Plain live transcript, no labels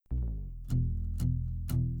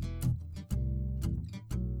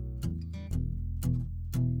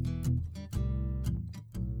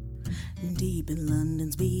deep in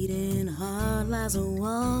London's beating heart lies a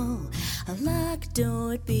wall. A locked door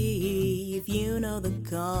would be if you know the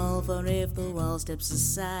call. For if the wall steps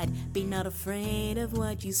aside, be not afraid of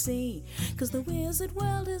what you see, 'cause the wizard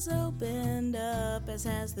world is opened up, as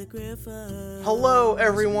has the Griffin. Hello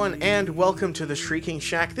everyone and welcome to the Shrieking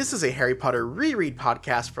Shack. This is a Harry Potter reread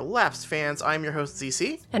podcast for lapsed fans. I'm your host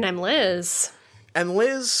ZC. And I'm Liz. And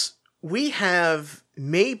Liz, we have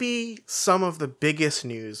maybe some of the biggest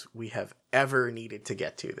news we have ever needed to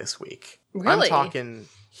get to this week. Really? I'm talking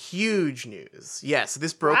huge news. Yes,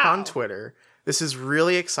 this broke on Twitter. This is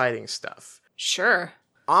really exciting stuff. Sure.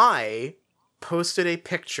 I posted a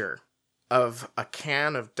picture of a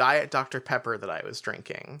can of Diet Dr. Pepper that I was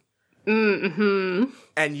drinking. Mm-hmm.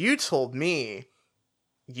 And you told me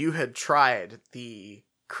you had tried the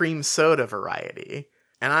cream soda variety.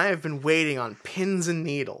 And I have been waiting on pins and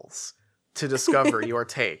needles to discover your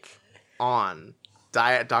take on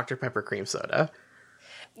Diet Dr. Pepper cream soda.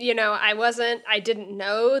 You know, I didn't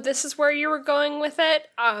know this is where you were going with it.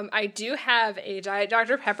 I do have a Diet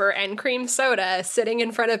Dr. Pepper and cream soda sitting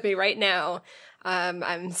in front of me right now.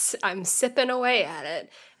 I'm sipping away at it.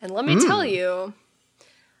 And let me tell you,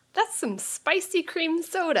 that's some spicy cream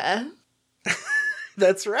soda.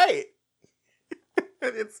 That's right.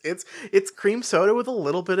 It's cream soda with a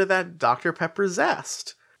little bit of that Dr. Pepper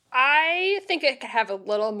zest. I think it could have a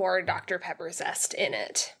little more Dr. Pepper zest in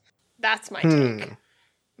it. That's my take.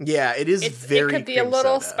 Yeah, it is very. It could be a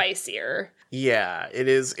little soda. spicier. Yeah, it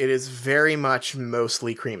is. It is very much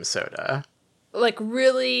mostly cream soda. Like,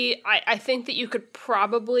 really, I think that you could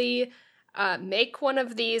probably make one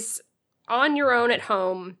of these on your own at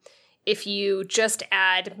home if you just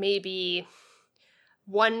add maybe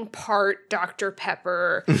 1 part Dr.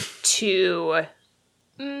 Pepper to,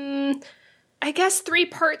 I guess 3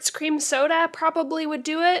 parts cream soda probably would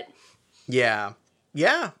do it. Yeah.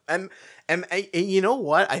 Yeah. And you know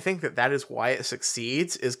what? I think that is why it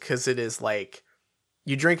succeeds, is because it is like,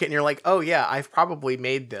 you drink it and you're like, oh yeah, I've probably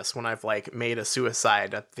made this when I've like made a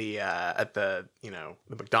suicide at the the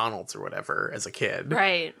McDonald's or whatever as a kid.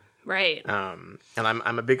 Right. And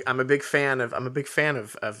I'm a big fan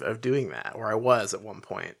of doing that, or I was at one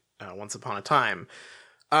point, once upon a time.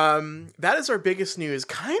 That is our biggest news.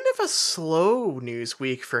 Kind of a slow news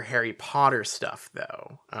week for Harry Potter stuff,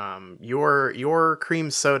 though. Your cream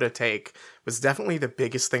soda take was definitely the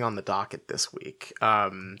biggest thing on the docket this week.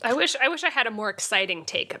 I wish I had a more exciting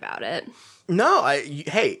take about it. No,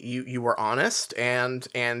 you were honest, and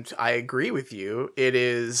I agree with you. It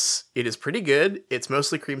is pretty good. It's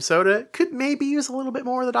mostly cream soda. Could maybe use a little bit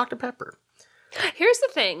more of the Dr. Pepper. Here's the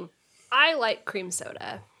thing. I like cream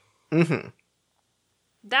soda. Mm-hmm.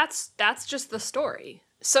 That's just the story.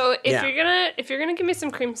 So if you're gonna give me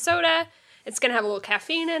some cream soda, it's gonna have a little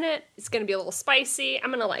caffeine in it. It's gonna be a little spicy.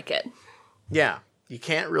 I'm gonna like it. Yeah, you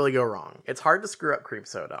can't really go wrong. It's hard to screw up cream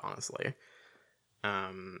soda, honestly.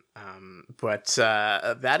 But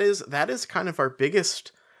that is kind of our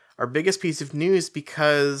biggest piece of news,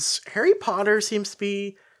 because Harry Potter seems to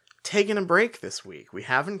be taking a break this week. We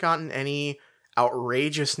haven't gotten any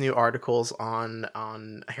outrageous new articles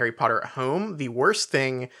on Harry Potter at home. The worst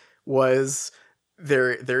thing was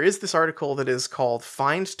there is this article that is called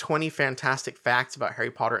 "Find 20 Fantastic Facts About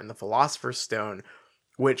Harry Potter and the Philosopher's Stone,"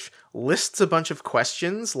 which lists a bunch of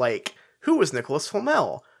questions like, who was Nicholas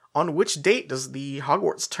Flamel? On which date does the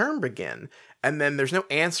Hogwarts term begin? And then there's no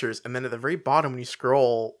answers. And then at the very bottom, when you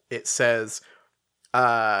scroll, it says,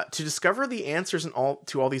 to discover the answers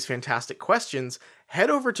to all these fantastic questions, head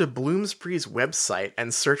over to Bloomsbury's website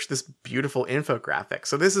and search this beautiful infographic.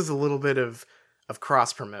 So this is a little bit of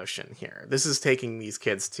cross-promotion here. This is taking these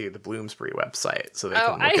kids to the Bloomsbury website so they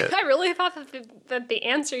can look at... I really thought that the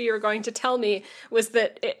answer you were going to tell me was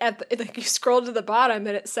that you scrolled to the bottom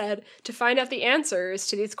and it said, to find out the answers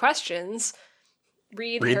to these questions,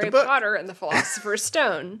 read Harry Potter and the Philosopher's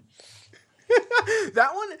Stone.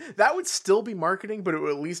 That would still be marketing, but it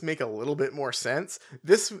would at least make a little bit more sense.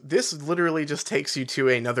 This literally just takes you to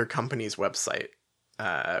another company's website,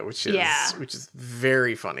 which is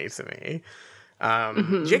very funny to me.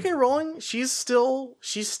 J.K. Rowling, she's still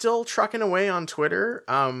trucking away on Twitter.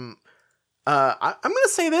 I'm gonna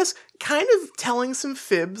say this, kind of telling some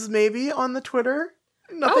fibs maybe on the Twitter.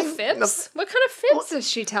 Fibs? What kind of fibs is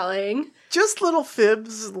she telling? Just little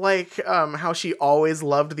fibs, like how she always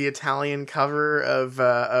loved the Italian cover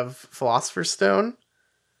of Philosopher's Stone.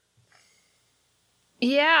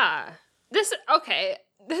 Yeah. This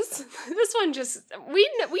one just we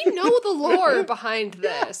know the lore behind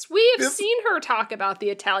this. We have seen her talk about the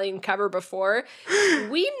Italian cover before.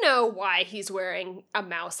 We know why he's wearing a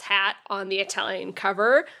mouse hat on the Italian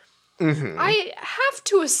cover. I have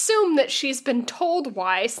to assume that she's been told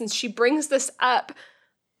why, since she brings this up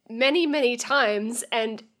many, many times,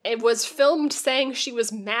 and it was filmed saying she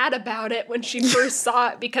was mad about it when she first saw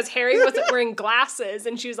it because Harry wasn't wearing glasses,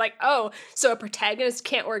 and she was like, oh, so a protagonist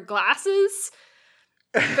can't wear glasses?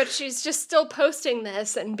 But she's just still posting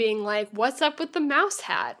this and being like, what's up with the mouse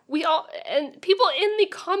hat? And people in the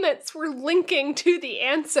comments were linking to the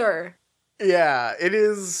answer. Yeah, it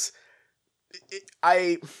is...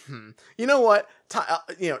 You know what?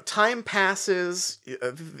 Time passes.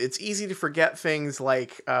 It's easy to forget things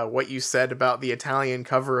like what you said about the Italian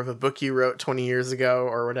cover of a book you wrote 20 years ago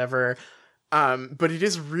or whatever. But it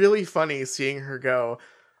is really funny seeing her go,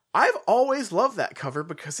 I've always loved that cover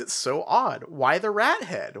because it's so odd. Why the rat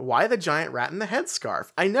head? Why the giant rat in the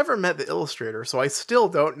headscarf? I never met the illustrator, so I still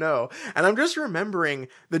don't know. And I'm just remembering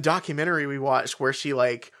the documentary we watched where she,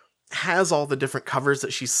 like, has all the different covers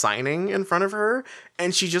that she's signing in front of her,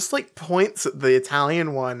 and she just, like, points at the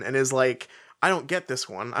Italian one and is like, I don't get this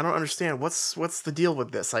one. I don't understand. What's the deal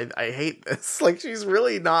with this? I hate this. Like, she's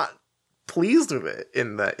really not pleased with it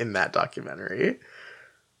in that documentary.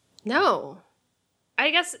 No. I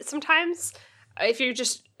guess sometimes if you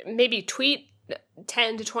just maybe tweet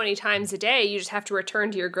 10 to 20 times a day, you just have to return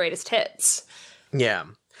to your greatest hits. Yeah.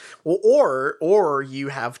 Well, or you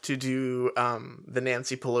have to do the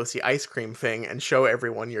Nancy Pelosi ice cream thing and show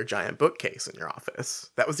everyone your giant bookcase in your office.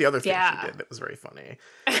 That was the other thing she did that was very funny.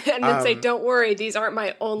 And then say, don't worry, these aren't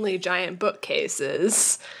my only giant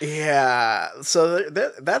bookcases. Yeah. So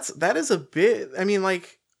that is a bit, I mean,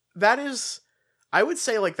 like, that is... I would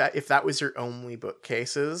say, like, that if that was your only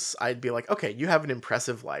bookcases, I'd be like, okay, you have an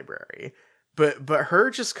impressive library. But her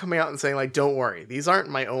just coming out and saying, like, don't worry, these aren't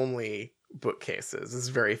my only bookcases is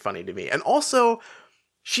very funny to me. And also,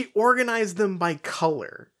 she organized them by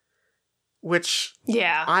color, which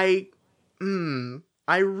I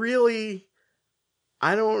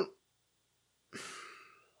don't,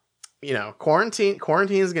 quarantine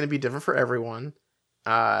is going to be different for everyone.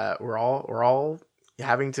 We're all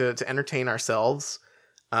having to entertain ourselves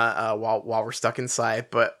while we're stuck inside,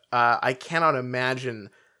 but I cannot imagine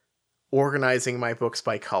organizing my books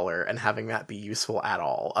by color and having that be useful at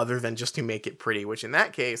all, other than just to make it pretty, which in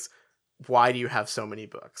that case, why do you have so many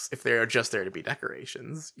books if they're just there to be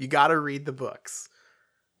decorations? You gotta read the books.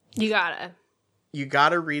 You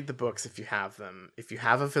gotta read the books if you have them. If you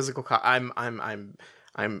have a physical I'm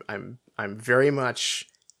very much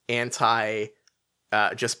anti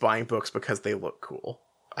just buying books because they look cool.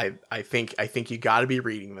 I think you gotta be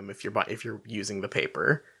reading them if you're using the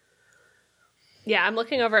paper. Yeah, I'm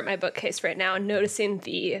looking over at my bookcase right now and noticing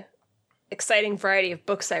the exciting variety of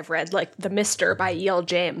books I've read, like The Mister by E.L.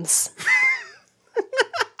 James.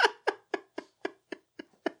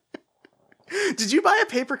 Did you buy a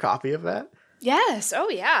paper copy of that? Yes. Oh,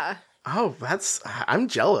 yeah. Oh, I'm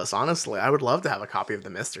jealous, honestly. I would love to have a copy of The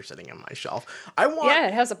Mister sitting on my shelf. Yeah,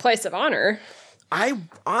 it has a place of honor.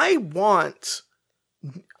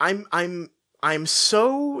 I'm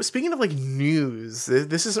so, speaking of, like, news,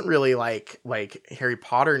 this isn't really like Harry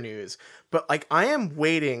Potter news, but, like, I am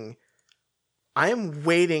waiting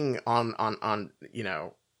on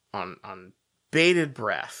bated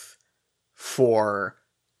breath for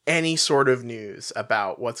any sort of news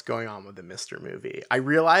about what's going on with the Mister movie. I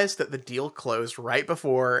realized that the deal closed right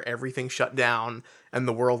before everything shut down and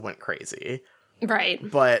the world went crazy. Right.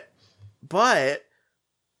 But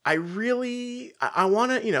I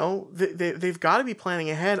want to, they've got to be planning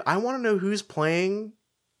ahead. I want to know who's playing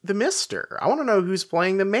the Mister. I want to know who's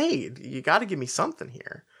playing the maid. You got to give me something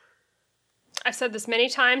here. I've said this many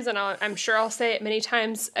times, and I'm sure I'll say it many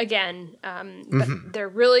times again. But they're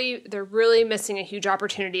really missing a huge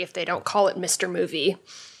opportunity if they don't call it Mr. Movie.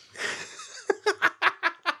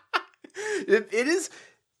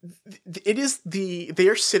 They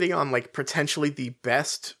are sitting on, like, potentially the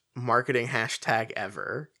best marketing hashtag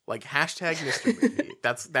ever. Like, hashtag Mr. Movie.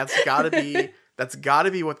 That's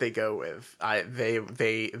gotta be what they go with.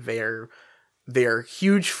 They're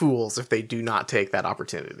huge fools if they do not take that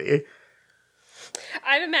opportunity.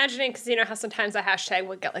 I'm imagining, because you know how sometimes a hashtag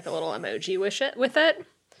would get like a little emoji with it.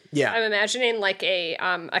 Yeah, I'm imagining like a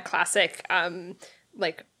classic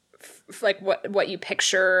like what you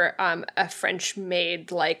picture a French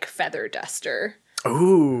made like feather duster.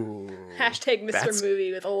 Ooh. Hashtag Mr.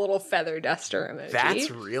 Movie with a little feather duster emoji.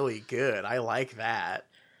 That's really good. I like that.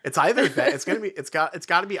 It's either that it's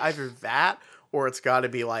got to be either that or it's got to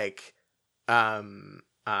be like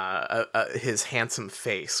his handsome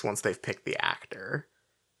face once they've picked the actor.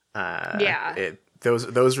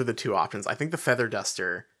 Those are the two options. I think the feather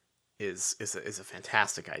duster is a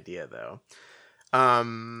fantastic idea though.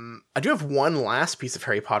 I do have one last piece of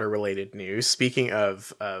Harry Potter related news. Speaking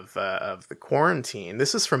of the quarantine,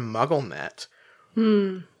 this is from MuggleNet.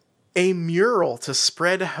 A mural to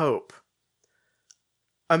spread hope.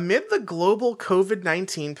 Amid the global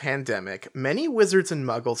COVID-19 pandemic, many wizards and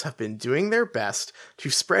muggles have been doing their best to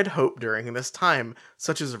spread hope during this time,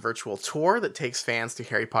 such as a virtual tour that takes fans to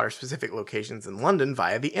Harry Potter-specific locations in London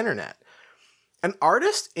via the internet. An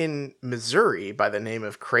artist in Missouri by the name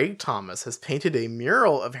of Craig Thomas has painted a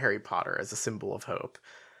mural of Harry Potter as a symbol of hope.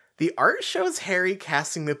 The art shows Harry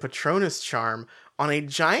casting the Patronus charm on a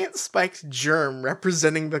giant spiked germ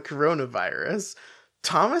representing the coronavirus.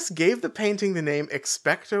 Thomas gave the painting the name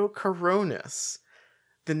Expecto Coronis.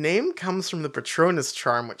 The name comes from the Patronus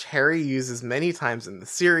charm, which Harry uses many times in the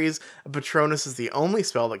series. Patronus is the only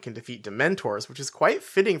spell that can defeat Dementors, which is quite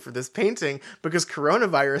fitting for this painting because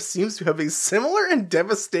coronavirus seems to have a similar and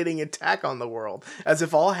devastating attack on the world, as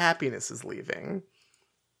if all happiness is leaving.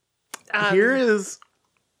 Here is...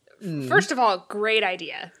 First of all, great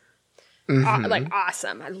idea.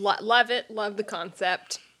 Awesome. I love it. Love the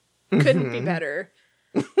concept. Couldn't be better.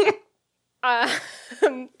 I'm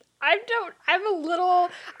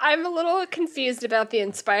a little confused about the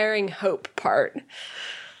inspiring hope part.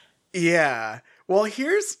 Yeah. Well,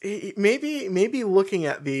 here's maybe looking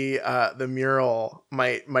at the mural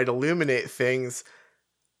might illuminate things.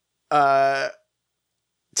 To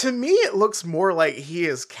me, it looks more like he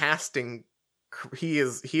is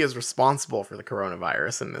responsible for the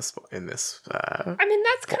coronavirus in this. I mean,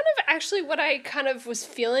 that's kind of actually what I kind of was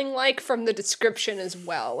feeling like from the description as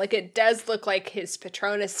well. Like, it does look like his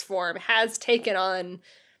Patronus form has taken on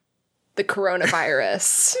the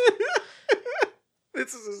coronavirus.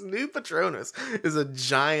 This is his new Patronus is a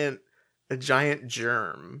giant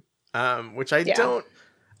germ, which I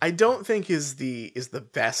don't think is the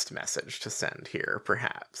best message to send here,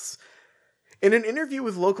 perhaps. In an interview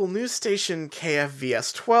with local news station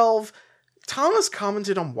KFVS 12, Thomas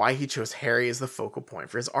commented on why he chose Harry as the focal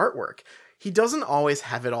point for his artwork. He doesn't always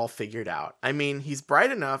have it all figured out. I mean, he's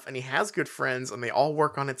bright enough and he has good friends and they all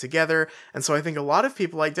work on it together, and so I think a lot of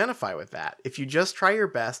people identify with that. If you just try your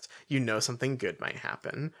best, you know something good might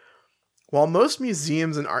happen. While most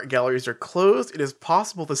museums and art galleries are closed, it is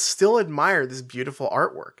possible to still admire this beautiful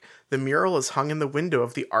artwork. The mural is hung in the window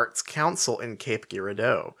of the Arts Council in Cape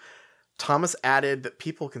Girardeau. Thomas added that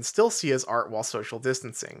people can still see his art while social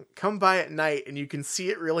distancing. Come by at night and you can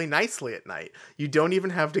see it really nicely at night. You don't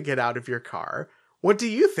even have to get out of your car. What do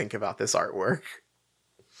you think about this artwork?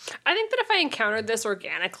 I think that if I encountered this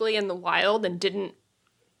organically in the wild and didn't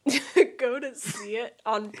go to see it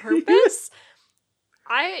on purpose,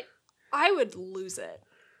 I would lose it.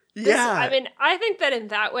 Yeah. I mean, I think that in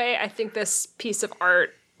that way, I think this piece of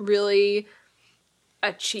art really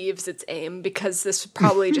achieves its aim, because this would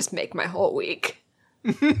probably just make my whole week.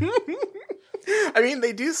 I mean,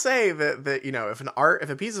 they do say that you know, if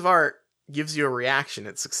a piece of art gives you a reaction,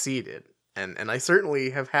 it succeeded. And I certainly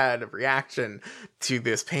have had a reaction to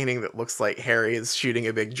this painting that looks like Harry is shooting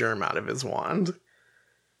a big germ out of his wand.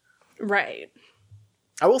 Right.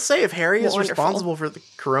 I will say, if Harry is Wonderful. responsible for the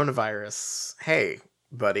coronavirus, hey,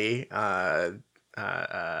 buddy,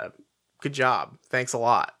 good job. Thanks a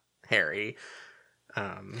lot, Harry.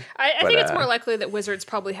 I think it's more likely that wizards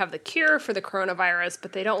probably have the cure for the coronavirus,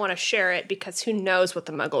 but they don't want to share it because who knows what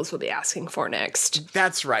the muggles will be asking for next.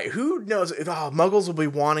 That's right. Who knows? Muggles will be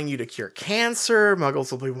wanting you to cure cancer. Muggles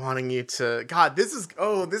will be wanting you to... God, this is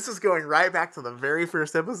going right back to the very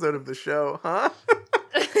first episode of the show, huh?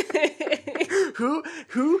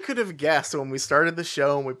 Who could have guessed when we started the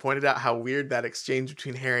show and we pointed out how weird that exchange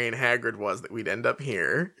between Harry and Hagrid was that we'd end up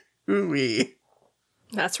here? Ooh-wee.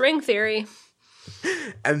 That's ring theory.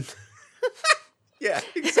 And yeah,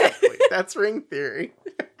 exactly. That's ring theory.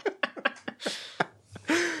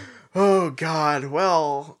 Oh God.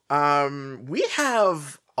 Well, we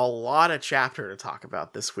have a lot of chapter to talk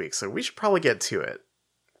about this week, so we should probably get to it.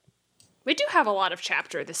 We do have a lot of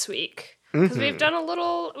chapter this week because we've done a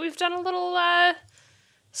little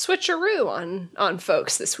switcheroo on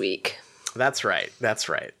folks this week. That's right.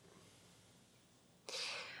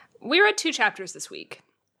 We read 2 chapters this week.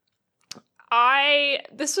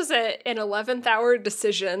 This was an 11th hour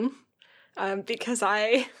decision because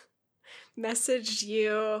I messaged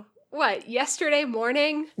you, yesterday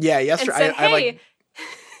morning? Yeah, yesterday. And said,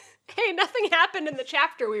 hey, nothing happened in the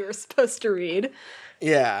chapter we were supposed to read.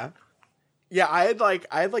 Yeah. Yeah, I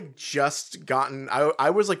had just gotten, I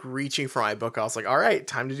was reaching for my book. I was like, all right,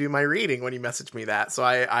 time to do my reading when you messaged me that. So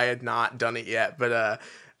I had not done it yet, but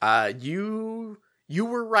you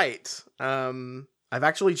were right. I've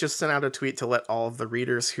actually just sent out a tweet to let all of the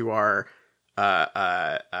readers who are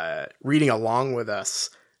reading along with us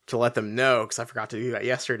to let them know, because I forgot to do that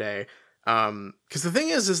yesterday. Because the thing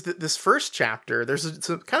is that this first chapter, there's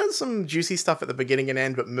some juicy stuff at the beginning and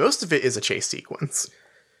end, but most of it is a chase sequence.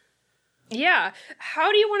 Yeah.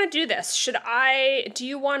 How do you want to do this? Do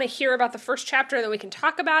you want to hear about the first chapter and then we can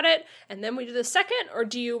talk about it and then we do the second? Or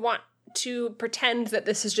do you want to pretend that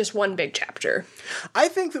this is just one big chapter? I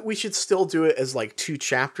think that we should still do it as like 2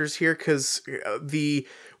 chapters here, because we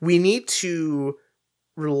need to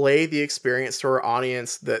relay the experience to our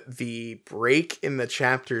audience that the break in the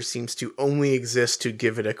chapter seems to only exist to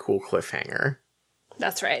give it a cool cliffhanger.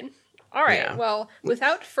 That's right. All right. Yeah. Well,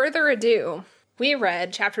 without further ado, we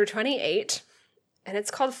read chapter 28, and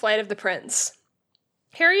it's called Flight of the Prince.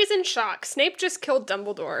 Harry's in shock. Snape just killed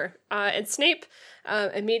Dumbledore, and Snape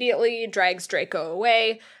immediately drags Draco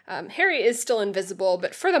away. Harry is still invisible,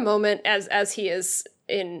 but for the moment, as he is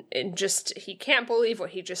he can't believe what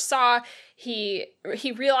he just saw. He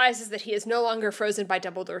realizes that he is no longer frozen by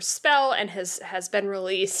Dumbledore's spell and has been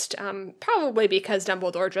released, probably because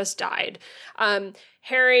Dumbledore just died.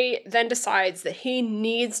 Harry then decides that he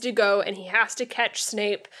needs to go and he has to catch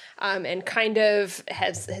Snape, and kind of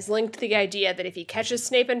has linked the idea that if he catches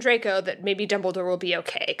Snape and Draco, that maybe Dumbledore will be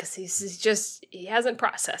okay, because he hasn't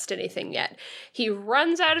processed anything yet. He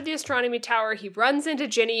runs out of the astronomy tower. He runs into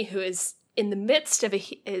Ginny, who is in the midst of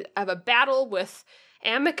a battle with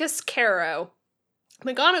Amicus Caro.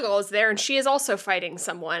 McGonagall is there, and she is also fighting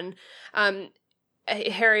someone.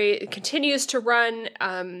 Harry continues to run.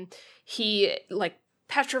 He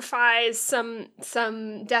petrifies some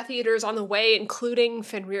Death Eaters on the way, including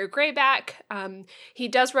Fenrir Greyback. He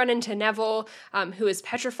does run into Neville, who is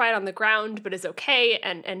petrified on the ground but is okay.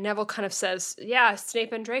 And Neville kind of says, "Yeah,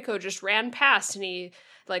 Snape and Draco just ran past," and he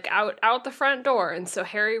out the front door. And so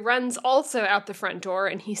Harry runs also out the front door,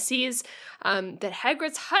 and he sees that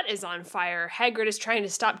Hagrid's hut is on fire. Hagrid is trying to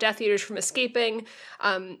stop Death Eaters from escaping.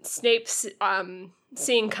 Snape's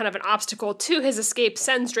seeing kind of an obstacle to his escape,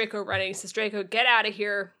 sends Draco running, says, "Draco, get out of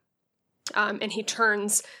here." And he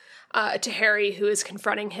turns to Harry, who is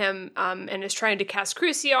confronting him and is trying to cast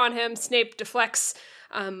Crucio on him. Snape deflects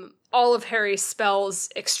all of Harry's spells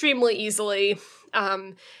extremely easily,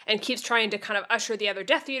 and keeps trying to kind of usher the other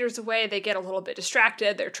Death Eaters away. They get a little bit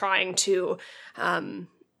distracted. They're trying to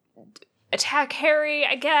attack Harry,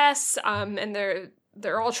 I guess, and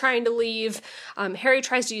they're all trying to leave. Harry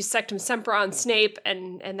tries to use Sectum Sempra on Snape,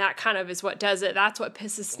 and that kind of is what does it. That's what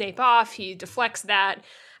pisses Snape off. He deflects that.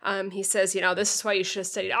 He says, "This is why you should have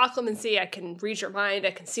studied occlumency. I can read your mind.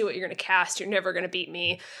 I can see what you're going to cast. You're never going to beat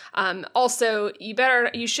me. Also,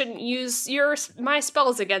 you shouldn't use my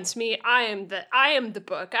spells against me. I am the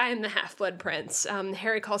book. I am the Half-Blood Prince."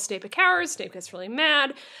 Harry calls Snape a coward. Snape gets really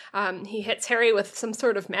mad. He hits Harry with some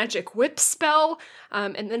sort of magic whip spell,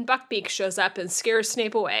 and then Buckbeak shows up and scares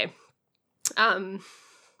Snape away.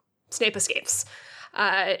 Snape escapes.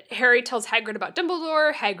 Harry tells Hagrid about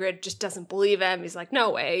Dumbledore. Hagrid just doesn't believe him. He's like, "No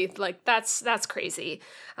way, that's crazy."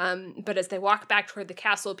 But as they walk back toward the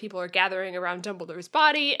castle, people are gathering around Dumbledore's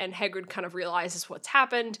body, and Hagrid kind of realizes what's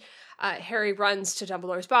happened. Harry runs to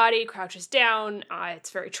Dumbledore's body, crouches down.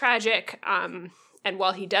 It's very tragic. And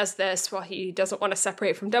while he does this, while he doesn't want to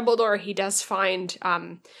separate from Dumbledore, he does find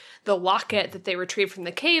the locket that they retrieved from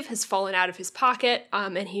the cave has fallen out of his pocket,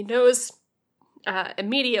 and he knows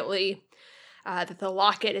immediately that the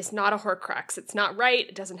locket is not a Horcrux. It's not right.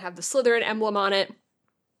 It doesn't have the Slytherin emblem on it.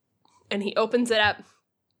 And he opens it up,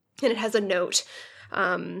 and it has a note.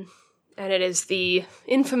 And it is the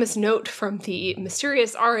infamous note from the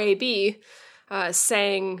mysterious RAB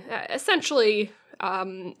saying, essentially,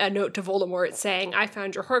 a note to Voldemort saying, "I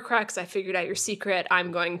found your Horcrux. I figured out your secret.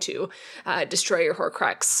 I'm going to destroy your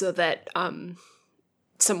Horcrux so that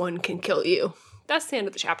someone can kill you." That's the end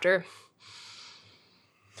of the chapter.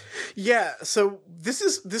 Yeah, so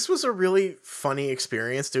this was a really funny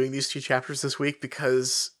experience doing these 2 chapters this week,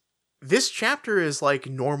 because this chapter is like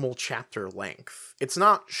normal chapter length. It's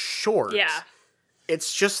not short. Yeah.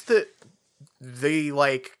 It's just that the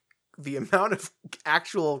amount of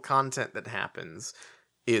actual content that happens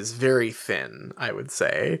is very thin, I would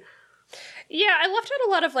say. Yeah, I left out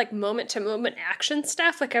a lot of moment-to-moment action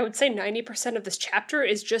stuff. I would say 90% of this chapter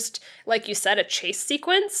is just, like you said, a chase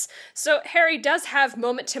sequence. So Harry does have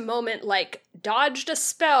moment-to-moment, dodged a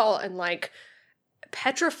spell and,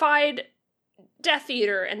 petrified Death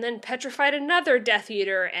Eater and then petrified another Death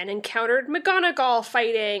Eater and encountered McGonagall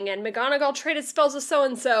fighting and McGonagall traded spells with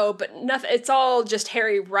so-and-so, but nothing. It's all just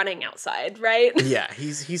Harry running outside, right? Yeah,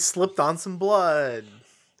 he's slipped on some blood.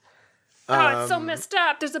 Oh, it's so messed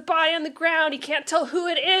up. There's a body on the ground. He can't tell who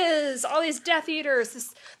it is. All these Death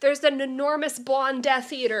Eaters. There's an enormous blonde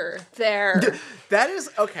Death Eater there. That is,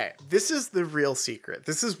 okay, this is the real secret.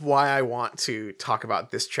 This is why I want to talk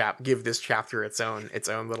about this give this chapter its own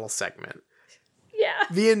little segment. Yeah.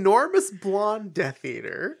 The enormous blonde Death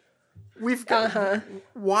Eater. We've got...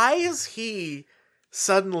 Why is he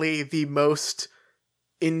suddenly the most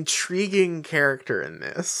intriguing character in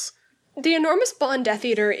this? The enormous blonde Death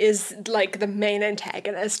Eater is, like, the main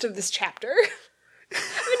antagonist of this chapter.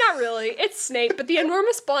 I mean, not really. It's Snape, but the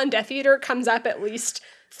enormous blonde Death Eater comes up at least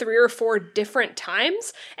 3 or 4 different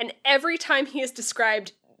times, and every time he is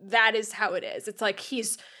described, that is how it is. It's like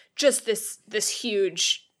he's just this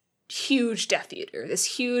huge Death Eater. He's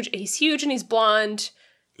huge and he's blonde.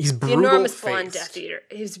 He's brutal. The enormous faced. blonde Death Eater.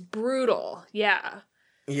 He's brutal. Yeah.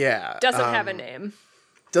 Yeah. Doesn't have a name.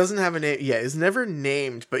 Doesn't have a name. Yeah, is never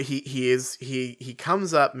named, but he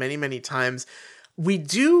comes up many times. We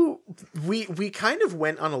kind of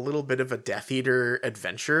went on a little bit of a Death Eater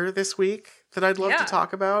adventure this week that I'd love to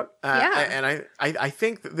talk about. And I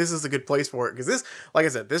think that this is a good place for it, because this, like I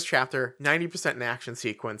said, this chapter 90% an action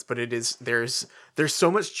sequence, but it is there's so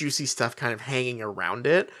much juicy stuff kind of hanging around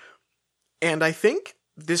it. And I think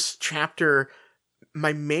this chapter,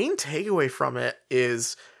 my main takeaway from it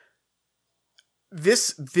is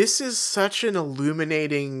this is such an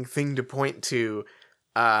illuminating thing to point to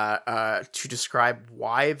describe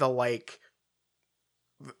why the way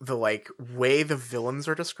the villains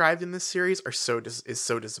are described in this series are so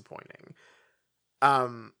disappointing.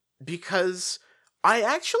 Because I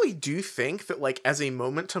actually do think that, like, as a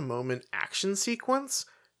moment-to-moment action sequence,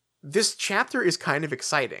 this chapter is kind of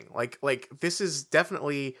exciting. Like this is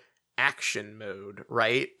definitely action mode,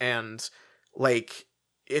 right? And like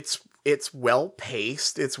it's well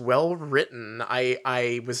paced, it's well written.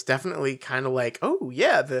 I was definitely kind of like, oh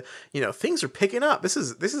yeah, things are picking up. This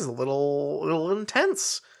is a little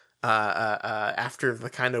intense. After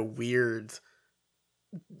the kind of weird,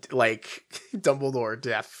 like, Dumbledore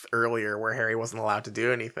death earlier where Harry wasn't allowed to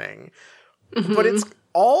do anything. Mm-hmm. But it's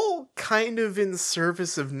all kind of in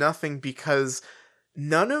service of nothing, because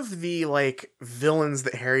none of the, like, villains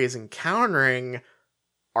that Harry is encountering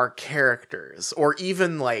are characters, or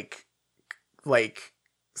even like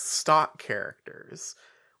stock characters.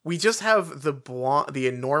 We just have the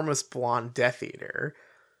enormous blonde Death Eater,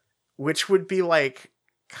 which would be, like,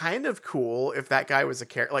 kind of cool if that guy was a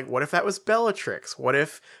character. Like, what if that was Bellatrix? What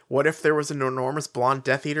if there was an enormous blonde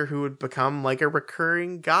Death Eater who would become, like, a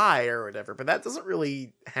recurring guy or whatever? But that doesn't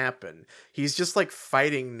really happen. He's just, like,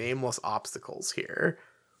 fighting nameless obstacles here.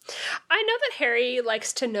 I know that Harry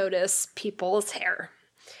likes to notice people's hair.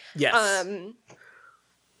 Yes.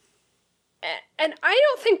 And I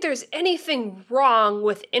don't think there's anything wrong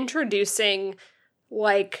with introducing,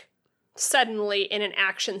 like, suddenly in an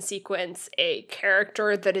action sequence, a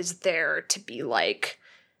character that is there to be, like,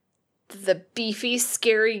 the beefy,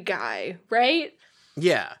 scary guy, right?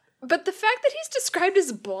 Yeah. But the fact that he's described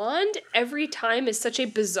as blonde every time is such a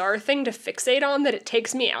bizarre thing to fixate on that it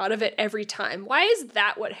takes me out of it every time. Why is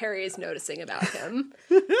that what Harry is noticing about him?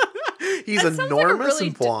 He's enormous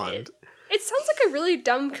and blonde. It sounds like a really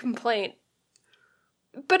dumb complaint.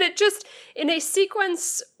 But it just, in a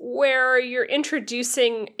sequence where you're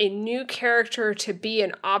introducing a new character to be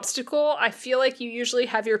an obstacle, I feel like you usually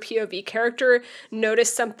have your POV character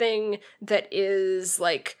notice something that is,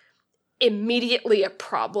 like, immediately a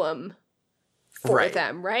problem for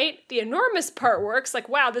them, right? The enormous part works, like,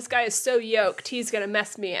 wow, this guy is so yoked, he's gonna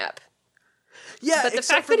mess me up. Yeah, but the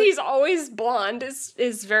fact that he's always blonde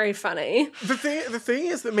is very funny. The thing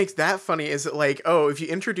is that makes that funny is that, like, oh, if you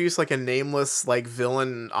introduce, like, a nameless, like,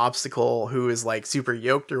 villain obstacle who is, like, super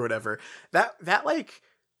yoked or whatever, that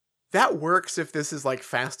works if this is, like,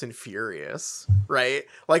 Fast and Furious, right?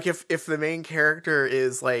 Like, if the main character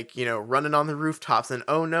is, like, running on the rooftops and,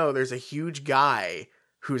 oh no, there's a huge guy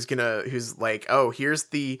who's like, oh, here's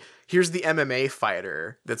the MMA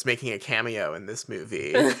fighter that's making a cameo in this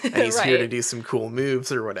movie, and he's here to do some cool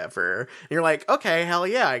moves or whatever. And you're like, okay, hell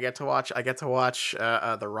yeah, I get to watch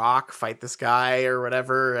The Rock fight this guy or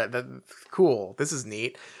whatever. Cool, this is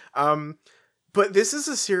neat. But this is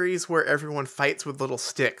a series where everyone fights with little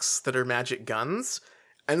sticks that are magic guns.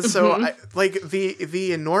 And so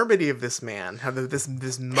the enormity of this man,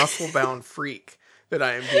 this muscle-bound freak that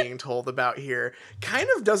I am being told about here, kind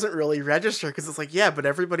of doesn't really register, because it's like, yeah, but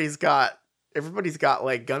everybody's got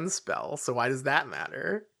like gun spell, so why does that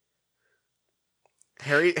matter?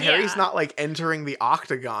 Harry's not, like, entering the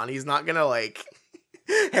octagon. He's not gonna, like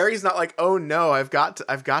Harry's not like, oh no, I've got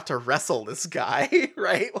to wrestle this guy,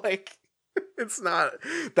 right? Like, that's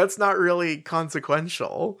not really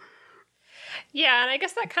consequential. Yeah, and I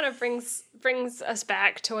guess that kind of brings us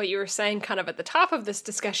back to what you were saying kind of at the top of this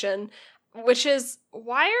discussion, which is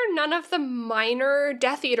why are none of the minor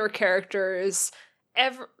Death Eater characters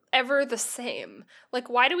ever the same? Like,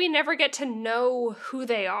 why do we never get to know who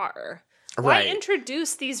they are? Why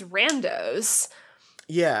introduce these randos?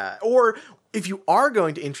 Yeah, or if you are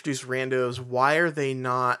going to introduce randos, why are they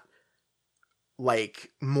not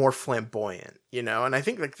like more flamboyant, you know? And I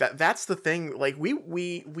think like that's the thing. Like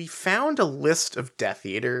we found a list of Death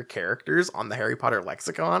Eater characters on the Harry Potter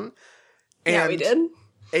lexicon. And yeah, we did.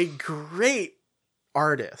 A great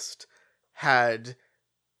artist had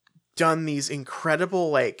done these incredible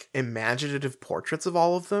like imaginative portraits of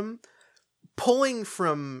all of them, pulling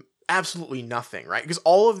from absolutely nothing, right? Because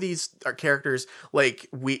all of these are characters like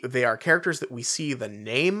they are characters that we see the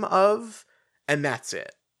name of, and that's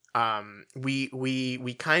it.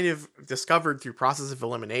 We kind of discovered through process of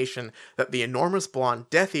elimination that the enormous blonde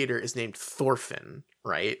Death Eater is named Thorfinn,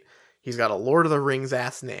 right? He's got a Lord of the Rings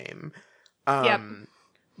ass name. Yep.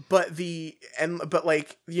 But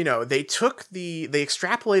like, you know, they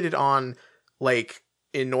extrapolated on like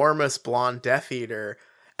enormous blonde Death Eater,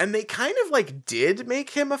 and they kind of like did make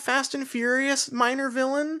him a Fast and Furious minor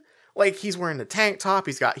villain. Like, he's wearing a tank top.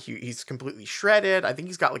 He's completely shredded. I think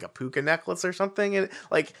he's got like a puka necklace or something. And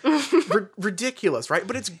like, ridiculous, right?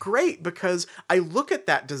 But it's great because I look at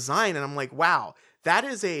that design and I'm like, wow, that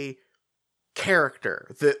is a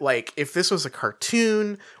character that, like, if this was a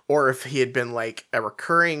cartoon or if he had been like a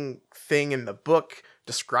recurring thing in the book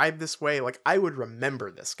described this way, like, I would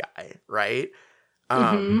remember this guy, right?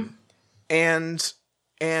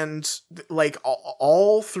 And like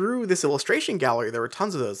all through this illustration gallery, there were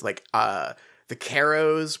tons of those. Like the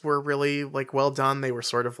Caros were really like well done. They were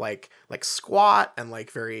sort of like squat and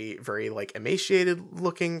like very, very like emaciated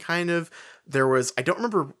looking kind of. There was, I don't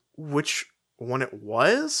remember which one it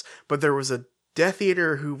was, but there was a Death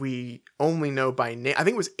Eater who we only know by name. I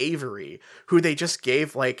think it was Avery, who they just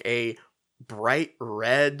gave like a bright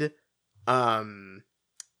red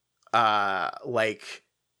like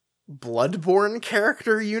Bloodborne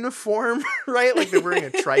character uniform, right? Like, they're wearing a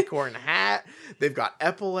tricorn hat. They've got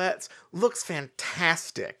epaulets. Looks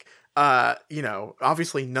fantastic. You know,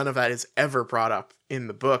 obviously none of that is ever brought up in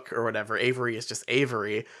the book or whatever. Avery is just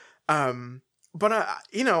Avery. But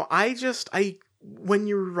you know, when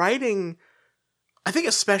you're writing, I think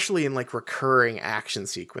especially in like recurring action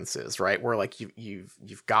sequences, right? Where like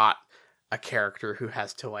you've got a character who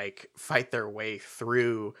has to like fight their way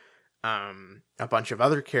through a bunch of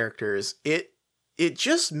other characters, it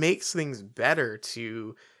just makes things better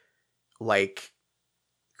to like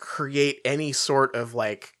create any sort of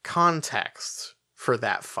like context for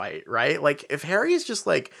that fight, right? Like, if Harry is just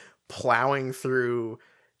like plowing through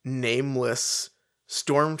nameless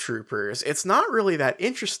stormtroopers, it's not really that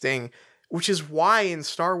interesting, which is why in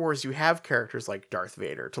Star Wars you have characters like Darth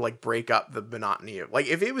Vader to like break up the monotony of, like,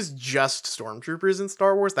 if it was just stormtroopers in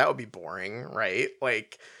Star Wars, that would be boring, right?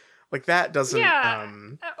 Like that doesn't... Yeah,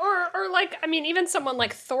 or like, I mean, even someone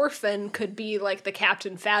like Thorfinn could be like the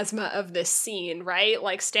Captain Phasma of this scene, right?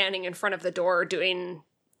 Like standing in front of the door doing,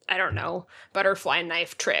 I don't know, butterfly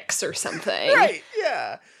knife tricks or something. Right,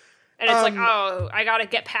 yeah. And it's like, oh, I gotta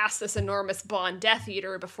get past this enormous blonde Death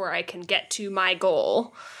Eater before I can get to my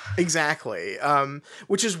goal. Exactly.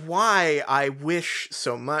 Which is why I wish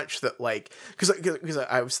so much that, like... Because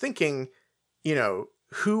I was thinking, you know,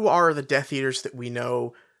 who are the Death Eaters that we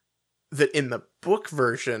know that in the book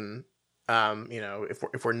version, you know,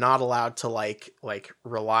 if we're not allowed to like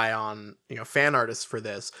rely on, you know, fan artists for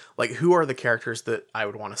this, like, who are the characters that I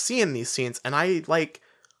would want to see in these scenes? And I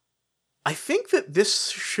think that this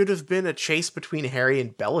should have been a chase between Harry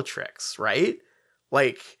and Bellatrix, right?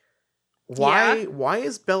 Like, why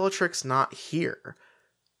is Bellatrix not here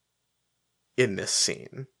in this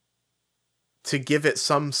scene to give it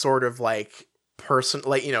some sort of like person,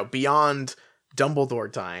 like, you know, beyond Dumbledore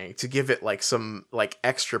dying, to give it like some like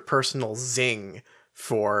extra personal zing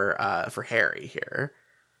for Harry here?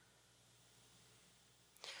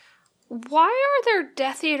 Why are there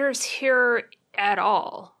Death Eaters here at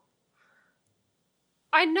all?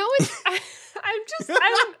 I know it's... I'm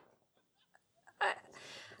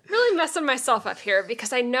really messing myself up here,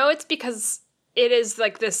 because I know it's because it is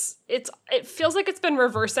like this... It feels like it's been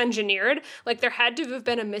reverse engineered. Like, there had to have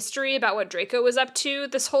been a mystery about what Draco was up to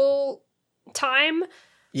this whole time.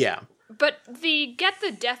 Yeah. But get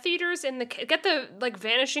the Death Eaters get the like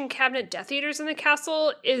Vanishing Cabinet Death Eaters in the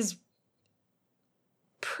castle is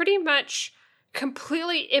pretty much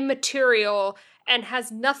completely immaterial and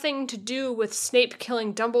has nothing to do with Snape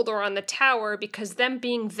killing Dumbledore on the tower, because them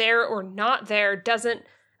being there or not there doesn't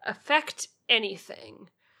affect anything.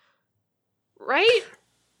 right?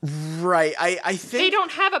 Right. I think They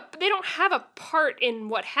don't have a part in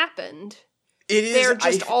what happened. it is. They're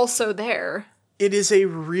just also there. It is a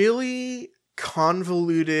really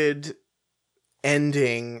convoluted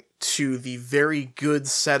ending to the very good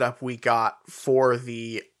setup we got for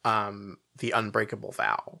the Unbreakable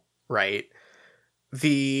Vow, right?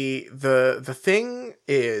 The thing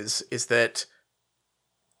is that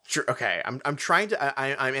okay, I'm trying to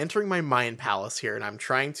I'm entering my mind palace here, and I'm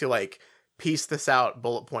trying to like piece this out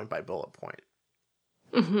bullet point by bullet point.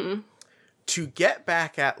 Mm-hmm. To get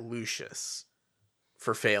back at Lucius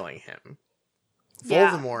for failing him,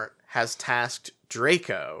 Yeah. Voldemort has tasked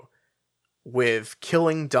Draco with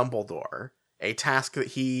killing Dumbledore, a task that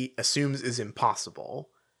he assumes is impossible.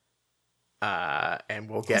 And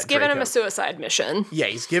we'll get He's given Draco. him a suicide mission. Yeah,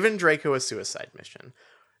 he's given Draco a suicide mission.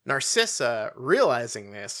 Narcissa,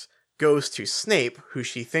 realizing this, goes to Snape, who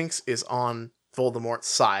she thinks is on Voldemort's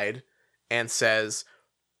side, and says,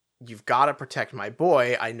 "You've got to protect my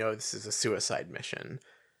boy. I know this is a suicide mission."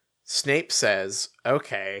 Snape says,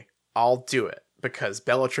 "Okay, I'll do it," because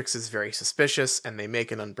Bellatrix is very suspicious, and they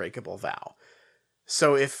make an unbreakable vow.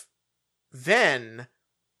 So if then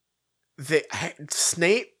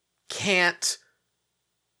Snape can't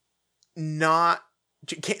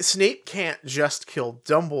Snape can't just kill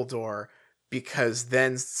Dumbledore, because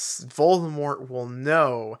then Voldemort will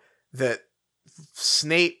know that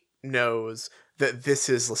Snape knows that this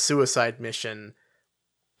is a suicide mission,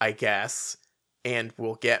 I guess, and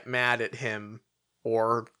will get mad at him,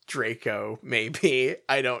 or Draco, maybe.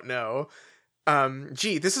 I don't know.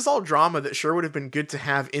 This is all drama that sure would have been good to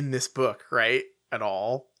have in this book, right? At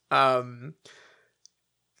all.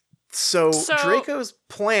 So Draco's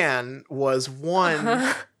plan was,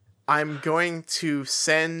 one, I'm going to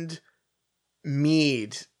send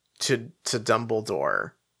mead to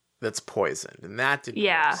Dumbledore that's poisoned, and that didn't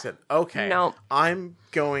work. He said, okay, no. I'm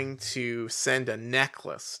going to send a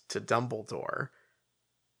necklace to Dumbledore.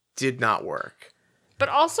 Did not work. But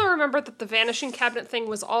also remember that the Vanishing Cabinet thing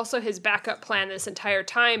was also his backup plan this entire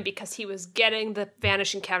time, because he was getting the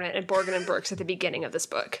Vanishing Cabinet at Borgin and Burkes at the beginning of this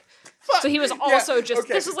book. So he was also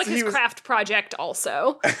this was like his craft project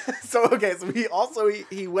also. So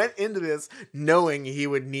he went into this knowing he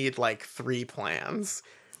would need like 3 plans.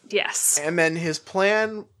 Yes. And then his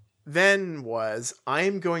plan then was,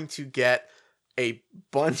 I'm going to get a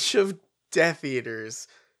bunch of Death Eaters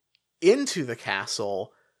into the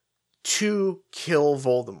castle to kill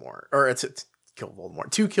Voldemort. Or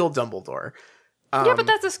to kill Dumbledore. Yeah, but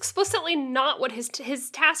that's explicitly not what his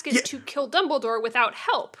task is, to kill Dumbledore without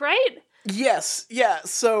help, right? Yes, yeah.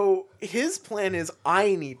 So his plan is,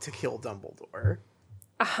 I need to kill Dumbledore.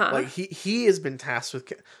 Uh-huh. Like, he has been tasked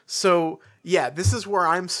with... So, yeah, this is where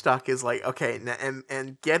I'm stuck, is like, okay,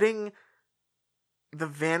 and getting the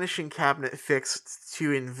Vanishing Cabinet fixed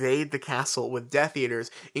to invade the castle with Death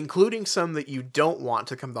Eaters, including some that you don't want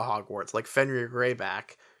to come to Hogwarts, like Fenrir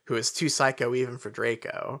Greyback, who is too psycho even for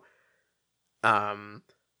Draco.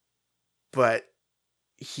 But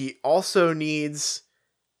he also needs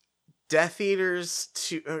Death Eaters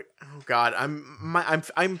to... oh God,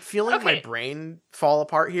 I'm feeling my brain fall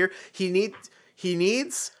apart here. He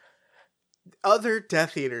needs other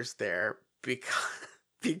Death Eaters there because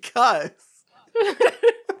he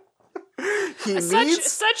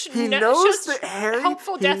knows that Harry,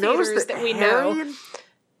 helpful Death Eaters that we know. Harry and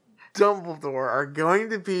Dumbledore are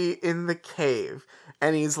going to be in the cave.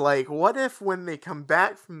 And he's like, what if when they come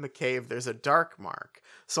back from the cave, there's a dark mark?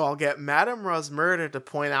 So I'll get Madame Rosmerta to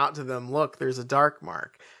point out to them, look, there's a dark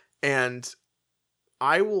mark. And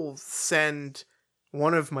I will send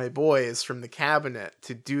one of my boys from the cabinet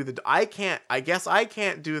to do I guess I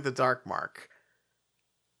can't do the dark mark.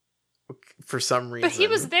 For some reason. But he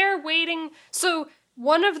was there waiting. So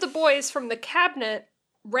one of the boys from the cabinet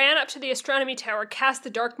ran up to the astronomy tower, cast the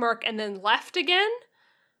dark mark, and then left again?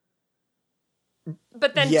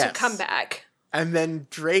 But then to come back. And then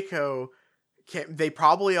Draco, they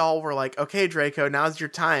probably all were like, okay, Draco, now's your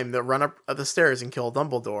time to run up the stairs and kill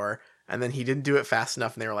Dumbledore. And then he didn't do it fast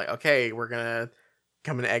enough, and they were like, okay, we're going to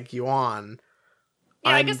come and egg you on.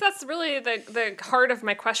 Yeah, I guess that's really the heart of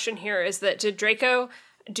my question here, is that did Draco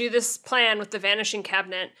do this plan with the Vanishing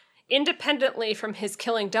Cabinet independently from his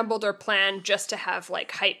killing Dumbledore plan, just to have,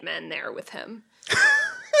 like, hype men there with him?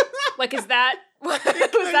 Like, was that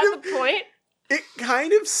the point? It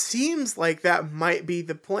kind of seems like that might be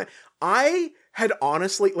the plan. I had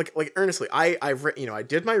honestly, like earnestly, I've read, I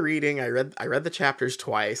did my reading. I read the chapters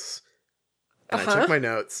twice, and I took my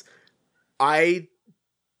notes. I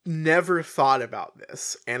never thought about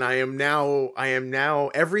this, and I am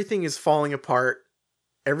now. Everything is falling apart.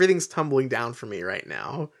 Everything's tumbling down for me right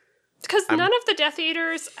now. Because none of the Death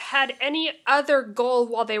Eaters had any other goal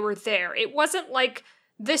while they were there. It wasn't like,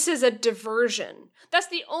 this is a diversion. That's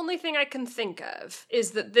the only thing I can think of,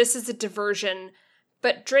 is that this is a diversion.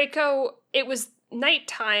 But Draco, it was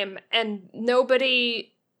nighttime, and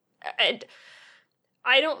nobody... And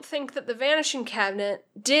I don't think that the Vanishing Cabinet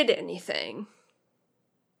did anything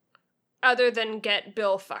other than get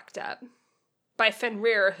Bill fucked up by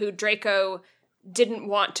Fenrir, who Draco didn't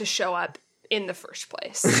want to show up in the first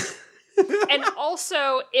place. And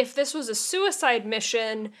also, if this was a suicide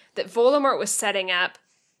mission that Voldemort was setting up,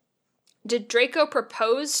 did Draco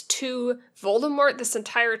propose to Voldemort this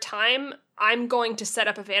entire time, I'm going to set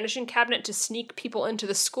up a Vanishing Cabinet to sneak people into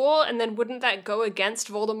the school, and then wouldn't that go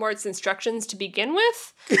against Voldemort's instructions to begin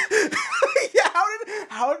with? Yeah,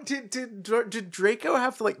 how did Draco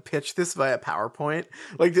have to like pitch this via PowerPoint?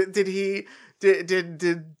 Like did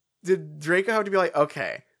Draco have to be like,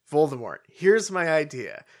 okay, Voldemort, here's my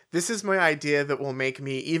idea. This is my idea that will make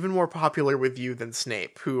me even more popular with you than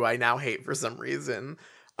Snape, who I now hate for some reason.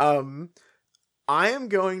 I am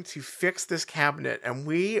going to fix this cabinet, and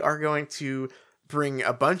we are going to bring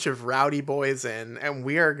a bunch of rowdy boys in, and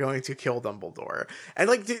we are going to kill Dumbledore. And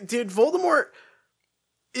like, did Voldemort...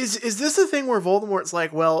 Is this a thing where Voldemort's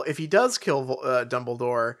like, well, if he does kill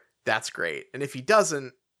Dumbledore, that's great. And if he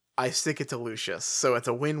doesn't, I stick it to Lucius. So it's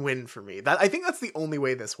a win-win for me. I think that's the only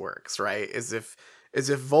way this works, right? Is if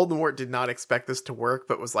Voldemort did not expect this to work,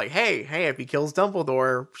 but was like, hey, if he kills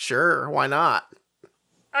Dumbledore, sure, why not?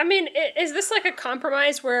 I mean, is this like a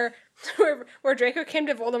compromise where Draco came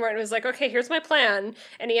to Voldemort and was like, okay, here's my plan,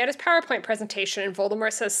 and he had his PowerPoint presentation, and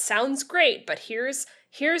Voldemort says, sounds great, but here's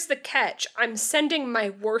the catch. I'm sending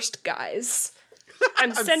my worst guys.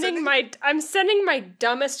 I'm sending my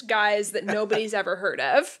dumbest guys that nobody's ever heard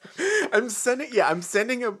of. I'm sending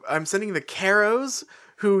the Carrows,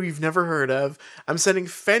 who you've never heard of. I'm sending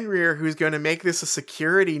Fenrir, who's going to make this a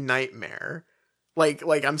security nightmare. Like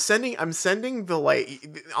I'm sending the like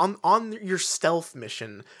on your stealth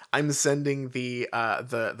mission. I'm sending the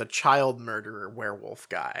child murderer werewolf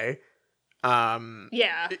guy.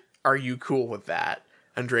 Yeah. Are you cool with that?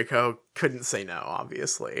 And Draco couldn't say no,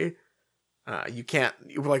 obviously. You can't,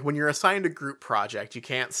 like, when you're assigned a group project, you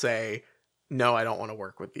can't say, no, I don't want to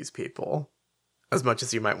work with these people, as much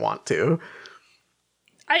as you might want to.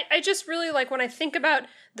 I just really, like, when I think about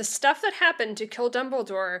the stuff that happened to kill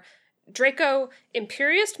Dumbledore, Draco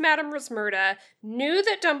imperioused Madame Rosmerta, knew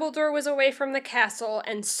that Dumbledore was away from the castle,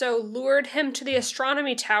 and so lured him to the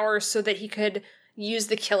astronomy tower so that he could use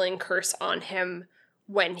the killing curse on him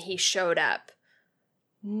when he showed up.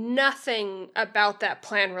 Nothing about that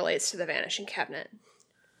plan relates to the Vanishing Cabinet.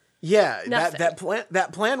 Yeah, that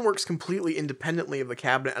plan works completely independently of the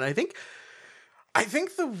cabinet, and I think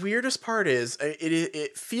the weirdest part is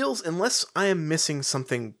it feels, unless I am missing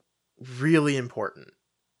something really important,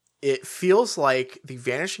 it feels like the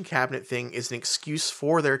Vanishing Cabinet thing is an excuse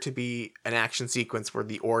for there to be an action sequence where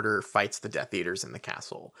the Order fights the Death Eaters in the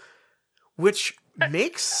castle, which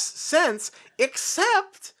makes sense,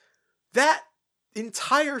 except that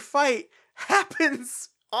entire fight happens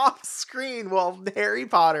off screen while Harry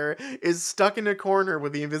Potter is stuck in a corner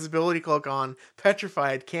with the invisibility cloak on,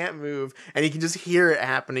 petrified, can't move, and he can just hear it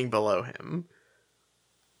happening below him.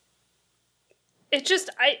 It just,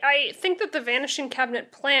 I think that the Vanishing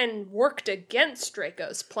Cabinet plan worked against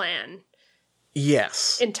Draco's plan.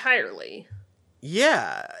 Yes. Entirely.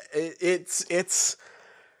 Yeah. It's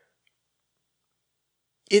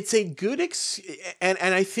a good and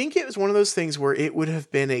I think it was one of those things where it would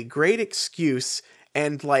have been a great excuse,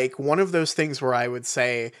 and like one of those things where I would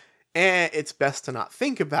say, it's best to not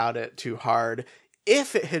think about it too hard,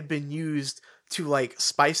 if it had been used to like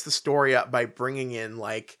spice the story up by bringing in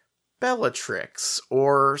like Bellatrix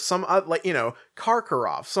or some other, like, you know,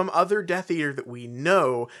 Karkaroff, some other Death Eater that we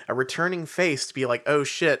know, a returning face, to be like, oh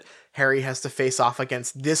shit, Harry has to face off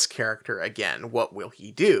against this character again. What will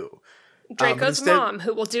he do? Draco's mom,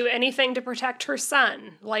 who will do anything to protect her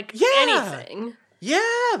son. Like, anything.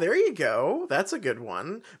 Yeah, there you go. That's a good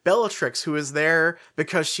one. Bellatrix, who is there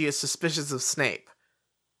because she is suspicious of Snape.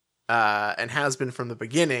 And has been from the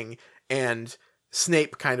beginning. And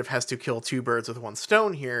Snape kind of has to kill two birds with one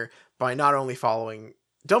stone here by not only following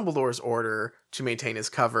Dumbledore's order to maintain his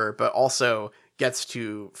cover, but also gets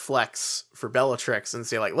to flex for Bellatrix and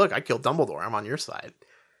say, like, look, I killed Dumbledore. I'm on your side.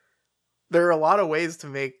 There are a lot of ways to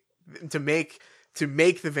make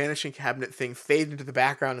the Vanishing Cabinet thing fade into the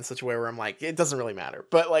background in such a way where I'm like, it doesn't really matter.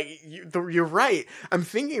 But like, you're right. I'm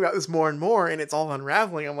thinking about this more and more, and it's all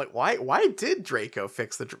unraveling. I'm like, why did Draco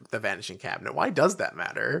fix the Vanishing Cabinet? Why does that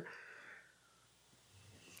matter?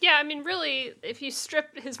 Yeah, I mean, really, if you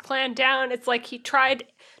strip his plan down, it's like he tried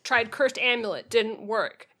cursed amulet, didn't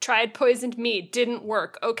work. Tried poisoned meat, didn't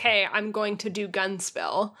work. Okay, I'm going to do gun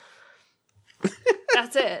spell.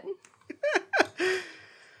 That's it.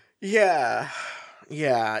 Yeah.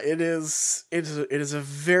 Yeah, it is a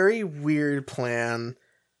very weird plan.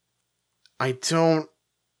 I've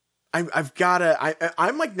gotta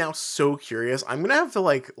I'm like now so curious. I'm gonna have to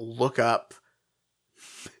like look up.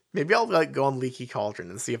 Maybe I'll like go on Leaky Cauldron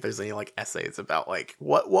and see if there's any like essays about like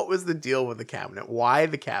what was the deal with the cabinet? Why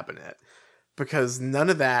the cabinet? Because none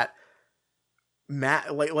of that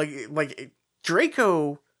like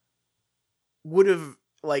Draco would have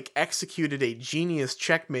like executed a genius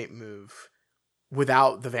checkmate move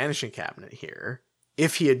without the Vanishing Cabinet here.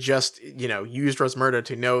 If he had just, used Rosmerta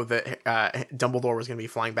to know that Dumbledore was going to be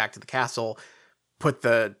flying back to the castle, put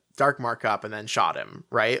the Dark Mark up, and then shot him,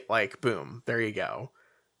 right? Like, boom, there you go.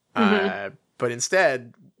 Mm-hmm. But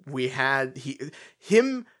instead, we had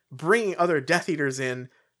him bringing other Death Eaters in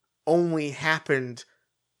only happened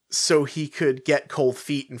so he could get cold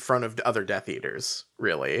feet in front of the other Death Eaters,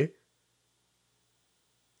 really.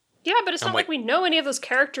 Yeah, but it's not like we know any of those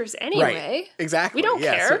characters anyway. Right. Exactly. We don't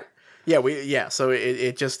care. So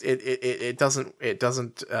it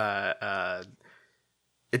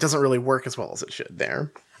doesn't really work as well as it should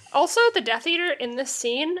there. Also, the Death Eater in this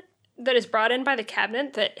scene that is brought in by the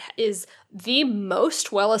cabinet that is the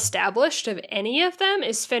most well established of any of them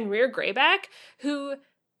is Fenrir Greyback, who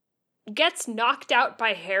gets knocked out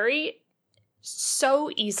by Harry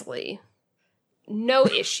so easily. No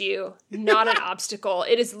issue, not an obstacle.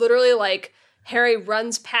 It is literally like Harry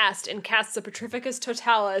runs past and casts a Petrificus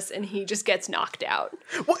Totalis and he just gets knocked out.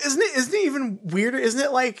 Well, isn't it even weirder? Isn't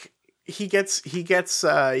it like he gets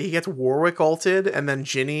Warwick ulted and then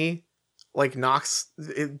Ginny knocks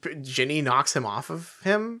him off of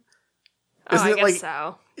him? Isn't I guess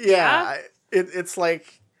so. Yeah. It's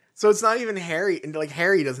like, so it's not even Harry, and like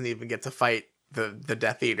Harry doesn't even get to fight the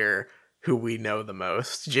Death Eater who we know the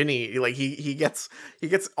most. Ginny, like he gets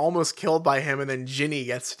almost killed by him, and then Ginny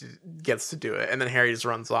gets to do it, and then Harry just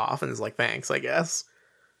runs off and is like, thanks, I guess.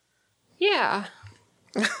 Yeah.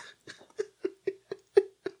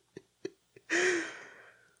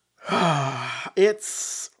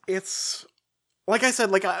 It's like I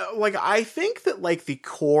said, I think that like the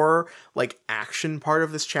core like action part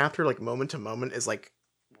of this chapter, like moment to moment, is like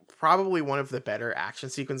probably one of the better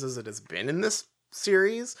action sequences that has been in this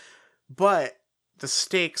series. But the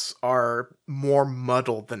stakes are more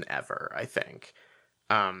muddled than ever, I think.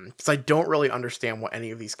 Because I don't really understand what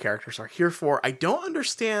any of these characters are here for. I don't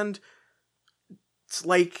understand... It's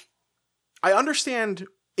like... I understand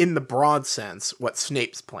in the broad sense what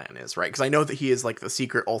Snape's plan is, right? Because I know that he is like the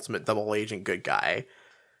secret ultimate double agent good guy.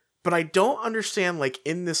 But I don't understand, like,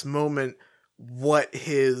 in this moment, what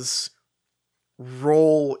his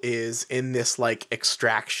role is in this, like,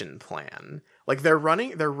 extraction plan. Like, they're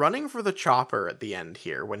running for the chopper at the end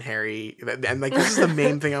here when Harry, and like this is the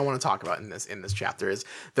main thing I want to talk about in this chapter, is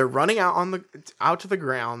they're running out to the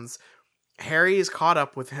grounds. Harry is caught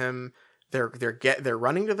up with him. They're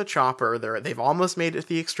running to the chopper. They've almost made it to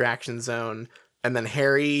the extraction zone, and then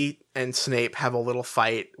Harry and Snape have a little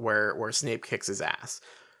fight where Snape kicks his ass.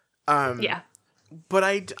 Yeah. But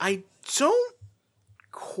I don't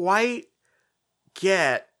quite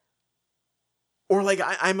get, or like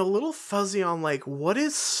I'm a little fuzzy on like what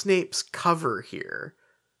is Snape's cover here?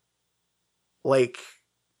 Like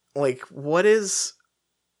what is,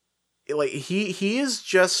 like he is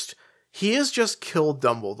just killed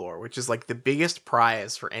Dumbledore, which is like the biggest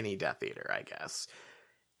prize for any Death Eater, I guess.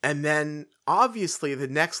 And then obviously the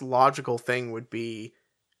next logical thing would be,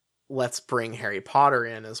 let's bring Harry Potter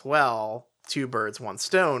in as well. 2 birds, 1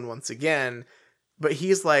 stone once again. But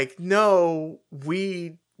he's like, no,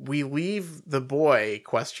 we leave the boy, ?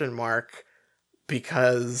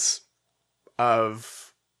 Because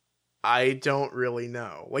of, I don't really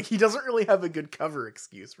know. Like, he doesn't really have a good cover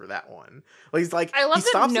excuse for that one. Like, he's like, I love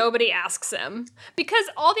that nobody asks him. Because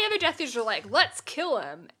all the other Death Eaters are like, let's kill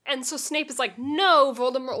him. And so Snape is like, no,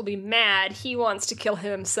 Voldemort will be mad. He wants to kill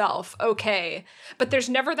him himself. Okay. But there's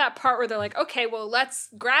never that part where they're like, okay, well, let's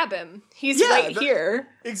grab him. He's here.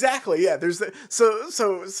 Exactly, yeah. There's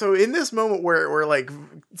so in this moment where like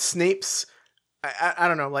Snape's, I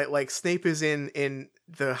don't know, like Snape is in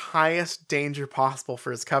the highest danger possible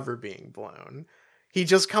for his cover being blown. He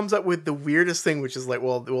just comes up with the weirdest thing, which is like,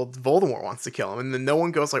 well, Voldemort wants to kill him, and then no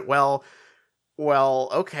one goes like, well,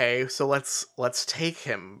 okay, so let's take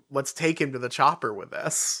him to the chopper with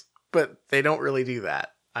us. But they don't really do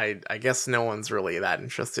that. I guess no one's really that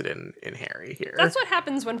interested in Harry here. That's what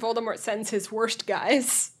happens when Voldemort sends his worst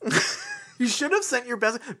guys. You should have sent your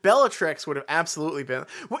best. Bellatrix would have absolutely been.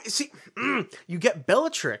 Well, see, you get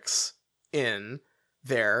Bellatrix in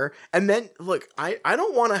there, and then look, I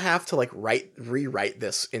don't want to have to like rewrite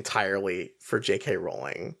this entirely for J.K.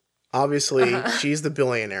 Rowling. Obviously, she's the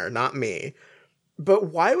billionaire, not me.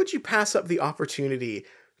 But why would you pass up the opportunity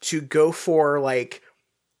to go for like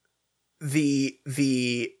the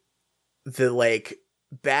like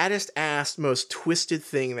baddest ass, most twisted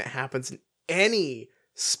thing that happens in any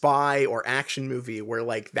spy or action movie where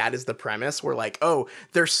like that is the premise, where like, oh,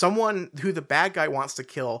 there's someone who the bad guy wants to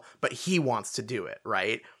kill, but he wants to do it,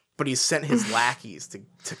 right? But he's sent his lackeys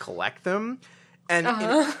to collect them. And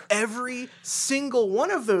in every single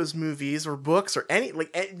one of those movies or books or any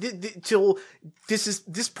like till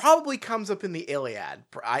this probably comes up in the Iliad.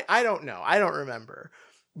 I don't know. I don't remember.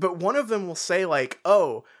 But one of them will say like,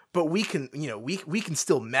 oh, but we can, we can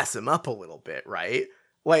still mess him up a little bit, right?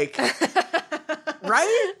 Like,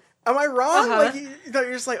 right? Am I wrong? Like,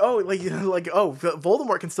 you're just like, oh,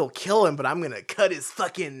 Voldemort can still kill him, but I'm gonna cut his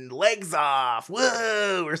fucking legs off.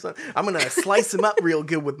 Whoa, or something. I'm gonna slice him up real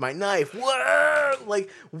good with my knife. Whoa,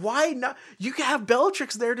 like, why not? You can have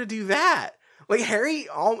Bellatrix there to do that. Like Harry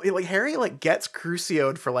gets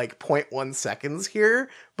Crucio'd for like 0.1 seconds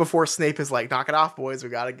here before Snape is like, knock it off, boys.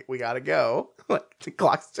 We gotta go. Like the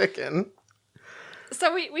clock's ticking.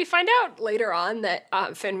 So we find out later on that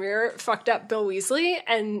Fenrir fucked up Bill Weasley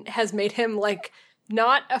and has made him, like,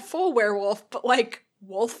 not a full werewolf, but, like,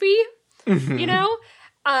 wolfy, you know?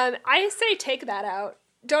 I say take that out.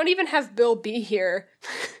 Don't even have Bill be here.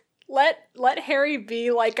 Let Harry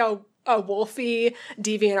be, like, a wolfy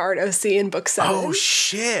DeviantArt OC in book 7. Oh,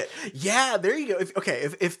 shit. Yeah, there you go. If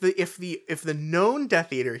the known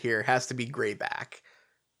Death Eater here has to be Greyback,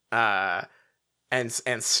 and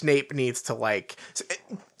Snape needs to like,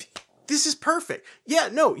 this is perfect. Yeah,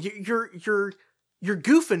 no, you're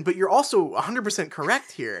goofing, but you're also 100%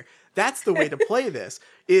 correct here. That's the way to play this.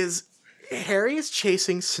 Is Harry is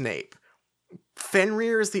chasing Snape.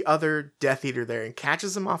 Fenrir is the other Death Eater there and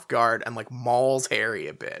catches him off guard and like mauls Harry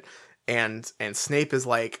a bit. And Snape is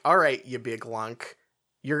like, all right, you big lunk,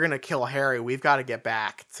 you're gonna kill Harry. We've got to get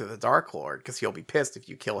back to the Dark Lord because he'll be pissed if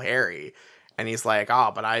you kill Harry. And he's like,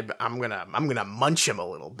 oh, but I'm gonna munch him a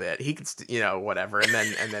little bit. He could, whatever. And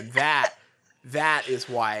then that is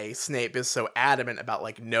why Snape is so adamant about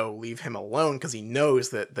like, no, leave him alone, because he knows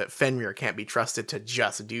that Fenrir can't be trusted to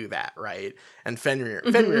just do that, right? And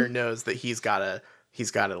Fenrir knows that he's gotta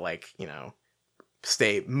like,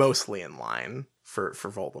 stay mostly in line for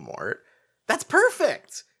Voldemort. That's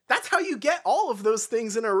perfect. That's how you get all of those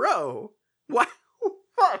things in a row. Wow.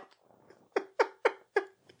 Fuck.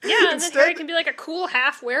 Yeah, and then Harry can be like a cool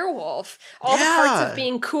half werewolf. All the parts of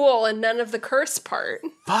being cool and none of the curse part.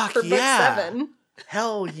 Fuck for yeah. book 7.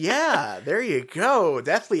 Hell yeah. There you go.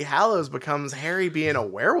 Deathly Hallows becomes Harry being a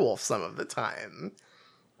werewolf some of the time.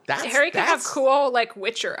 Harry can have cool, like,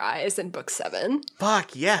 Witcher eyes in book 7.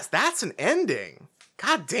 Fuck yes. That's an ending.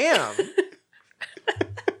 God damn.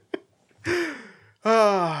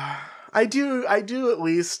 I do at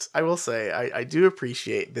least, I will say, I do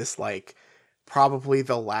appreciate this, like, probably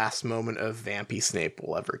the last moment of Vampy Snape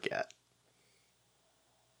we'll ever get.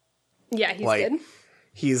 Yeah, he's good.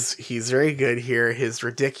 He's very good here. His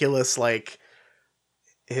ridiculous, like,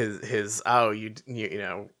 his monologuing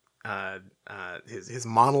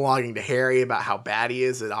to Harry about how bad he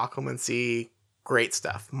is at Occlumency. Great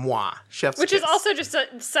stuff. Mwah. Chef's Which kiss. is also just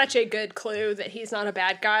such a good clue that he's not a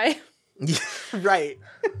bad guy. Right.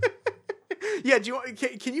 Yeah,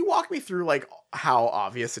 can you walk me through, like, how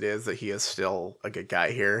obvious it is that he is still a good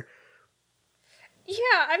guy here?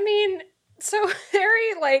 Yeah, I mean, so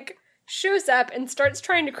Harry, like, shows up and starts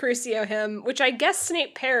trying to Crucio him, which I guess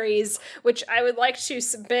Snape parries, which I would like to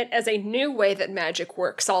submit as a new way that magic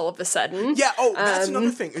works all of a sudden. Yeah, that's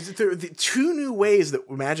another thing. There are the 2 new ways that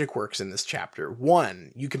magic works in this chapter.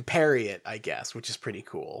 1, you can parry it, I guess, which is pretty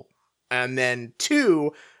cool. And then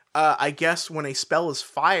 2... I guess when a spell is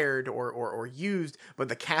fired or used, but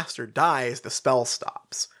the caster dies, the spell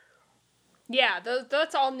stops. Yeah,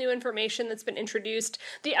 that's all new information that's been introduced.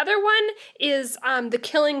 The other one is the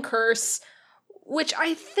Killing Curse, which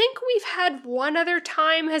I think we've had one other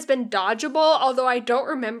time has been dodgeable, although I don't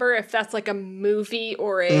remember if that's like a movie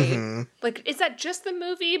or a... Like, is that just the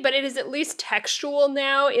movie? But it is at least textual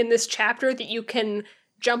now in this chapter that you can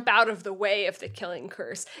jump out of the way of the Killing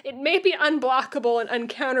Curse. It may be unblockable and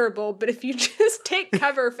uncounterable, but if you just take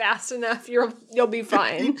cover fast enough, you'll be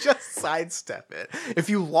fine. You just sidestep it.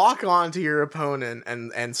 If you lock on to your opponent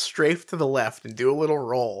and strafe to the left and do a little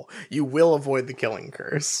roll, you will avoid the Killing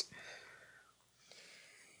Curse.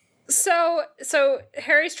 So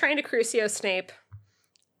Harry's trying to Crucio Snape,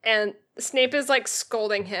 And Snape is like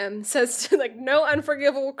scolding him, says like, no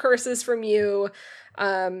unforgivable curses from you.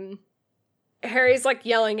 Harry's like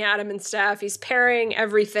yelling at him and stuff. He's parrying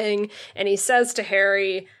everything. And he says to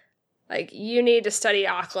Harry, like, you need to study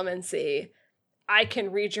occlumency. I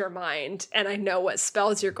can read your mind and I know what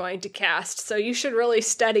spells you're going to cast. So you should really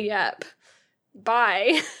study up.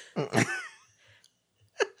 Bye. He's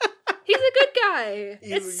a good guy.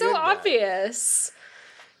 It's so obvious.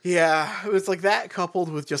 Yeah, it was like that coupled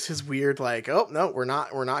with just his weird, like, oh no, we're not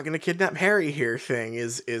gonna kidnap Harry here thing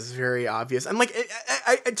is very obvious. And like,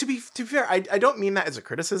 to be fair, I don't mean that as a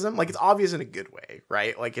criticism. Like, it's obvious in a good way,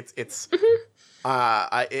 right? Like, it's it's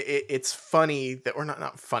funny that, or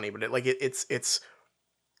not funny, but it's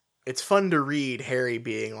fun to read Harry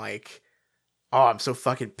being like, oh, I'm so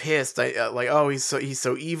fucking pissed. He's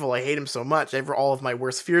so evil. I hate him so much. All of my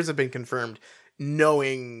worst fears have been confirmed,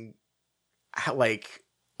 knowing how, like,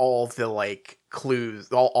 all the like clues,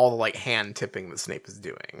 all the like hand tipping that Snape is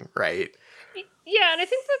doing, right? Yeah, and I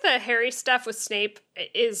think that the Harry stuff with Snape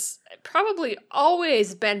is probably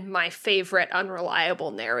always been my favorite unreliable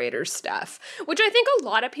narrator stuff, which I think a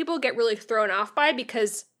lot of people get really thrown off by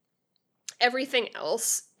because everything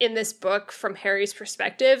else in this book from Harry's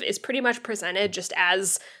perspective is pretty much presented just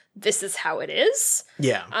as this is how it is.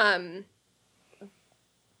 Yeah. And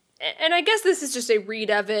I guess this is just a read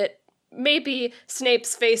of it. Maybe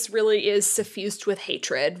Snape's face really is suffused with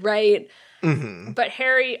hatred, right? Mm-hmm. But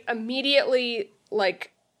Harry immediately,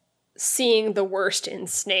 like, seeing the worst in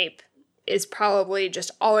Snape is probably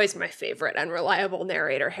just always my favorite unreliable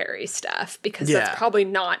narrator Harry stuff, because that's probably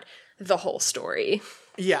not the whole story.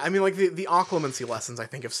 Yeah, I mean, like, the occlumency lessons, I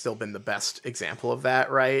think, have still been the best example of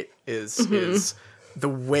that, right? Is the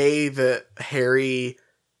way that Harry...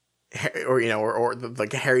 or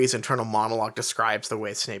like Harry's internal monologue describes the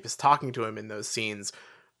way Snape is talking to him in those scenes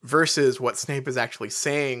versus what Snape is actually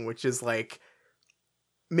saying, which is like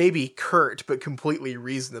maybe curt but completely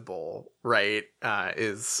reasonable, right?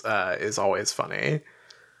 Is always funny.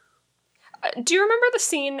 Do you remember the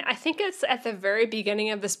scene? I think it's at the very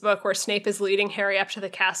beginning of this book where Snape is leading Harry up to the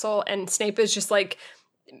castle and Snape is just like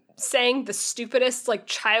saying the stupidest, like,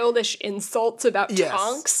 childish insults about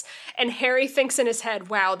Tonks, and Harry thinks in his head,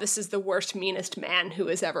 wow, this is the worst, meanest man who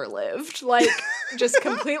has ever lived. Like, just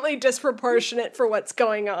completely disproportionate for what's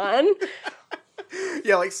going on.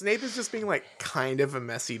 Yeah, like, Snape is just being, like, kind of a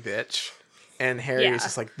messy bitch, and Harry is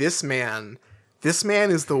just like, this man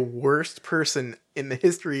is the worst person in the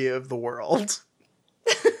history of the world.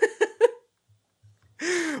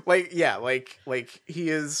 Like, yeah, like he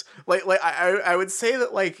is like I would say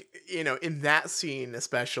that, like, you know, in that scene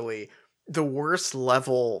especially, the worst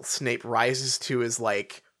level Snape rises to is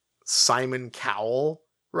like Simon Cowell,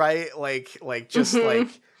 right? Like just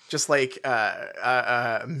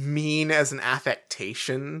mean as an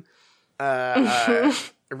affectation,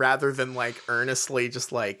 rather than like earnestly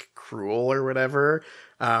just like cruel or whatever.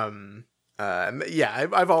 Yeah,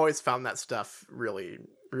 I've always found that stuff really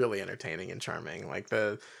entertaining and charming. Like,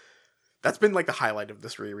 that's been like the highlight of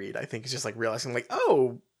this reread, I think, is just like realizing, like,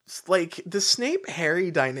 oh, like the Snape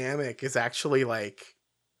Harry dynamic is actually like,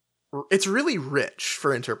 it's really rich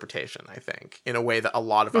for interpretation, I think, in a way that a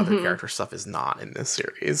lot of other character stuff is not in this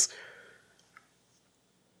series.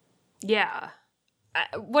 Yeah.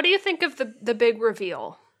 What do you think of the big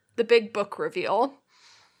reveal? The big book reveal?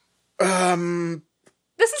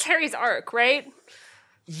 This is Harry's arc, right?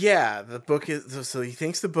 Yeah, the book is... So he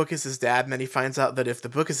thinks the book is his dad, and then he finds out that if the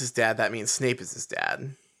book is his dad, that means Snape is his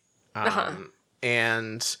dad.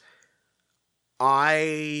 And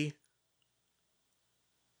I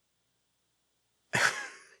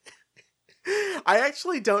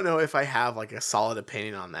actually don't know if I have, like, a solid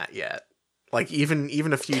opinion on that yet. Like,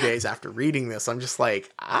 even a few days after reading this, I'm just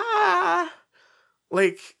like,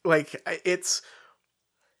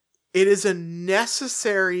 it is a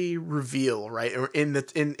necessary reveal, right? In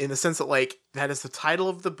the sense that, like, that is the title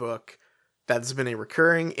of the book. That's been a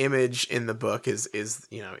recurring image in the book is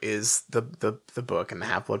the book and the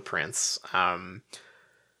Half-Blood Prince.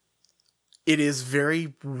 It is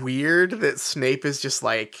very weird that Snape is just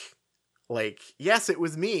like, yes, it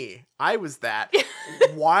was me. I was that.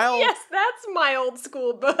 While yes, that's my old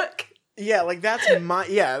school book. Yeah, like, that's my...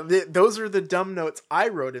 Yeah, those are the dumb notes I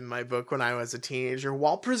wrote in my book when I was a teenager,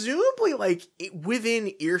 while presumably, like,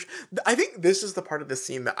 within ear... I think this is the part of the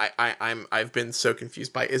scene that I've been so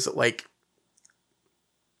confused by, is that, like,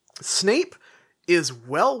 Snape is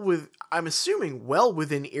I'm assuming well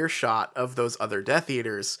within earshot of those other Death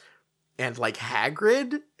Eaters, and, like,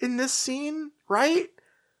 Hagrid in this scene, right?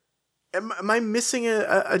 am I missing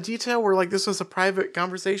a detail where like this was a private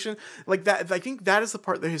conversation? Like that, I think that is the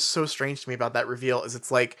part that is so strange to me about that reveal. Is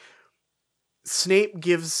it's like Snape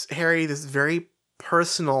gives Harry this very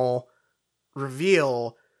personal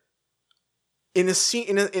reveal in a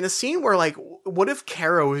scene in a scene where like, what if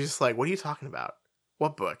Kara was just like, "What are you talking about?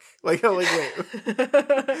 What book?" Like wait,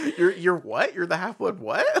 you're what? You're the Half-Blood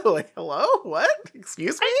what? Like, hello, what?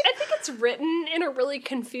 Excuse me? I think it's written in a really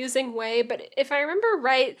confusing way, but if I remember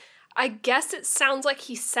right, I guess it sounds like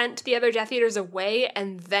he sent the other Death Eaters away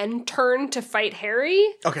and then turned to fight Harry.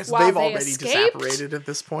 Okay, so they've already disapparated at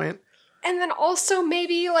this point. And then also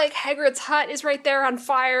maybe like Hagrid's hut is right there on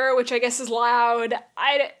fire, which I guess is loud.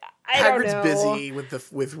 I don't know. Hagrid's busy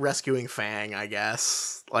with rescuing Fang, I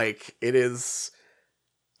guess. Like it is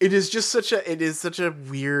just such a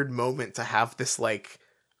weird moment to have this like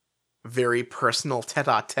very personal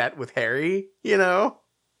tete-a-tete with Harry, you know?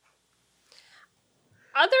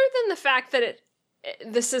 Other than the fact that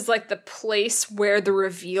this is like the place where the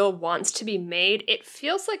reveal wants to be made, it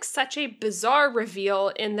feels like such a bizarre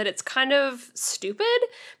reveal in that it's kind of stupid,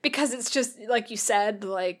 because it's just, like you said,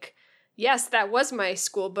 like, yes, that was my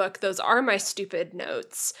school book, those are my stupid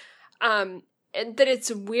notes. And that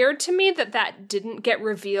it's weird to me that didn't get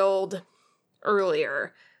revealed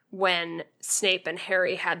earlier when Snape and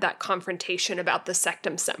Harry had that confrontation about the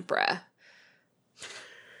Sectum Sempra.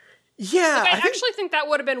 Yeah, like, I actually think that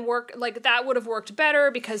would have been that would have worked better,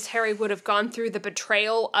 because Harry would have gone through the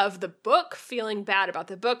betrayal of the book, feeling bad about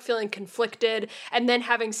the book, feeling conflicted, and then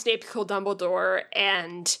having Snape kill Dumbledore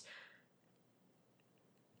and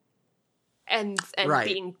right.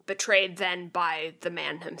 being betrayed then by the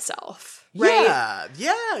man himself. Right?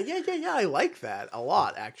 Yeah. I like that a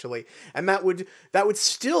lot, actually. And that would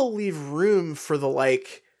still leave room for the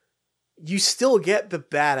like, you still get the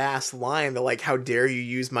badass line, the like, "How dare you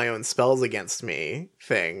use my own spells against me"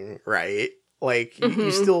 thing, right? Like you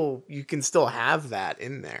can still have that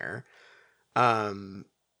in there.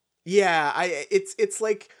 It's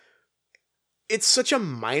like, it's such a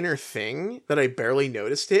minor thing that I barely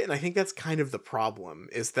noticed it, and I think that's kind of the problem,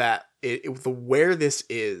 is that where this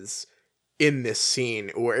is in this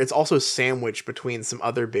scene, where it's also sandwiched between some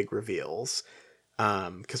other big reveals.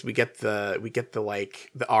 Because we get the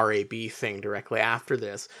like the RAB thing directly after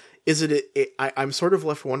this. I'm sort of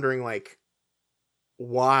left wondering, like,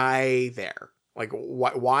 why there? Like,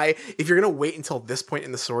 why if you're gonna wait until this point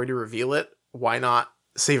in the story to reveal it, why not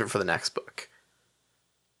save it for the next book?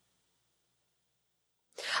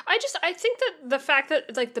 I think that the fact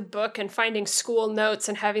that, like, the book and finding school notes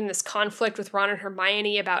and having this conflict with Ron and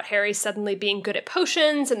Hermione about Harry suddenly being good at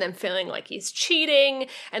potions and then feeling like he's cheating,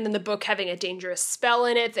 and then the book having a dangerous spell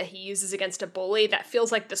in it that he uses against a bully, that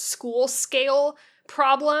feels like the school scale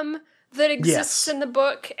problem that exists in the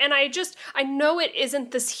book. And I know it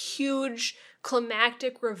isn't this huge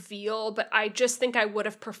climactic reveal, but I just think I would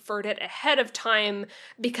have preferred it ahead of time,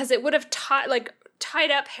 because it would have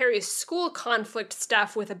tied up Harry's school conflict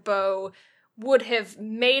stuff with a bow, would have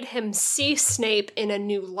made him see Snape in a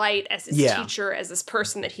new light as his teacher, as this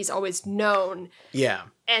person that he's always known. Yeah.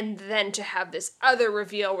 And then to have this other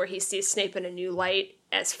reveal where he sees Snape in a new light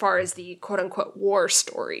as far as the quote-unquote war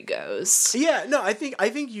story goes. Yeah, no, I think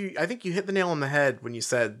you hit the nail on the head when you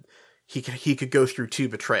said he could go through two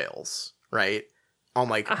betrayals, right? On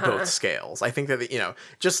like both scales. I think that, you know,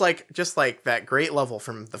 just like that great level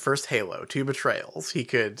from the first Halo, two betrayals, he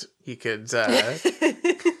could he could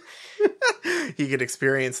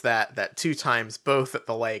experience that two times, both at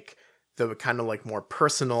the kind of like more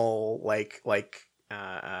personal like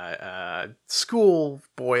school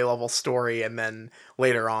boy level story, and then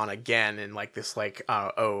later on again in like this like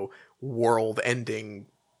world ending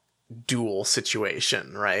duel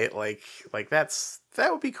situation, right? Like that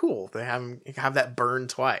would be cool to have that burn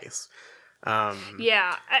twice.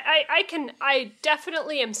 Yeah, I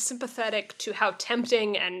definitely am sympathetic to how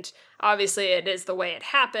tempting, and obviously it is the way it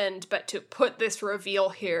happened, but to put this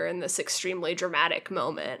reveal here in this extremely dramatic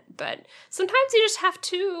moment. But sometimes you just have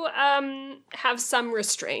to have some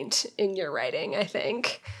restraint in your writing, I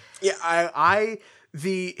think. Yeah,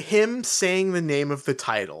 him saying the name of the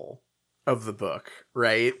title of the book,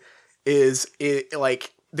 right, is it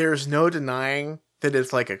like, there's no denying that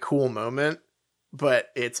it's like a cool moment, but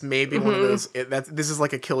it's maybe one of those, this is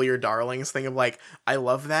like a kill your darlings thing of like, I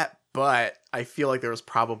love that, but I feel like there was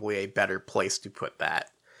probably a better place to put that.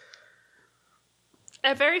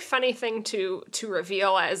 A very funny thing to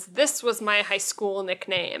reveal, as this was my high school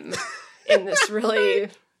nickname in this really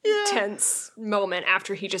tense moment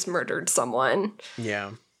after he just murdered someone.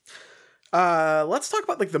 Yeah. Let's talk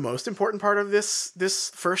about like the most important part of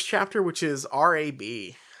this first chapter, which is RAB.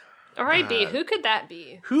 R.A.B. Who could that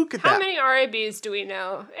be? Who could How that? many R.A.B.s do we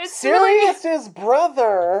know? It's really... Sirius's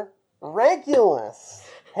brother, Regulus,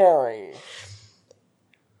 Harry.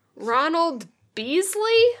 Ronald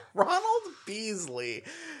Beasley? Ronald Beasley.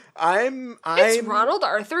 It's Ronald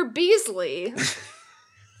Arthur Beasley.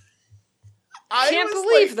 I Can't was,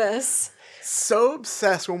 believe this. So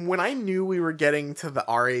obsessed when I knew we were getting to the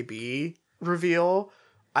RAB reveal.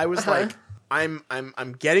 I was like, I'm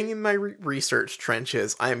getting in my research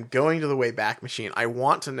trenches. I am going to the Wayback Machine. I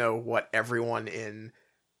want to know what everyone in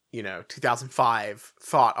 2005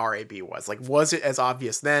 thought RAB was. Like, was it as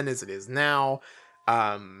obvious then as it is now?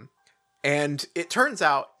 And it turns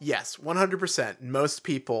out, yes, 100%. Most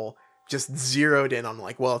people just zeroed in on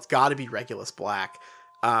like, well, it's got to be Regulus Black.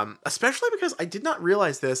 Especially because I did not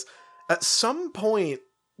realize this. At some point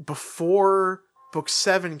before Book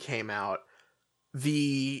 7 came out,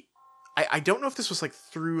 I don't know if this was like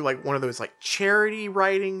through like one of those like charity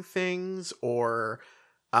writing things or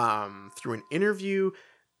through an interview.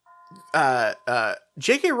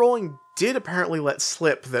 J.K. Rowling did apparently let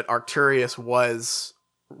slip that Arcturus was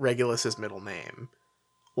Regulus's middle name.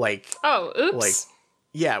 Like, oh, oops. Like,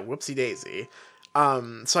 yeah, whoopsie daisy.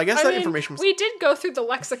 So I guess information was... We did go through the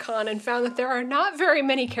lexicon and found that there are not very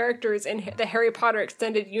many characters in the Harry Potter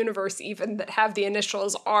extended universe even that have the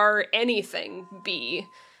initials R anything B.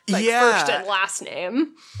 Like, first and last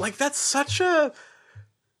name. Like, that's such a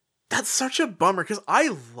bummer, because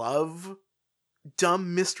I love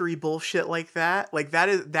dumb mystery bullshit like that. Like,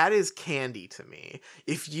 that is candy to me.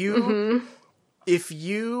 If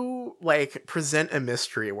you like present a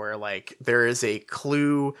mystery where like there is a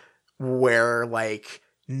clue where like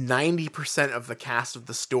 90% of the cast of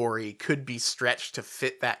the story could be stretched to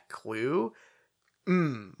fit that clue,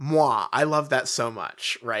 I love that so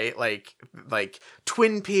much, right? Like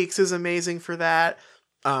Twin Peaks is amazing for that.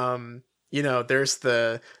 There's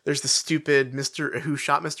the stupid Who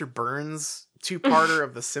Shot Mr. Burns two-parter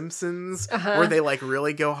of The Simpsons, where they like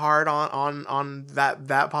really go hard on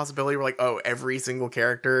that possibility. We're like, oh, every single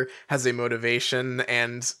character has a motivation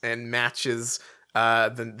and matches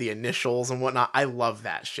the initials and whatnot. I love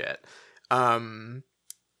that shit. And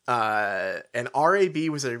RAB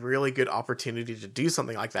was a really good opportunity to do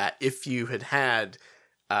something like that if you had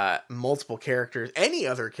multiple characters, any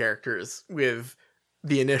other characters with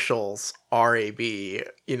the initials RAB,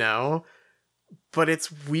 but it's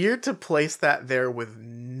weird to place that there with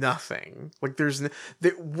nothing. Like, this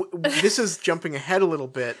is jumping ahead a little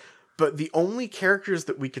bit, but the only characters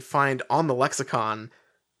that we could find on the lexicon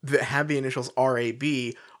that have the initials RAB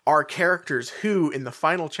are characters who, in the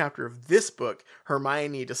final chapter of this book,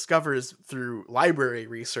 Hermione discovers through library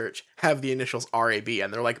research have the initials RAB,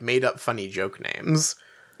 and they're like made up funny joke names.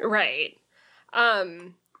 Right.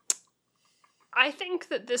 I think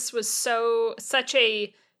that this was such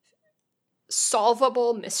a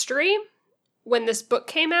solvable mystery when this book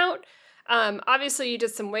came out. Obviously you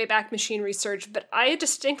did some Wayback Machine research, but I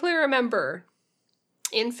distinctly remember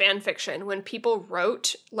in fan fiction when people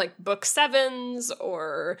wrote like book 7s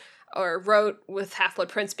or wrote with Half-Blood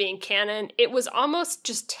Prince being canon, it was almost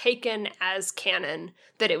just taken as canon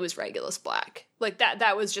that it was Regulus Black. Like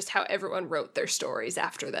that was just how everyone wrote their stories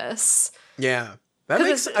after this. Yeah. That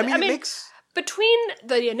makes it makes between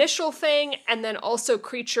the initial thing and then also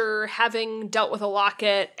Kreacher having dealt with a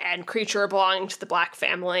locket and Kreacher belonging to the Black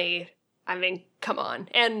family, I mean, come on.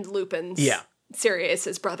 And Lupin's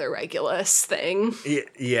Sirius's brother Regulus thing.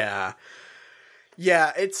 Yeah.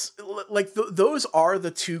 Yeah, it's like those are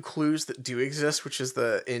the two clues that do exist, which is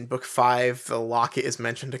in book 5, the locket is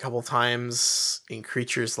mentioned a couple times in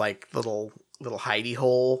Kreacher's like little hidey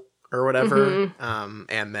hole or whatever.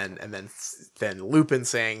 And then Lupin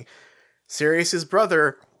saying Sirius's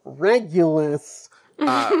brother Regulus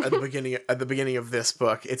at the beginning of this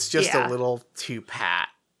book. It's just a little too pat,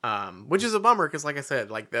 which is a bummer because, like I said,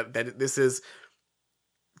 like that this is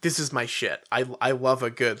my shit. I love a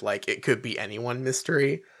good like it could be anyone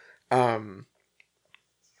mystery. Do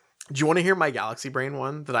you want to hear my Galaxy Brain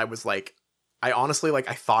one that I was like? I honestly I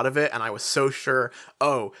thought of it and I was so sure.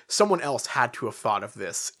 Oh, someone else had to have thought of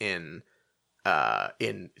this in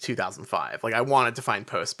 2005. Like I wanted to find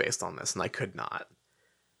posts based on this and I could not.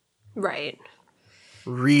 Right.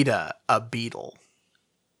 Rita, a beetle.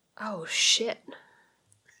 Oh shit.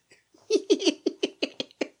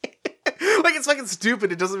 Like it's fucking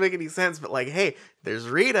stupid. It doesn't make any sense. But like, hey, there's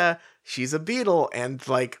Rita. She's a beetle, and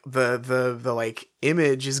like the like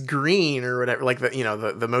image is green or whatever. Like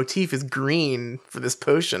the motif is green for this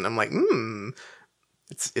potion. I'm like,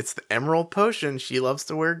 It's the emerald potion. She loves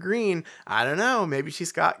to wear green. I don't know. Maybe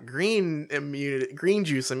she's got green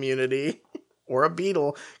juice immunity, or a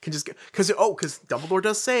beetle can just because Dumbledore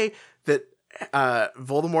does say that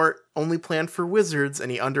Voldemort only planned for wizards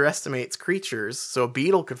and he underestimates creatures, so a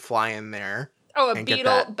beetle could fly in there. Oh,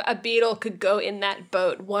 a beetle could go in that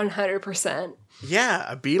boat 100%. Yeah,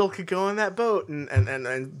 a beetle could go in that boat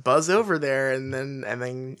and buzz over there and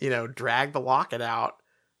then drag the locket out.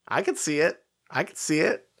 I could see it.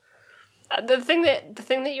 The thing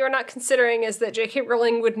that you're not considering is that J.K.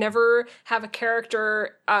 Rowling would never have a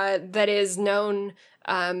character that is known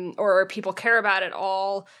or people care about at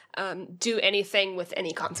all do anything with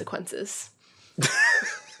any consequences.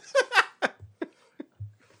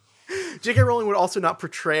 J.K. Rowling would also not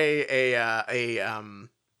portray a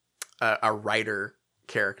writer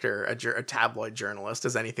character, a tabloid journalist,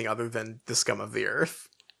 as anything other than the scum of the earth.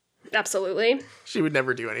 Absolutely. She would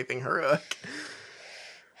never do anything heroic.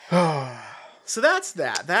 So that's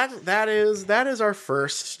that. That is our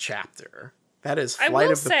first chapter. That is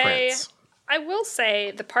Flight of the Prince. I will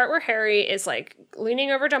say the part where Harry is like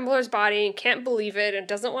leaning over Dumbledore's body and can't believe it and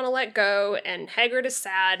doesn't want to let go and Hagrid is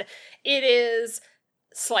sad, it is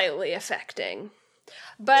slightly affecting.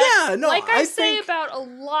 But I say about a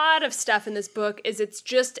lot of stuff in this book is it's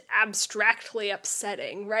just abstractly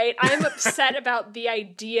upsetting, right? I'm upset about the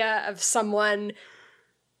idea of someone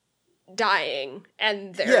dying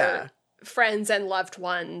and their friends and loved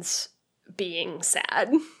ones being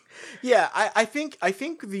sad. Yeah, I think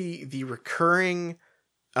the recurring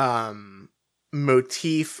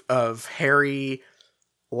motif of Harry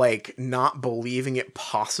like not believing it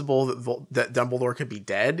possible that Dumbledore could be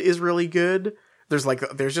dead is really good. There's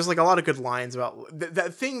just like a lot of good lines about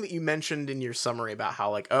that thing that you mentioned in your summary about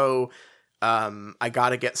how like, I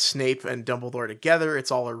gotta get Snape and Dumbledore together.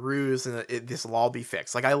 It's all a ruse, and this will all be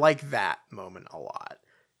fixed. Like I like that moment a lot.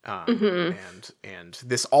 And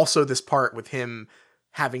this part with him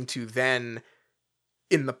having to then,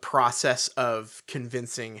 in the process of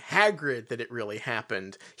convincing Hagrid that it really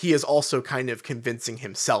happened, he is also kind of convincing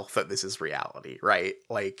himself that this is reality, right?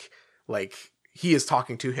 Like he is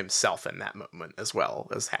talking to himself in that moment as well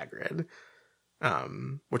as Hagrid,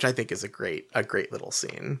 which I think is a great little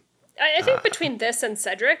scene. I think between this and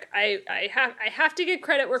Cedric, I have to give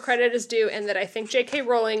credit where credit is due, and that I think J.K.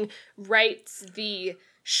 Rowling writes the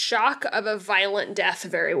shock of a violent death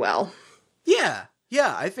very well. Yeah,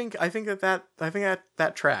 I think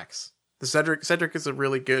that tracks. The Cedric is a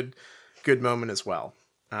really good moment as well.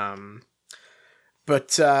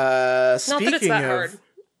 But speaking not that it's that hard.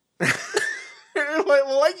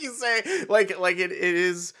 like you say,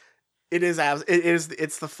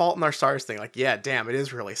 it's the Fault in Our Stars thing. Like, yeah, damn, it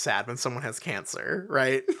is really sad when someone has cancer,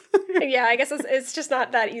 right? Yeah, I guess it's just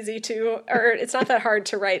not that easy to, or it's not that hard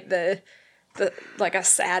to write the like a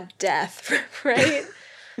sad death, right?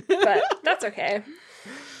 But that's okay.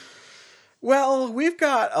 Well, we've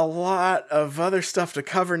got a lot of other stuff to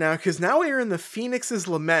cover now, because now we are in the Phoenix's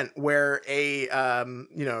Lament, where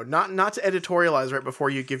not to editorialize right before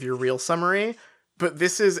you give your real summary, but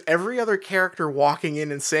this is every other character walking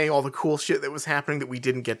in and saying all the cool shit that was happening that we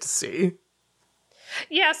didn't get to see.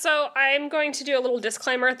 Yeah, so I'm going to do a little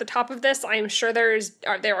disclaimer at the top of this. I'm sure there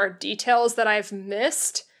are details that I've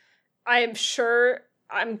missed. I am sure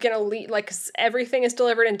I'm gonna leave, like, everything is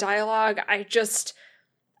delivered in dialogue. I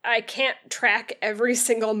can't track every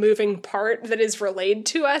single moving part that is relayed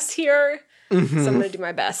to us here. Mm-hmm. So I'm gonna do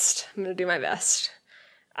my best.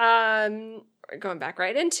 Going back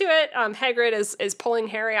right into it, Hagrid is pulling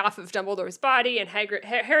Harry off of Dumbledore's body, and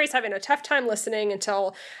Harry's having a tough time listening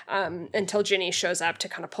until Ginny shows up to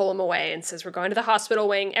kind of pull him away and says, "We're going to the hospital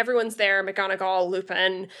wing. Everyone's there. McGonagall,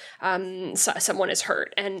 Lupin, someone is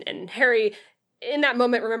hurt." And Harry, in that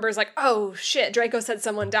moment, remembers like, "Oh shit, Draco said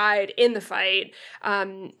someone died in the fight."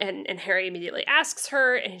 And Harry immediately asks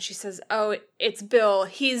her, and she says, "Oh, it's Bill.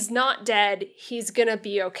 He's not dead. He's gonna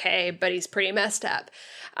be okay, but he's pretty messed up."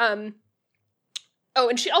 Oh,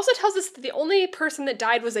 and she also tells us that the only person that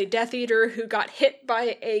died was a Death Eater who got hit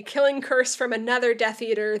by a killing curse from another Death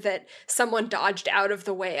Eater that someone dodged out of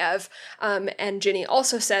the way of. And Ginny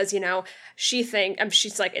also says, she's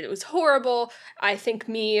like, "It was horrible. I think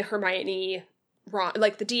me, Hermione, Ron,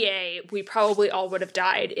 like the DA, we probably all would have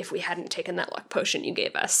died if we hadn't taken that luck potion you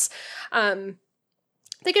gave us."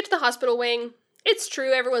 They get to the hospital wing. It's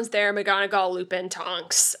true, everyone's there. McGonagall, Lupin,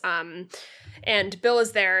 Tonks, and Bill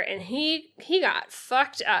is there, and he got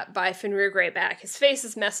fucked up by Fenrir Greyback. His face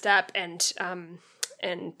is messed up, and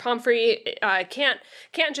Pomfrey can't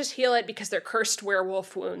just heal it because they're cursed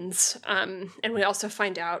werewolf wounds. And we also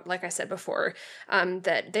find out, like I said before,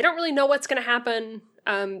 that they don't really know what's going to happen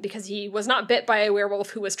because he was not bit by a werewolf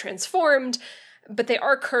who was transformed, but they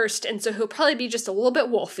are cursed, and so he'll probably be just a little bit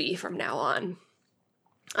wolfy from now on.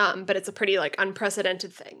 But it's a pretty, like,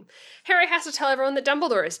 unprecedented thing. Harry has to tell everyone that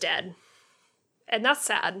Dumbledore is dead. And that's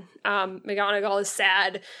sad. McGonagall is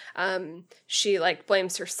sad. She, like,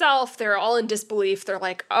 blames herself. They're all in disbelief. They're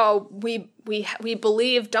like, oh, we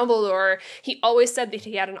believe Dumbledore. He always said that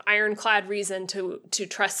he had an ironclad reason to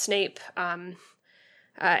trust Snape.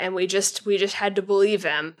 And we just had to believe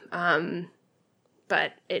him.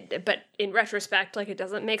 But in retrospect, like, it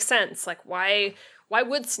doesn't make sense. Like, why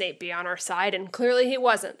would Snape be on our side? And clearly he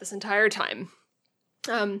wasn't this entire time.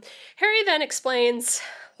 Harry then explains,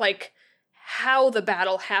 like, how the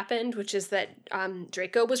battle happened, which is that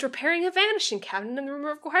Draco was repairing a vanishing cabinet in the Room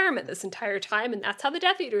of Requirement this entire time, and that's how the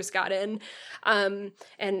Death Eaters got in. And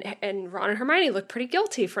Ron and Hermione look pretty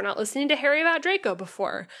guilty for not listening to Harry about Draco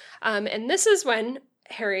before. And this is when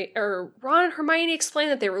Ron and Hermione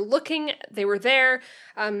explained that they were there,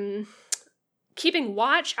 keeping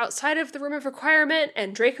watch outside of the Room of Requirement,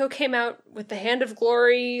 and Draco came out with the Hand of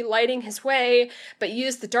Glory lighting his way, but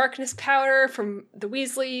used the darkness powder from the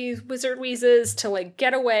Wizard Wheezes to, like,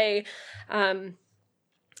 get away. And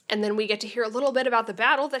then we get to hear a little bit about the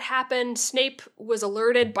battle that happened. Snape was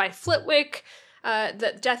alerted by Flitwick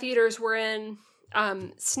that Death Eaters were in.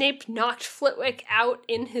 Snape knocked Flitwick out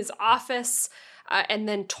in his office, and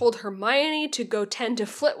then told Hermione to go tend to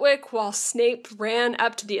Flitwick while Snape ran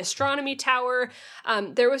up to the astronomy tower.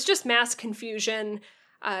 There was just mass confusion.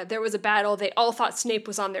 There was a battle. They all thought Snape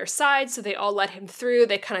was on their side, so they all let him through.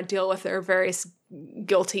 They kind of deal with their various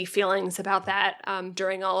guilty feelings about that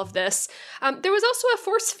during all of this. There was also a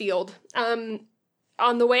force field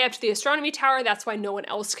on the way up to the astronomy tower. That's why no one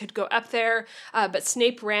else could go up there, but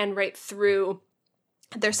Snape ran right through.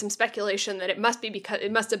 There's some speculation that it must be because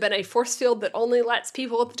it must have been a force field that only lets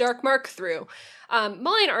people with the Dark Mark through.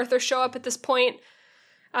 Molly and Arthur show up at this point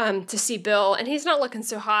to see Bill, and he's not looking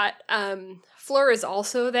so hot. Fleur is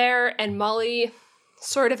also there, and Molly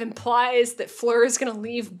sort of implies that Fleur is going to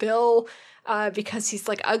leave Bill because he's,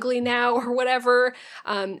 like, ugly now or whatever.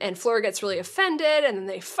 And Fleur gets really offended, and then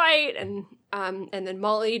they fight, and then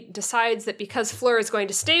Molly decides that because Fleur is going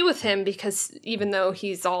to stay with him, because even though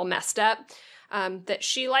he's all messed up, that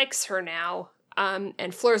she likes her now.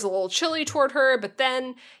 And Fleur's a little chilly toward her, but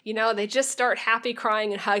then, they just start happy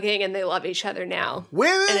crying and hugging, and they love each other now.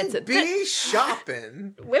 Women be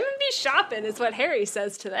shopping. Women be shopping is what Harry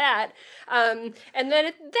says to that. And then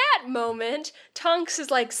at that moment, Tonks is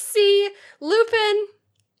like, see, Lupin,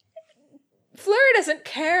 Fleur doesn't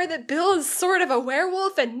care that Bill is sort of a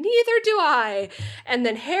werewolf, and neither do I. And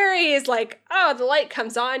then Harry is like, oh, the light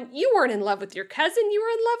comes on. You weren't in love with your cousin. You were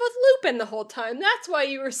in love with Lupin the whole time. That's why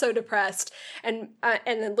you were so depressed. And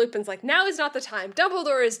then Lupin's like, now is not the time.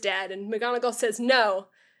 Dumbledore is dead. And McGonagall says, no,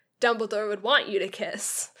 Dumbledore would want you to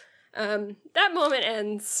kiss. That moment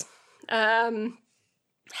ends.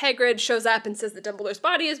 Hagrid shows up and says that Dumbledore's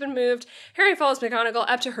body has been moved. Harry follows McGonagall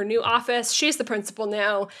up to her new office. She's the principal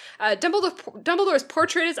now. Dumbledore's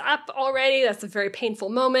portrait is up already. That's a very painful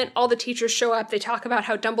moment. All the teachers show up. They talk about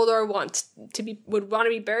how Dumbledore would want to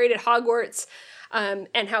be buried at Hogwarts,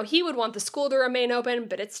 and how he would want the school to remain open,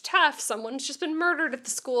 but it's tough. Someone's just been murdered at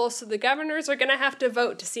the school, so the governors are going to have to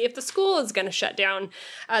vote to see if the school is going to shut down.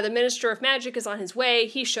 The Minister of Magic is on his way.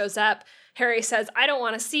 He shows up. Harry says, I don't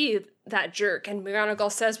want to see that jerk. And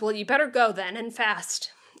McGonagall says, well, you better go then, and fast.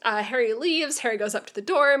 Harry leaves. Harry goes up to the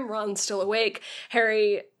dorm. Ron's still awake.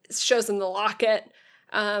 Harry shows him the locket.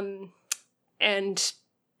 And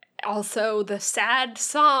also the sad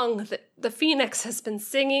song that the Phoenix has been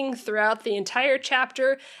singing throughout the entire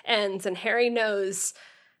chapter ends. And Harry knows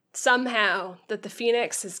somehow that the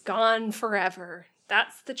Phoenix is gone forever.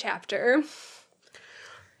 That's the chapter.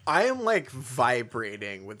 I am, like,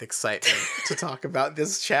 vibrating with excitement to talk about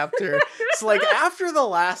this chapter. So, like, after the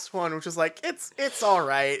last one, which was like, it's all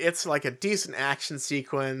right. It's like a decent action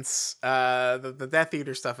sequence. The Death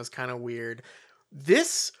Eater stuff is kind of weird.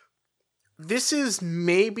 This is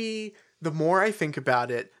maybe, the more I think about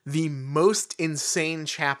it, the most insane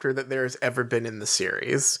chapter that there has ever been in the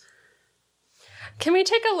series. Can we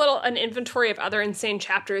take an inventory of other insane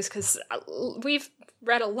chapters? Because we've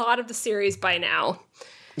read a lot of the series by now.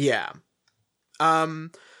 Yeah.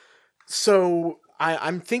 So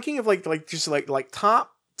I'm thinking of like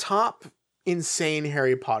top insane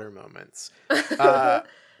Harry Potter moments.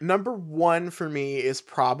 Number one for me is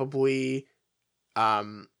probably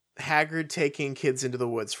Hagrid taking kids into the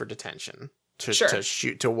woods for detention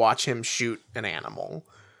to watch him shoot an animal.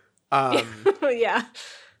 Yeah.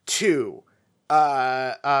 2,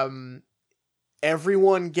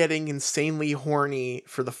 everyone getting insanely horny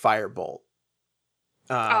for the firebolt.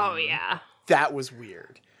 Oh yeah, that was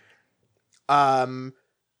weird. 4,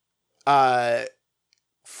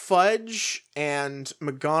 Fudge and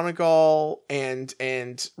McGonagall and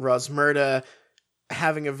Rosmerta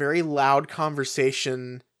having a very loud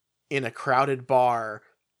conversation in a crowded bar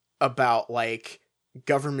about like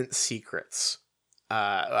government secrets,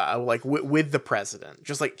 like with the president,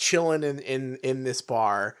 just like chilling in this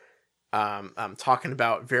bar, talking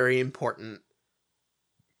about very important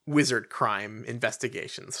wizard crime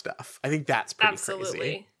investigation stuff. I think that's pretty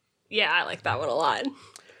crazy. Yeah, I like that one a lot.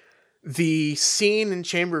 The scene in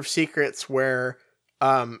Chamber of Secrets where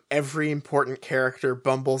every important character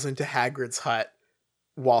bumbles into Hagrid's hut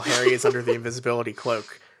while Harry is under the invisibility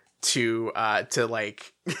cloak to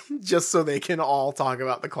like just so they can all talk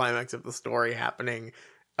about the climax of the story happening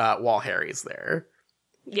while Harry's there.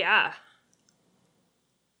 Yeah.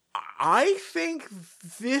 I think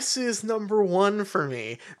this is number one for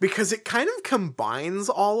me because it kind of combines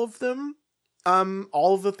all of them.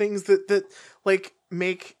 All of the things that like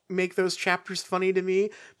make those chapters funny to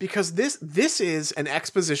me, because this is an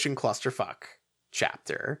exposition clusterfuck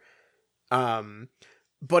chapter.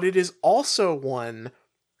 But it is also one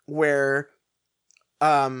where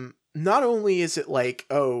not only is it like,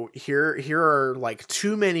 oh, here are like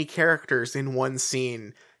too many characters in one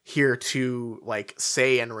scene here to like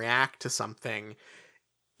say and react to something,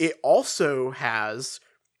 it also has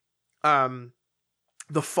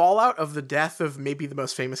the fallout of the death of maybe the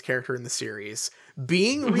most famous character in the series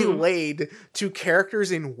being relayed to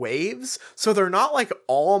characters in waves. So they're not like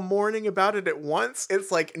all mourning about it at once.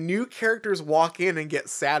 It's like new characters walk in and get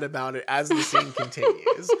sad about it as the scene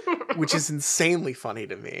continues, which is insanely funny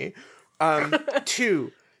to me.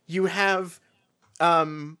 Two, you have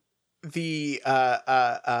the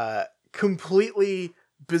completely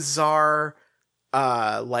bizarre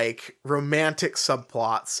like romantic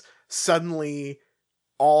subplots suddenly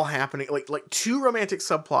all happening, like two romantic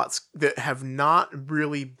subplots that have not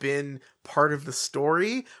really been part of the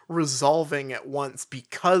story resolving at once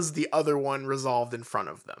because the other one resolved in front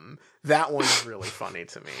of them. That one's really funny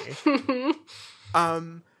to me.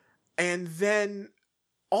 And then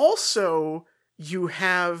also you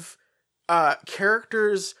have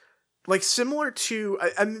characters like similar to,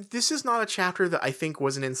 and this is not a chapter that I think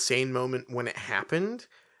was an insane moment when it happened,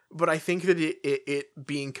 but I think that it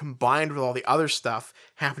being combined with all the other stuff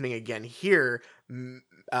happening again here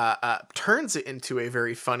turns it into a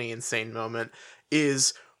very funny, insane moment.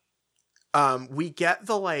 Is we get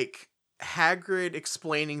the like Hagrid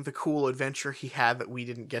explaining the cool adventure he had that we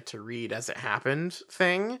didn't get to read as it happened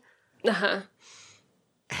thing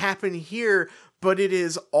happen here, but it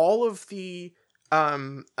is all of the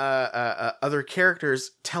other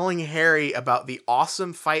characters telling Harry about the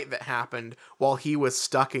awesome fight that happened while he was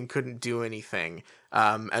stuck and couldn't do anything.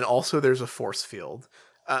 And also there's a force field.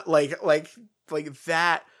 Like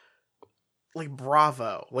that, like,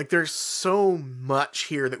 bravo. Like, there's so much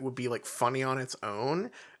here that would be, like, funny on its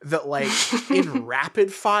own that, like, in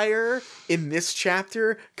rapid fire in this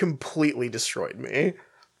chapter completely destroyed me.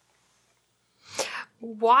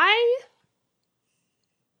 Why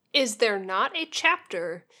is there not a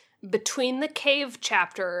chapter between the cave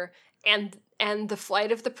chapter and the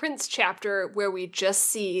Flight of the Prince chapter where we just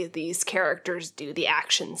see these characters do the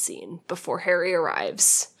action scene before Harry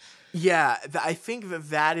arrives? Yeah, I think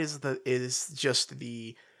that is just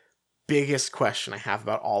the biggest question I have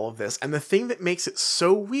about all of this. And the thing that makes it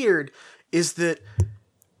so weird is that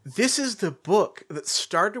this is the book that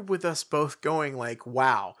started with us both going like,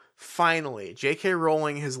 wow, finally, J.K.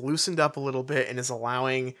 Rowling has loosened up a little bit and is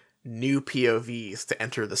allowing new POVs to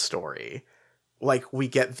enter the story. Like, we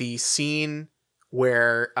get the scene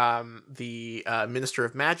where the Minister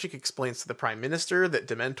of Magic explains to the Prime Minister that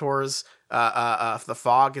Dementors, the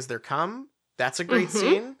fog is their come. That's a great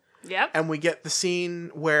scene. Yep. And we get the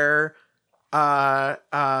scene where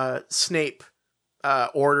Snape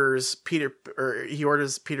orders Peter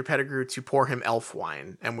Pettigrew to pour him elf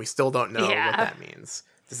wine, and we still don't know what that means.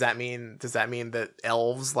 Does that mean that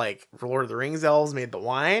elves, like Lord of the Rings elves, made the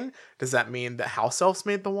wine? Does that mean that house elves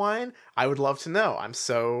made the wine? I would love to know. I'm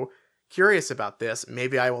so curious about this.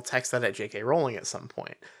 Maybe I will text that at J.K. Rowling at some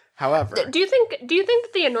point. However, do you think that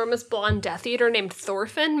the enormous blonde Death Eater named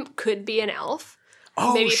Thorfinn could be an elf?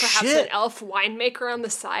 Oh, maybe perhaps shit. an elf winemaker on the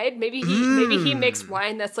side. Maybe he makes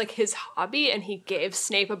wine that's like his hobby, and he gave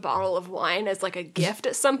Snape a bottle of wine as like a gift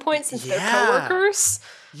at some point since they're coworkers.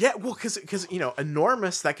 Yeah, well, because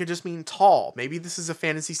enormous, that could just mean tall. Maybe this is a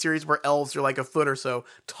fantasy series where elves are like a foot or so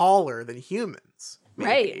taller than humans.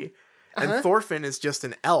 Maybe. Right. And Thorfinn is just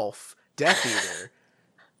an elf Death Eater.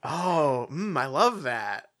 Oh, I love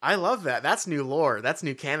that. I love that. That's new lore. That's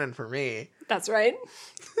new canon for me. That's right.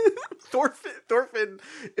 Thorfinn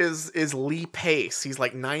is Lee Pace. He's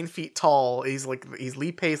like 9 feet tall. He's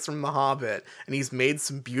Lee Pace from The Hobbit, and he's made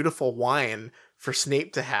some beautiful wine for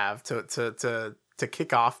Snape to have to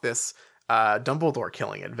kick off this Dumbledore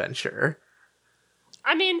killing adventure.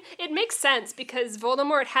 I mean, it makes sense because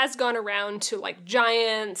Voldemort has gone around to like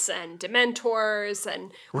giants and Dementors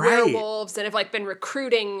and werewolves and have like been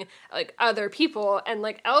recruiting like other people, and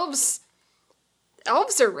like elves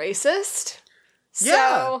are racist.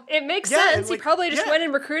 So it makes sense. Like, he probably just went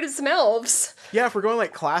and recruited some elves. Yeah, if we're going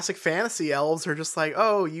like classic fantasy, elves are just like,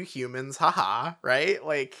 oh, you humans, haha, right?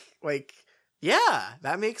 Like, yeah,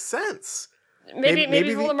 that makes sense. Maybe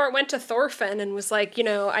Voldemort went to Thorfinn and was like,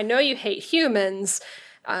 I know you hate humans,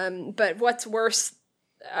 but what's worse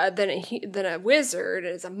than a wizard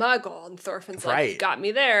is a muggle? And Thorfinn's like, you got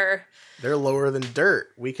me there. They're lower than dirt.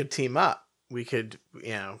 We could team up. We could,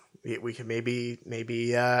 we could maybe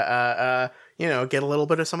get a little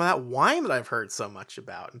bit of some of that wine that I've heard so much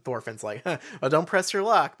about. And Thorfinn's like, well, don't press your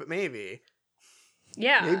luck, but maybe.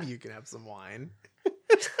 Yeah. Maybe you can have some wine.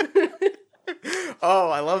 Oh,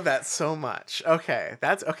 I love that so much. Okay,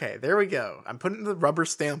 there we go. I'm putting the rubber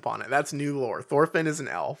stamp on it. That's new lore. Thorfinn is an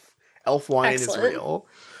elf. Elf wine is real.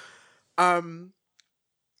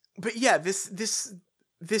 But yeah, this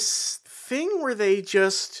thing where they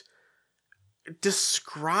just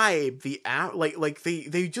describe the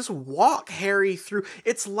they just walk Harry through.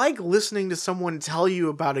 It's like listening to someone tell you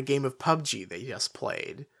about a game of PUBG they just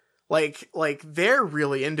played. Like they're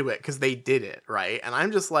really into it because they did it, right? And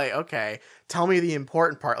I'm just like, okay, tell me the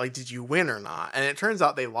important part. Like, did you win or not? And it turns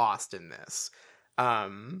out they lost in this.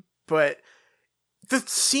 But the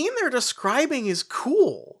scene they're describing is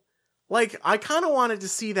cool. Like, I kind of wanted to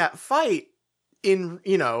see that fight in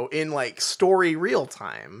like story real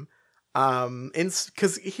time.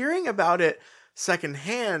 Because hearing about it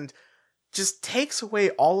secondhand just takes away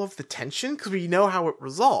all of the tension because we know how it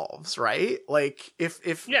resolves, right? Like if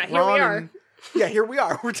here we are. Here we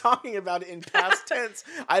are. We're talking about it in past tense.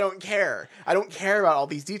 I don't care. I don't care about all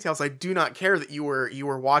these details. I do not care that you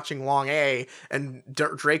were watching Long A and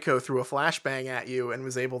Draco threw a flashbang at you and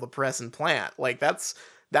was able to press and plant. Like that's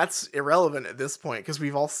irrelevant at this point because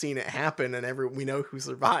we've all seen it happen and we know who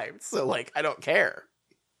survived. So like I don't care.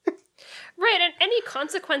 Right, and any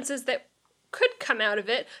consequences that could come out of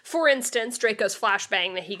it. For instance, Draco's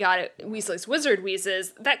flashbang that he got at Weasley's Wizard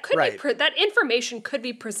Wheezes, that could be that information could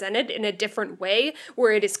be presented in a different way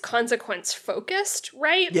where it is consequence focused,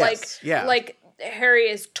 right? Yes, like Harry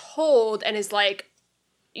is told and is like,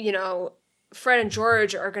 Fred and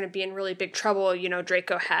George are going to be in really big trouble.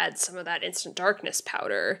 Draco had some of that instant darkness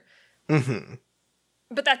powder. Mm-hmm.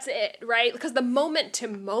 But that's it, right? Because the moment to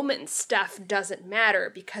moment stuff doesn't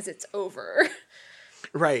matter because it's over.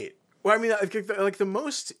 Right. Well, I mean, like the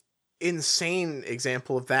most insane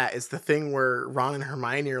example of that is the thing where Ron and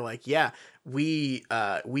Hermione are like, yeah, we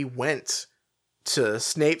went to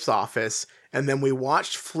Snape's office and then we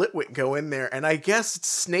watched Flitwick go in there. And I guess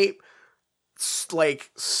Snape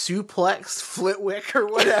like suplexed Flitwick or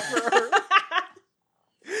whatever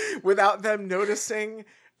without them noticing.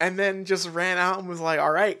 And then just ran out and was like, all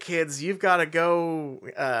right, kids, you've got to go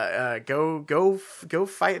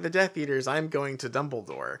fight the Death Eaters. I'm going to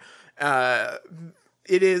Dumbledore.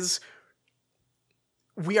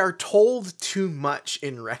 We are told too much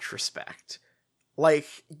in retrospect. Like,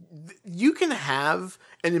 you can have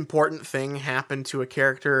an important thing happen to a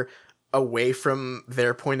character away from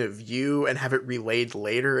their point of view and have it relayed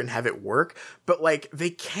later and have it work. But, like, they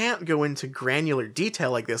can't go into granular detail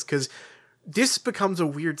like this because this becomes a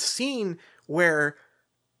weird scene where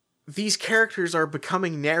these characters are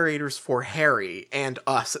becoming narrators for Harry and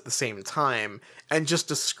us at the same time and just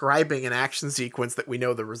describing an action sequence that we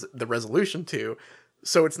know the resolution to.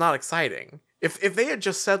 So it's not exciting. If they had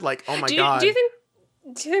just said like, oh my God. Do you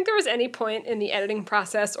think there was any point in the editing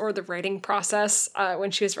process or the writing process when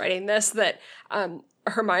she was writing this that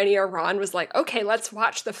Hermione or Ron was like, okay, let's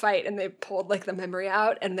watch the fight, and they pulled like the memory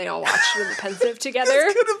out and they all watched it in the pensive together?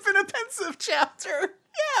 This could have been a pensive chapter.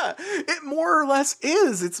 Yeah, it more or less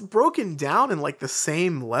is. It's broken down in like the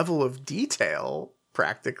same level of detail,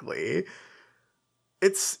 practically.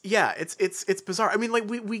 It's bizarre. I mean, like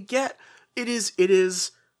we get it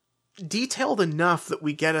is detailed enough that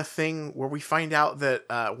we get a thing where we find out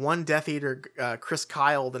that one Death Eater Chris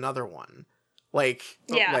Kyled another one,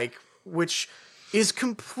 which is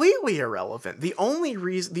completely irrelevant. The only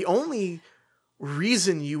reason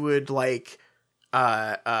you would like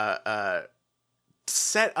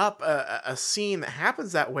set up a scene that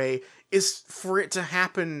happens that way is for it to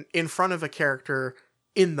happen in front of a character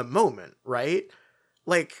in the moment, right?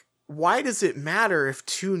 Like, why does it matter if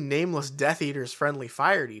two nameless Death Eaters friendly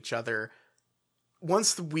fire at each other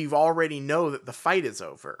once we've already know that the fight is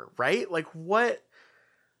over, right? Like, what?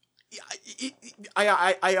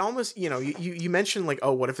 I almost, you mentioned, like,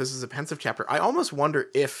 oh, what if this is a pensive chapter? I almost wonder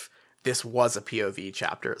if this was a POV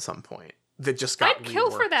chapter at some point that just got I'd kill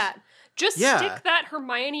reworked. for that. Just stick that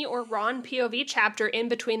Hermione or Ron POV chapter in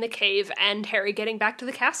between the cave and Harry getting back to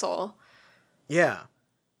the castle. Yeah.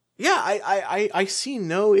 Yeah, I see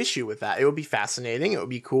no issue with that. It would be fascinating. It would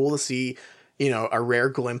be cool to see, a rare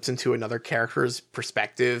glimpse into another character's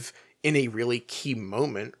perspective in a really key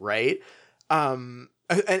moment, right? And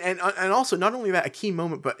also not only that, a key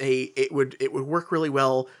moment, but it would work really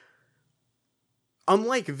well.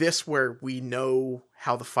 Unlike this, where we know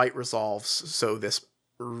how the fight resolves, so this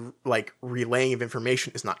like relaying of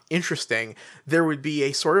information is not interesting, there would be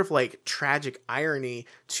a sort of like tragic irony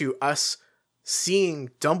to us seeing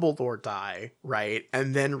Dumbledore die, right?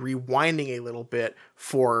 And then rewinding a little bit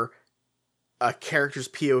for a character's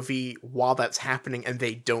POV while that's happening and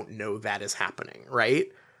they don't know that is happening, right?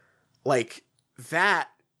 Like, that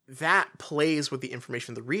plays with the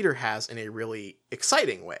information the reader has in a really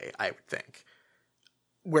exciting way, I would think.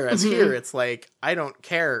 Whereas here, it's like, I don't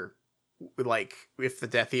care, like, if the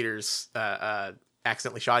Death Eaters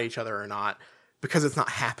accidentally shot each other or not, because it's not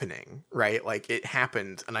happening, right? Like, it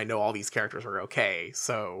happened, and I know all these characters are okay,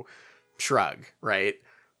 so shrug, right?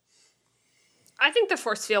 I think the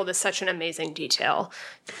force field is such an amazing detail.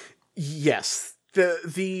 Yes.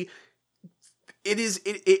 It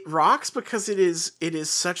rocks because it is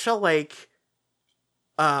such a, like,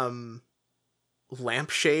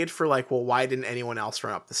 lampshade for, like, well, why didn't anyone else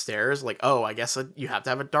run up the stairs? Like, oh, I guess you have to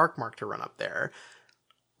have a dark mark to run up there.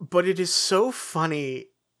 But it is so funny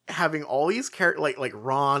having all these characters, like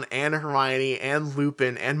Ron and Hermione and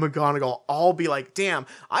Lupin and McGonagall all be like, damn,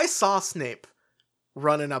 I saw Snape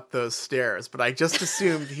running up those stairs, but I just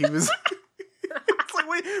assumed he was... It's like,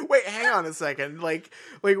 wait, hang on a second. Like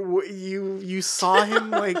you saw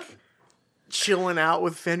him, like, chilling out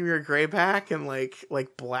with Fenrir Greyback and like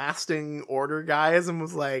blasting Order guys, and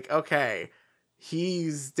was like, okay,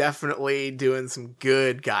 he's definitely doing some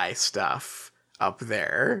good guy stuff up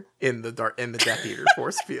there in the Death Eater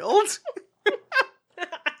force field.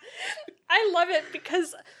 I love it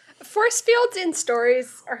because force fields in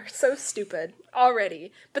stories are so stupid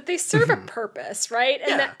already, but they serve a purpose, right?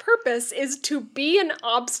 And that purpose is to be an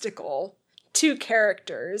obstacle to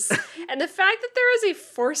characters. And the fact that there is a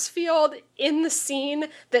force field in the scene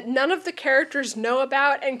that none of the characters know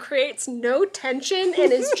about and creates no tension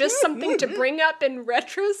and is just something to bring up in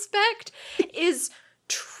retrospect is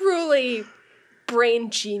truly brain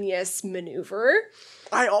genius maneuver.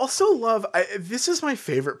 I also love, this is my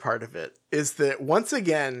favorite part of it, is that once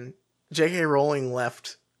again, J.K. Rowling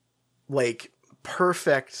left, like,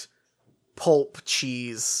 perfect pulp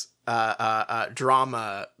cheese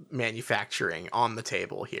drama manufacturing on the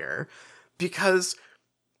table here. Because,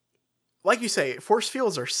 like you say, force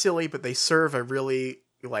fields are silly, but they serve a really,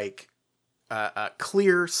 like,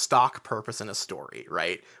 clear stock purpose in a story,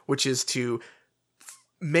 right? Which is to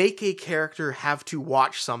make a character have to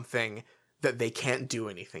watch something that they can't do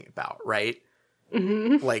anything about, right?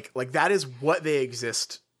 Mm-hmm. Like that is what they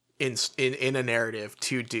exist in a narrative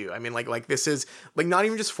to do. I mean, like this is, like, not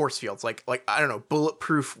even just force fields, like I don't know,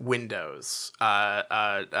 bulletproof windows,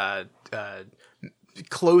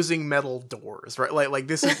 closing metal doors, right? Like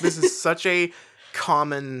this is such a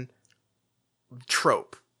common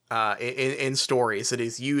trope in stories that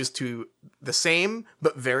is used to the same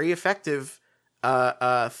but very effective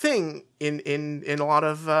thing in a lot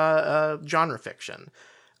of genre fiction.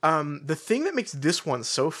 The thing that makes this one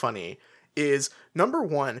so funny is, number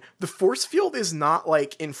one, the force field is not,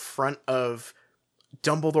 like, in front of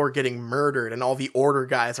Dumbledore getting murdered and all the Order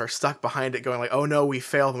guys are stuck behind it going like, oh no, we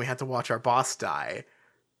failed and we had to watch our boss die.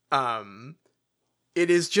 It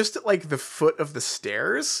is just at, like, the foot of the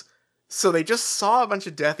stairs, so they just saw a bunch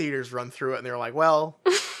of Death Eaters run through it and they were like, well,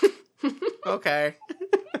 okay.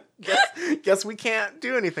 Guess we can't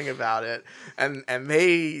do anything about it. And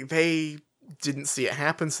they didn't see it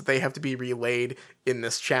happen, so they have to be relayed in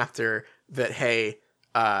this chapter that, hey,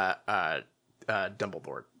 Dumbledore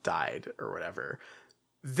died or whatever.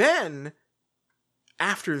 Then,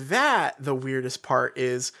 after that, the weirdest part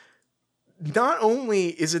is, not only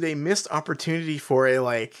is it a missed opportunity for a,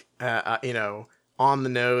 like, on the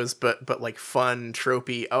nose, but like fun,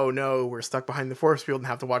 tropey, oh no, we're stuck behind the force field and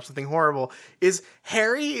have to watch something horrible, is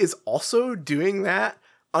Harry is also doing that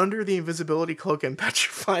under the invisibility cloak and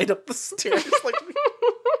petrified up the stairs. Like,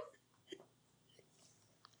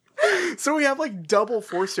 so we have, like, double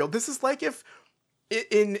force field. This is like if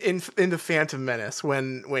in the Phantom Menace,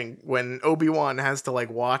 when Obi-Wan has to like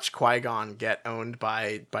watch Qui-Gon get owned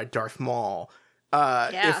by Darth Maul,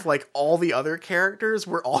 if like all the other characters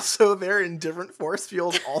were also there in different force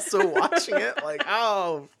fields, also watching it, like,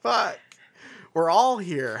 oh fuck, we're all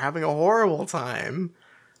here having a horrible time.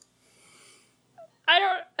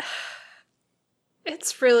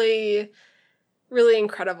 It's really, really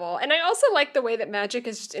incredible. And I also like the way that magic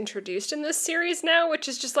is just introduced in this series now, which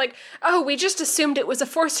is just like, oh, we just assumed it was a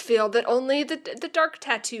force field that only the dark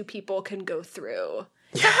tattoo people can go through.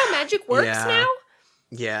 Is that how magic works now?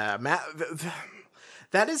 Yeah,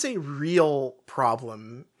 that is a real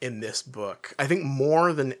problem in this book. I think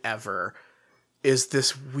more than ever is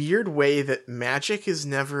this weird way that magic is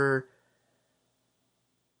never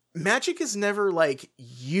like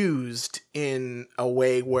used in a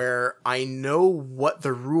way where I know what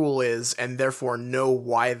the rule is and therefore know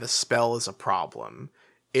why the spell is a problem.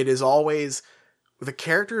 It is always the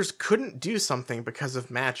characters couldn't do something because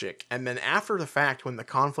of magic, and then after the fact, when the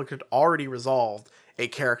conflict had already resolved, a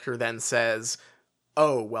character then says,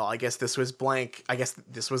 oh, well, I guess this was blank. I guess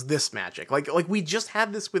this was this magic. Like we just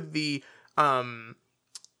had this with the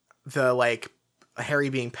like Harry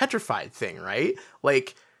being petrified thing, right?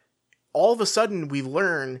 Like, all of a sudden we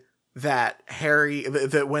learn that Harry,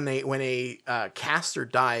 that when a caster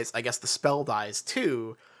dies, I guess the spell dies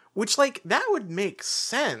too, which, like, that would make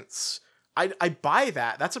sense. I buy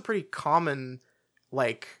that. That's a pretty common,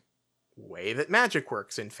 like, way that magic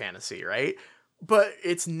works in fantasy, right? But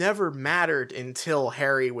it's never mattered until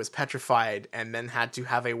Harry was petrified and then had to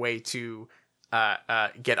have a way to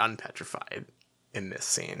get unpetrified in this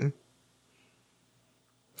scene.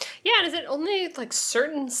 Yeah, and is it only, like,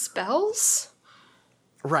 certain spells?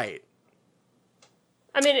 Right.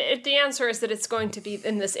 I mean, the answer is that it's going to be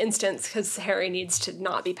in this instance because Harry needs to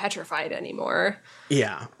not be petrified anymore.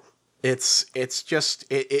 Yeah. It's just,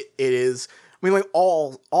 it is, I mean, like,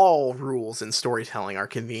 all rules in storytelling are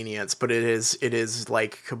convenience, but it is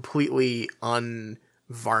like completely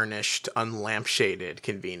unvarnished, unlampshaded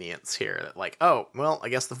convenience here. That, like, oh, well, I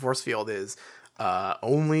guess the force field is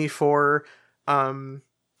only for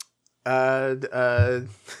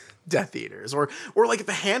Death Eaters, or like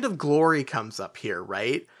the Hand of Glory comes up here,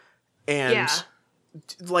 right? And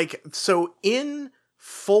like, so in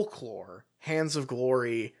folklore, Hands of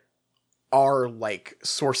Glory are like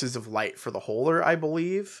sources of light for the holder, I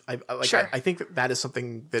believe. I think that is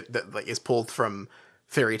something that like is pulled from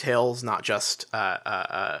fairy tales, not just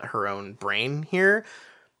her own brain here.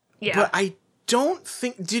 Yeah. But I don't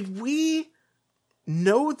think, did we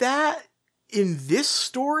know that in this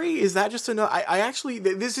story? Is that just enough? I actually,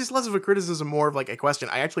 this is less of a criticism, more of like a question.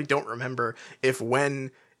 I actually don't remember if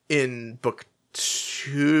when in book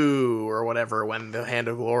 2 or whatever, when the Hand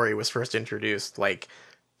of Glory was first introduced, like,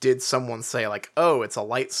 did someone say like, oh, it's a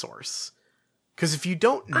light source? Because if you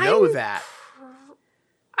don't know that,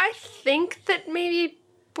 I think that maybe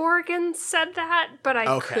Borgin said that, but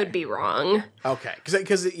I could be wrong. Okay,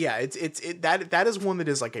 because yeah, that is one that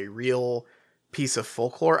is like a real piece of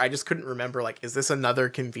folklore. I just couldn't remember, like, is this another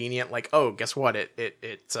convenient, like, oh, guess what,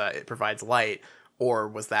 it provides light, or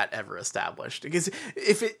was that ever established? Because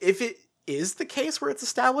if it is the case where it's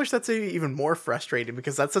established, that's even more frustrating,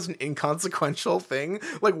 because that's such an inconsequential thing.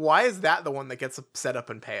 Like, why is that the one that gets set up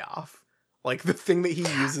and payoff? Like, the thing that he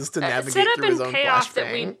uses to navigate through his own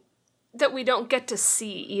flashbang. That we don't get to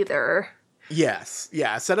see either. Yes,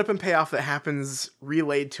 yeah, setup and payoff that happens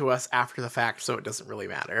relayed to us after the fact, so it doesn't really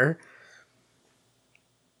matter.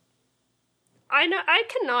 I know, I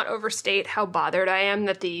cannot overstate how bothered I am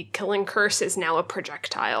that the killing curse is now a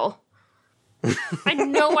projectile. I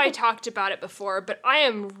know I talked about it before, but I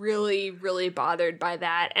am really, really bothered by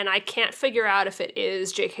that, and I can't figure out if it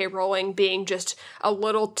is J.K. Rowling being just a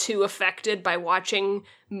little too affected by watching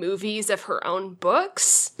movies of her own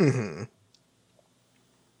books. Mm-hmm.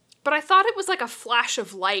 But I thought it was like a flash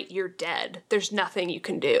of light, you're dead. There's nothing you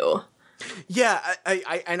can do. Yeah,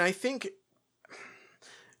 I think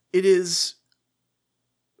it is,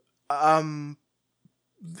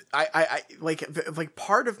 I like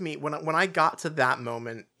part of me when I got to that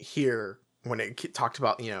moment here, when it talked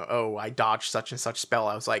about, you know, oh, I dodged such and such spell,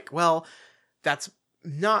 I was like, well, that's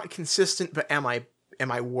not consistent, but am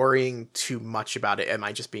I worrying too much about it? Am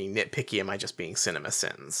I just being nitpicky? Am I just being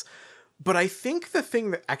CinemaSins? But I think the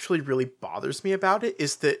thing that actually really bothers me about it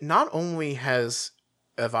is that not only has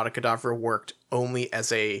Avada Kedavra worked only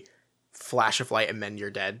as a flash of light and then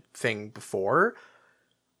you're dead thing before,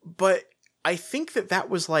 but I think that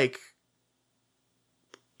was like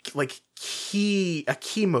a key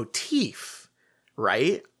motif,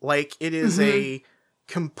 right? Like, it is a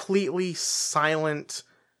completely silent,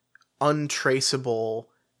 untraceable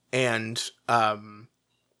and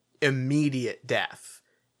immediate death.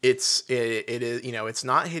 It is, you know, it's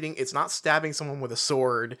not stabbing someone with a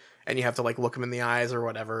sword and you have to like look them in the eyes or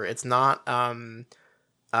whatever. It's not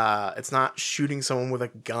shooting someone with a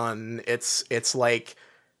gun. It's like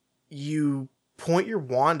you point your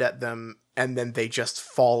wand at them and then they just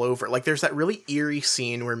fall over. Like there's that really eerie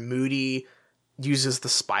scene where Moody uses the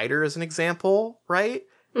spider as an example, right?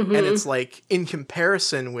 Mm-hmm. And it's like in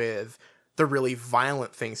comparison with the really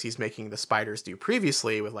violent things he's making the spiders do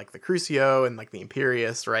previously with like the Crucio and like the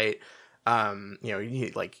Imperius, right? You know, he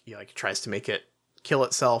tries to make it kill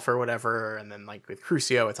itself or whatever, and then like with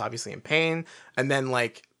Crucio it's obviously in pain, and then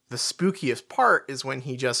like the spookiest part is when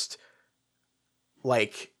he just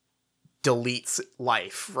like deletes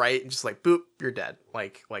life, right? And just like boop, you're dead.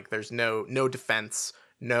 Like there's no defense,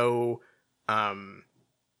 no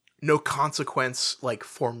consequence, like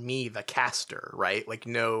for me the caster, right? Like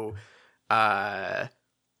no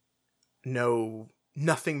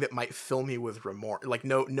nothing that might fill me with remorse, like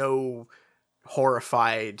no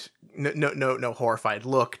horrified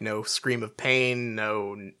look, no scream of pain,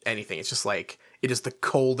 no anything. It's just like it is the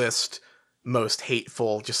coldest, most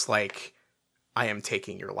hateful, just like I am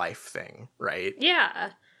taking your life thing, right?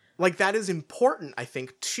 Yeah. Like that is important, I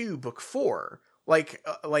think, to book 4. Like,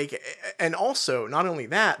 and also not only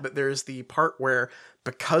that, but there's the part where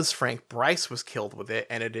because Frank Bryce was killed with it,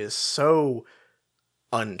 and it is so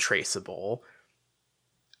untraceable,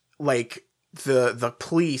 like the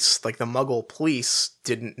police, like the Muggle police,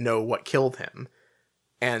 didn't know what killed him,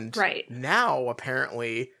 and now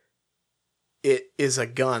apparently it is a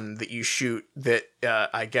gun that you shoot that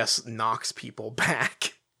I guess knocks people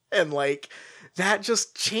back, and like that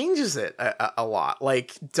just changes it a lot.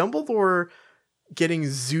 Like Dumbledore getting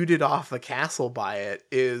zooted off the castle by it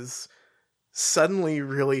is suddenly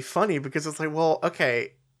really funny because it's like, well,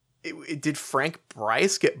 okay, did Frank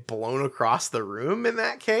Bryce get blown across the room in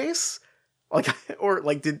that case? Like, or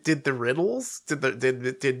like did the Riddles,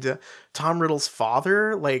 did Tom Riddle's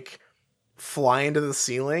father like fly into the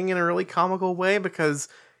ceiling in a really comical way? Because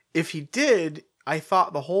if he did, I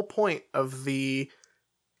thought the whole point of the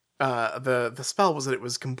spell was that it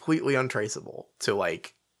was completely untraceable to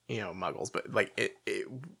like, you know, Muggles, but like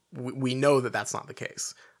we know that that's not the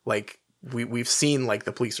case. Like we've seen like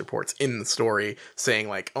the police reports in the story saying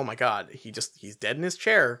like, oh my god, he's dead in his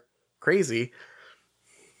chair, crazy.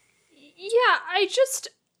 Yeah,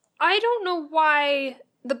 I don't know why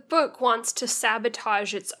the book wants to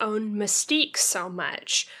sabotage its own mystique so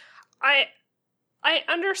much. I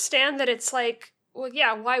understand that it's like, well,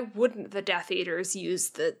 yeah, why wouldn't the Death Eaters use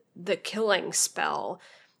the killing spell?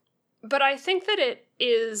 But I think that it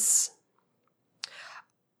is...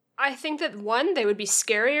 I think that, one, they would be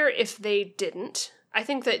scarier if they didn't. I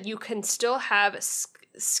think that you can still have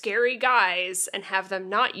scary guys and have them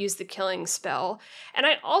not use the killing spell. And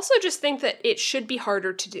I also just think that it should be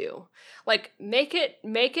harder to do. Like, make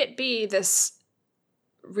it be this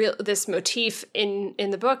motif in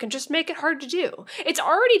the book and just make it hard to do. It's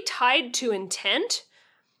already tied to intent,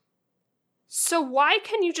 so why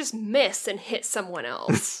can you just miss and hit someone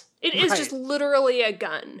else? It is just literally a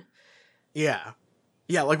gun. Yeah.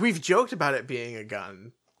 Yeah, like we've joked about it being a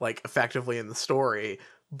gun, like effectively in the story,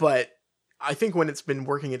 but I think when it's been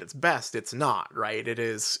working at its best, it's not, right? It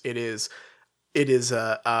is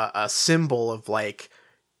a symbol of like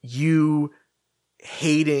you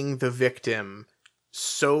hating the victim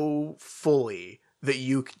so fully that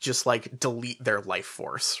you just like delete their life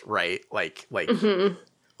force, right? Like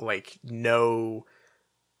no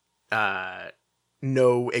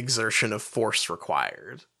exertion of force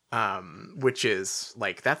required. Which is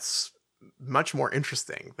like, that's much more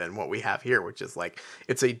interesting than what we have here, which is like,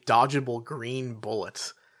 it's a dodgeable green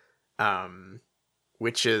bullet,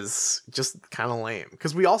 which is just kind of lame.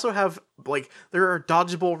 Because we also have, like, there are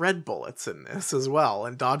dodgeable red bullets in this as well,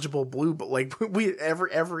 and dodgeable blue, but like,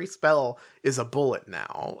 every spell is a bullet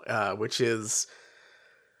now, which is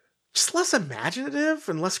just less imaginative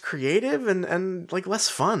and less creative and like less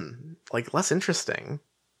fun, like less interesting.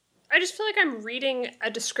 I just feel like I'm reading a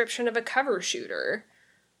description of a cover shooter.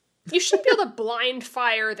 You shouldn't be able to blind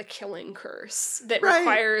fire the killing curse that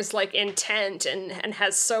requires like intent and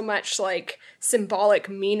has so much like symbolic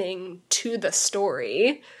meaning to the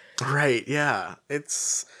story. Right, yeah.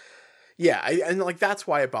 It's and like that's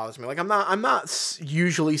why it bothers me. Like I'm not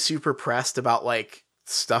usually super pressed about like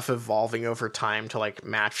stuff evolving over time to like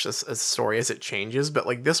match a story as it changes, but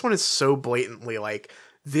like this one is so blatantly like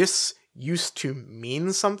this used to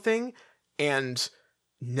mean something and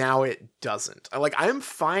now it doesn't. I'm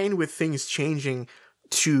fine with things changing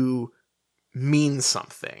to mean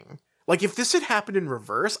something. Like, if this had happened in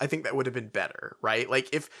reverse, I think that would have been better, right? Like,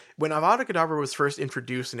 if when Avada Kedavra was first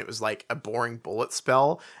introduced and it was like a boring bullet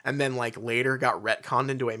spell, and then like later got retconned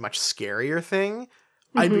into a much scarier thing,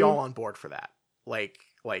 I'd be all on board for that. Like,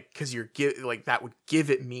 because that would give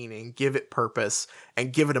it meaning, give it purpose,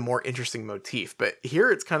 and give it a more interesting motif. But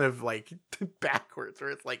here it's kind of like backwards, where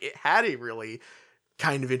it's like it had a really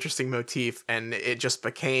kind of interesting motif, and it just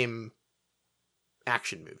became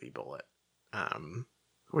action movie bullet.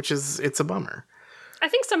 It's a bummer. I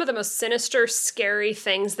think some of the most sinister, scary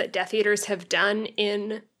things that Death Eaters have done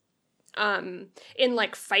in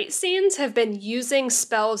like fight scenes have been using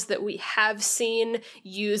spells that we have seen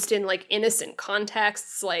used in like innocent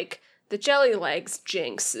contexts, like the Jelly Legs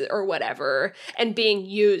Jinx or whatever, and being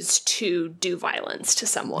used to do violence to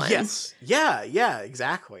someone. Yes. Yeah,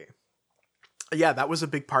 exactly. Yeah, that was a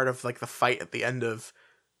big part of like the fight at the end of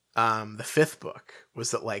the 5th book,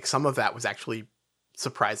 was that like some of that was actually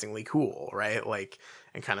surprisingly cool, right? Like,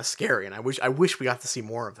 and kind of scary. And I wish we got to see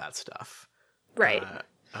more of that stuff. Right.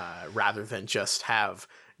 Rather than just have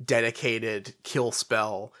dedicated kill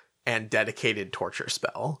spell and dedicated torture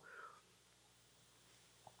spell.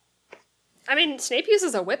 I mean, Snape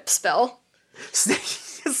uses a whip spell.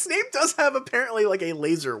 Snape does have apparently like a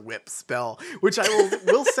laser whip spell, which I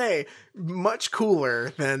will say much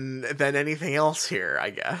cooler than anything else here, I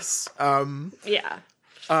guess. Yeah.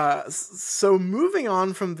 So moving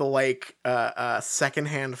on from the like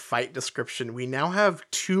secondhand fight description, we now have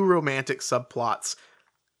 2 romantic subplots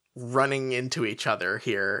running into each other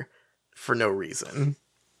here for no reason.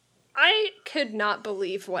 I could not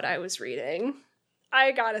believe what I was reading.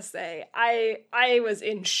 I gotta say, I was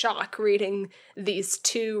in shock reading these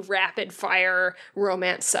 2 rapid fire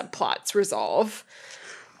romance subplots resolve.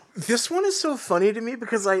 This one is so funny to me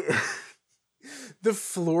because the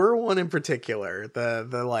Fleur one in particular,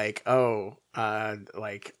 the like,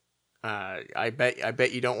 I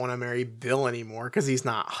bet you don't want to marry Bill anymore because he's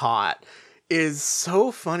not hot, is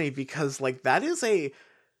so funny because like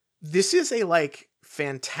this is a like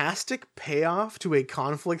fantastic payoff to a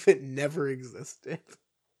conflict that never existed.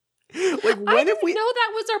 Like, when I didn't know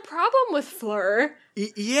that was our problem with Fleur.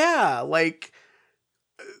 Yeah, like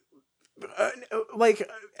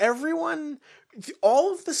everyone,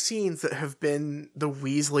 all of the scenes that have been the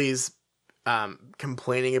Weasleys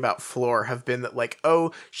complaining about Fleur have been that like,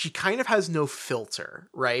 oh, she kind of has no filter,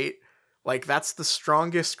 right? Like, that's the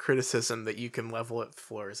strongest criticism that you can level at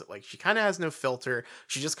Fleur, is that like she kind of has no filter.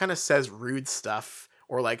 She just kind of says rude stuff,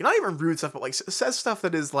 or like not even rude stuff, but like says stuff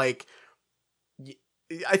that is like,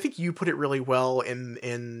 I think you put it really well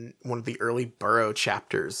in one of the early Burrow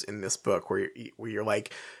chapters in this book, where you're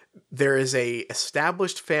like, there is a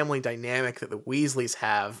established family dynamic that the Weasleys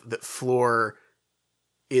have that Fleur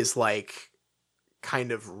is like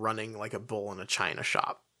kind of running like a bull in a china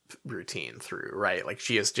shop routine through, right? Like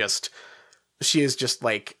she is just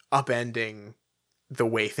like upending the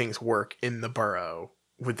way things work in the Burrow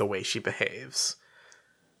with the way she behaves.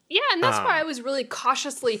 Yeah, and that's why I was really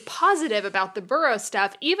cautiously positive about the Burrow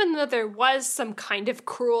stuff, even though there was some kind of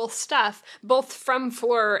cruel stuff, both from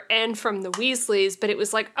Fleur and from the Weasleys, but it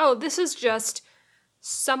was like, oh, this is just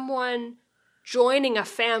someone joining a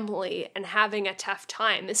family and having a tough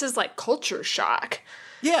time. This is like culture shock.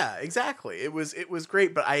 Yeah, exactly. It was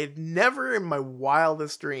great, but I had never in my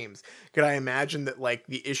wildest dreams could I imagine that like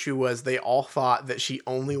the issue was they all thought that she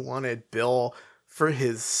only wanted Bill for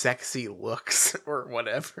his sexy looks or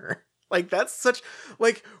whatever. Like, that's such,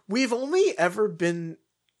 like, we've only ever been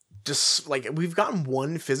just like, we've gotten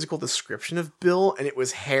one physical description of Bill, and it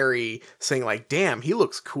was Harry saying like, damn, he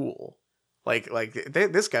looks cool.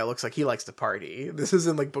 This guy looks like he likes to party. This is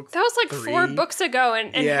in like book 3. That was like 4 books ago,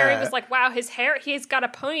 and yeah. Harry was like, wow, his hair, he's got a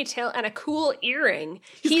ponytail and a cool earring.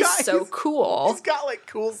 He's so cool. He's got like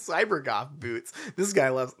cool cybergoth boots. This guy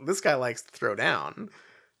likes to throw down.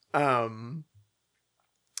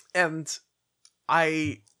 And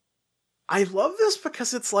I love this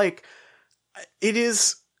because it's like, it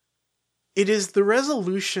is the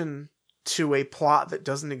resolution to a plot that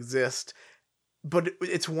doesn't exist, but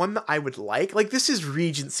it's one that I would like. Like, this is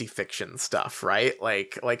Regency fiction stuff, right?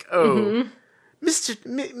 Like, oh,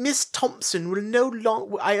 Miss Thompson will no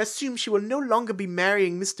longer, I assume she will no longer be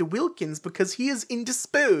marrying Mr. Wilkins because he is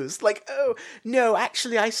indisposed. Like, oh, no,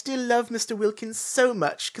 actually, I still love Mr. Wilkins so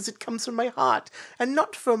much because it comes from my heart and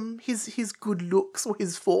not from his good looks or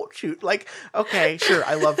his fortune. Like, okay, sure,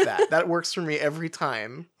 I love that. That works for me every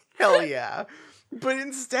time. Hell yeah. But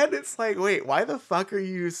instead, it's like, wait, why the fuck are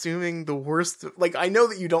you assuming the worst? Like, I know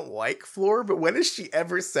that you don't like Fleur, but when has she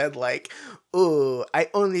ever said, like, oh, I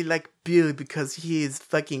only like Bill because he is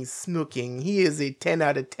fucking smoking. He is a 10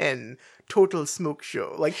 out of 10 total smoke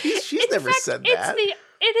show. Like, she's In never fact, said that.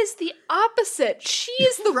 It is the opposite. She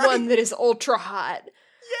is the Right. one that is ultra hot.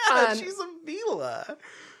 Yeah, she's a Vila.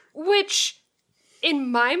 Which,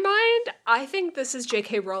 in my mind, I think this is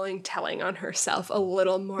J.K. Rowling telling on herself a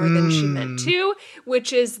little more than she meant to,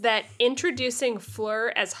 which is that introducing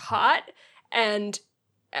Fleur as hot and,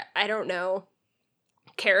 I don't know,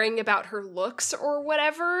 caring about her looks or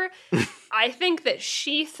whatever, I think that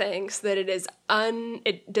she thinks that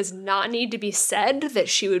it does not need to be said that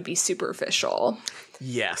she would be superficial.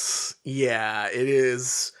 Yes. Yeah, it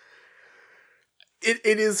is.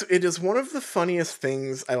 It is one of the funniest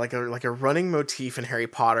things. I like a running motif in Harry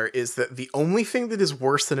Potter is that the only thing that is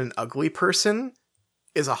worse than an ugly person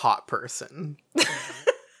is a hot person.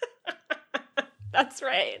 That's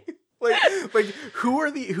right. Like who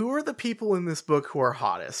are the people in this book who are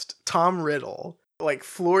hottest? Tom Riddle, like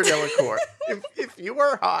Fleur Delacour. if you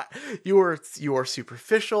are hot, you are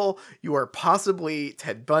superficial. You are possibly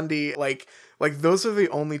Ted Bundy. Like those are the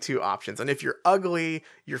only two options. And if you're ugly,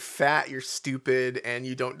 you're fat, you're stupid, and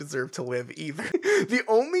you don't deserve to live either. The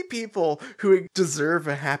only people who deserve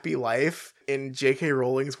a happy life in J.K.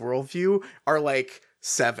 Rowling's worldview are like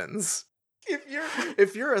sevens.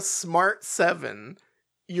 If you're a smart 7,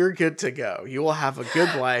 you're good to go. You will have a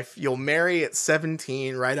good life. You'll marry at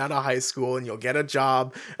 17 right out of high school, and you'll get a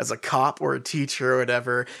job as a cop or a teacher or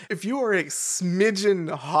whatever. If you are a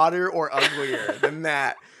smidgen hotter or uglier than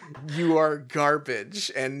that, you are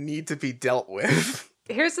garbage and need to be dealt with.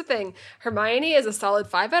 Here's the thing. Hermione is a solid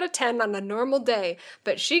 5 out of 10 on a normal day,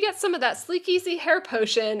 but she gets some of that Sleek Easy hair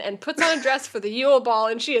potion and puts on a dress for the Yule Ball,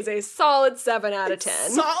 and she is a solid 7 out of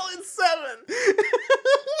 10. Solid 7!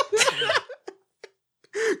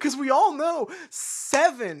 Because we all know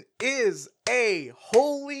 7 is a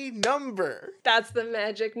holy number. That's the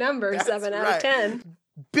magic number, That's 7 out right. of 10.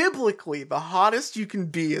 Biblically, the hottest you can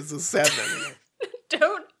be is a 7.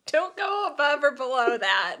 Don't go above or below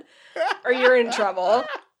that, or you're in trouble.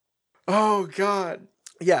 Oh, God.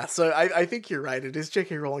 Yeah, so I think you're right. It is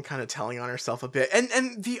J.K. Rowling kind of telling on herself a bit.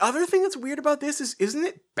 And the other thing that's weird about this is, isn't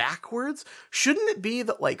it backwards? Shouldn't it be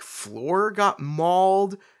that, like, Fleur got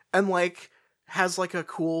mauled and, like, has, like, a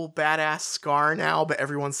cool, badass scar now, but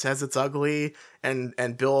everyone says it's ugly?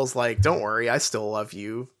 And Bill's like, don't worry, I still love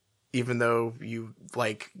you, even though you,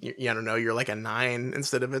 like, I don't know, you're like a 9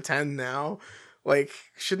 instead of a 10 now. Like,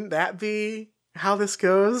 shouldn't that be how this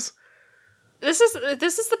goes? This is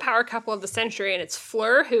the power couple of the century, and it's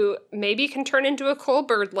Fleur, who maybe can turn into a cool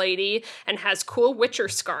bird lady and has cool Witcher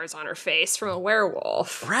scars on her face from a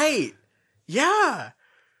werewolf. Right. Yeah.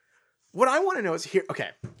 What I want to know is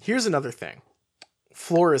here's another thing.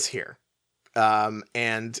 Fleur is here. That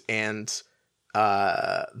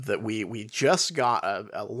we just got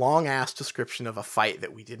a long ass description of a fight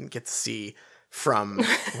that we didn't get to see from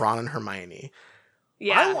Ron and Hermione.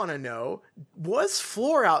 Yeah. I want to know, was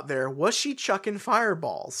Fleur out there? Was she chucking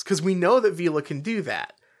fireballs? Because we know that Vila can do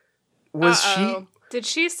that. Was she? Did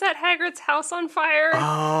she set Hagrid's house on fire?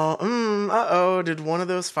 Oh, did one of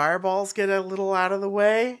those fireballs get a little out of the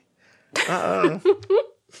way?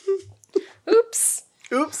 Oops.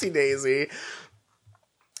 Oopsie daisy.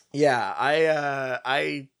 Yeah,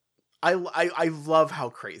 I love how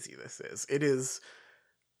crazy this is. It is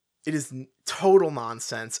total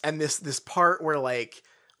nonsense. And this part where like,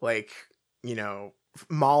 you know,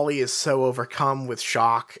 Molly is so overcome with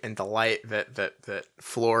shock and delight that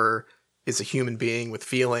Fleur is a human being with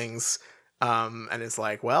feelings, and is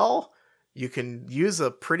like, well, you can use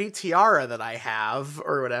a pretty tiara that I have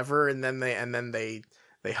or whatever. And then they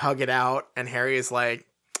hug it out, and Harry is like,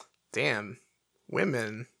 damn,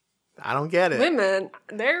 women, I don't get it. Women,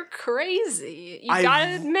 they're crazy. You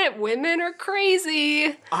gotta admit, women are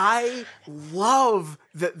crazy. I love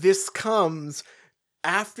that this comes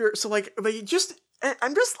after. So like, I'm just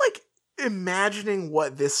like imagining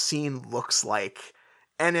what this scene looks like,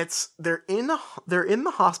 and they're in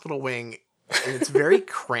the hospital wing, and it's very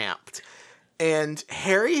cramped, and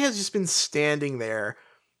Harry has just been standing there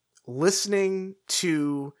listening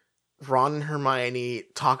to Ron and Hermione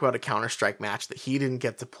talk about a Counter-Strike match that he didn't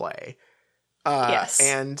get to play. Yes.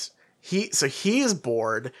 And he is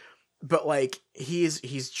bored, but like he's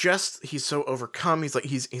so overcome.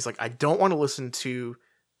 He's like, I don't want to listen to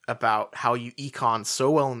about how you econ so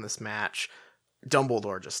well in this match.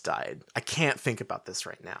 Dumbledore just died. I can't think about this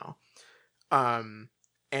right now.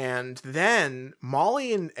 And then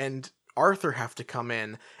Molly and Arthur have to come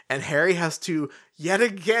in, and Harry has to yet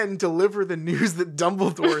again deliver the news that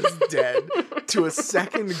Dumbledore is dead to a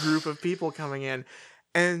second group of people coming in,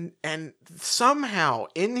 and somehow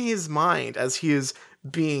in his mind, as he is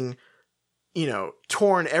being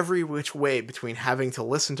torn every which way between having to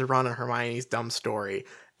listen to Ron and Hermione's dumb story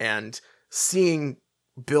and seeing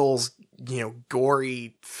Bill's,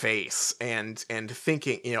 gory face and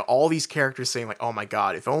thinking, all these characters saying like, oh my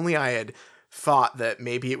God, if only I had thought that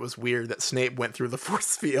maybe it was weird that Snape went through the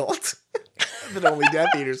force field that only Death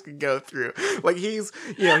Eaters could go through. Like he's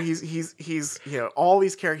all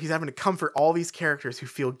these characters, he's having to comfort all these characters who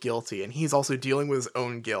feel guilty, and he's also dealing with his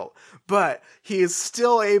own guilt. But he is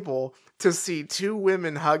still able to see two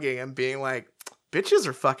women hugging and being like, bitches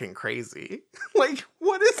are fucking crazy. Like,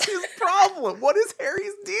 what is his problem? What is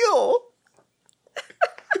Harry's deal?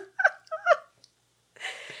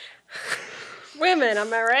 Women,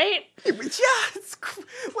 am I right? Yeah, it's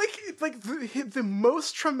like the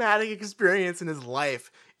most traumatic experience in his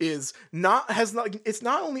life it's not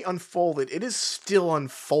only unfolded, it is still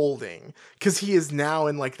unfolding, because he is now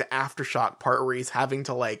in like the aftershock part where he's having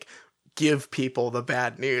to like give people the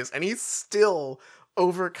bad news, and he's still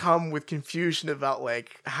overcome with confusion about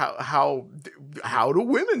like how do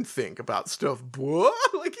women think about stuff.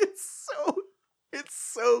 Like it's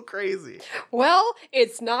so crazy. Well,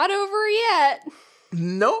 it's not over yet.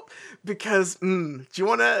 Nope, because do you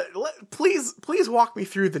want to please walk me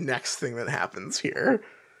through the next thing that happens here?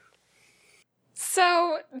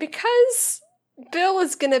 So, because Bill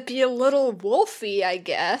is going to be a little wolfy, I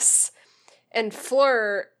guess, and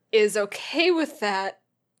Fleur is okay with that,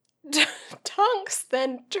 Tonks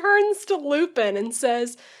then turns to Lupin and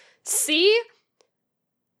says, see?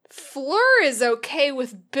 Fleur is okay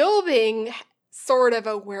with Bill being sort of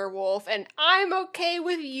a werewolf, and I'm okay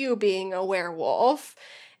with you being a werewolf.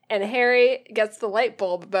 And Harry gets the light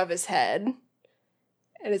bulb above his head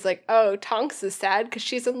and is like, oh, Tonks is sad because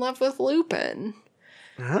she's in love with Lupin.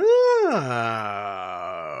 Oh.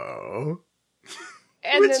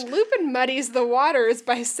 And then Lupin muddies the waters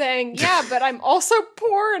by saying, yeah, but I'm also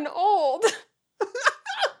poor and old.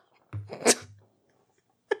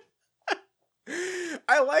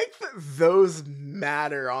 I like that those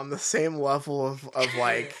matter on the same level of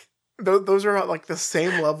like, those are like the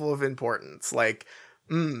same level of importance. Like,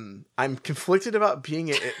 I'm conflicted about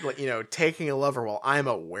being taking a lover while I'm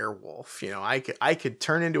a werewolf. I could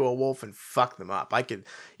turn into a wolf and fuck them up. I could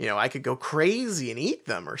go crazy and eat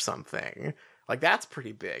them or something. Like, that's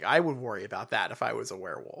pretty big. I would worry about that if I was a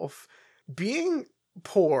werewolf. Being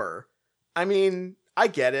poor, I mean, I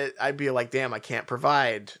get it. I'd be like, damn, I can't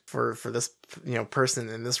provide for this, person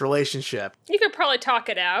in this relationship. You could probably talk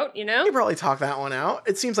it out, You could probably talk that one out.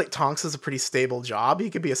 It seems like Tonks is a pretty stable job. He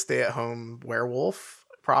could be a stay-at-home werewolf,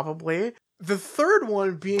 probably. The third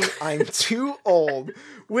one being I'm too old,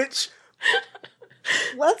 which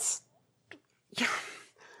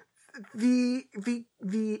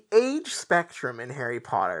the age spectrum in Harry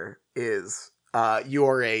Potter is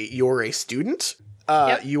you're a student,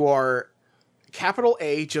 Yep. You are capital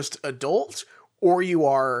A, just adult, or you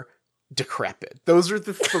are decrepit. Those are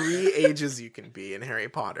the three ages you can be in Harry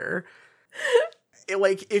Potter.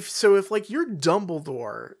 If you're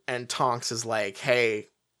Dumbledore and Tonks is like, hey,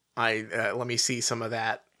 let me see some of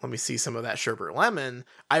that sherbet lemon,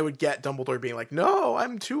 I would get Dumbledore being like, no,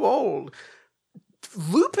 I'm too old.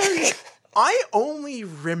 Lupin, I only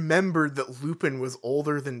remembered that Lupin was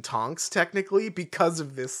older than Tonks technically because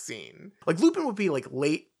of this scene. Like, Lupin would be like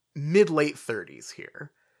mid-late 30s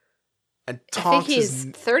here. And Tonks I think he's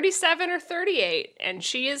 37 or 38, and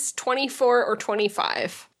she is 24 or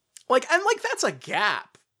 25. That's a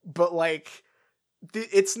gap, but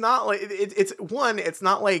it's not like it's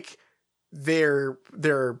not like they're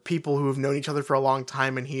people who have known each other for a long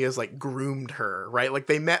time and he has like groomed her, right? Like,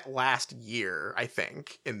 they met last year, I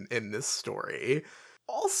think, in this story.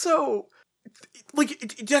 Also,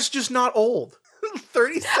 that's just not old.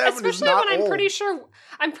 37 Especially is not when old.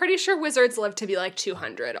 I'm pretty sure wizards live to be like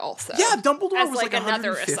 200 also. Yeah, Dumbledore as was like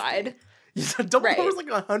another 150. aside. Yeah, Dumbledore was Right.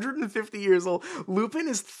 150 years old. Lupin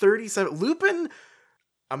is 37. Lupin,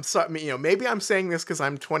 I'm sorry, maybe I'm saying this because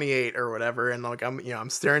I'm 28 or whatever, and I'm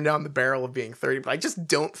staring down the barrel of being 30, but I just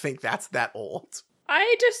don't think that's that old.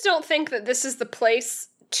 I just don't think that this is the place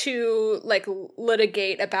to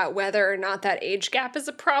litigate about whether or not that age gap is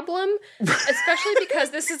a problem, especially because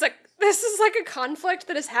this is like a conflict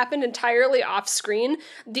that has happened entirely off screen.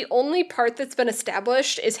 The only part that's been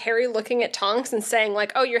established is Harry looking at Tonks and saying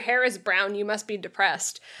like, "Oh, your hair is brown. You must be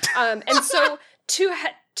depressed." And so to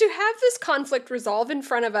have this conflict resolve in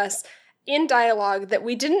front of us in dialogue that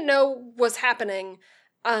we didn't know was happening,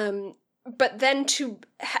 but then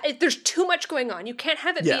there's too much going on. You can't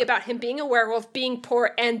have it be about him being a werewolf, being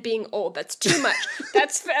poor, and being old. That's too much.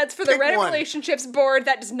 That's for the Reddit relationships board.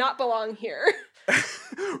 That does not belong here.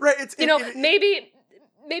 Right.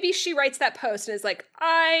 maybe she writes that post and is like,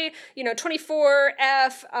 I,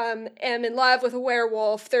 24F, am in love with a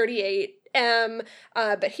werewolf, 38.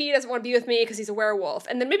 But he doesn't want to be with me because he's a werewolf.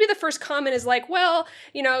 And then maybe the first comment is like, well,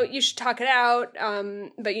 you should talk it out,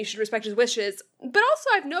 but you should respect his wishes. But also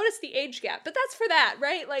I've noticed the age gap, but that's for that,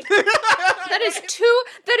 right? Like that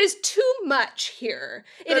is too much here.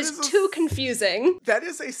 It is too confusing. That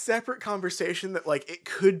is a separate conversation that like it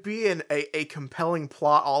could be a compelling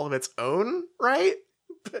plot all of its own, right?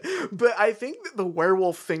 But I think that the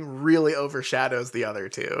werewolf thing really overshadows the other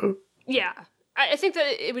two. Yeah. I think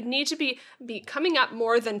that it would need to be coming up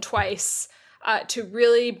more than twice to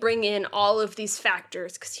really bring in all of these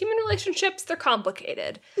factors, because human relationships, they're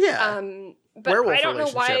complicated. Yeah. But werewolf I don't know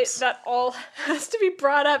why that all has to be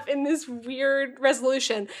brought up in this weird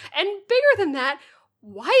resolution. And bigger than that,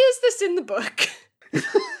 why is this in the book?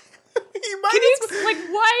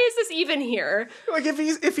 Why is this even here? Like if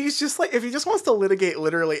he just wants to litigate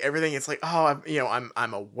literally everything, it's like, oh,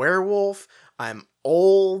 I'm a werewolf, I'm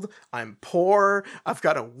old, I'm poor, I've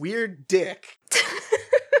got a weird dick.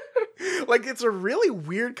 Like it's a really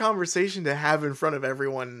weird conversation to have in front of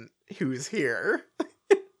everyone who's here.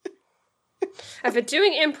 I've been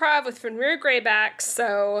doing improv with Fenrir Greyback,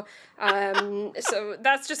 so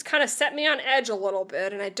that's just kind of set me on edge a little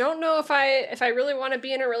bit, and I don't know if I really want to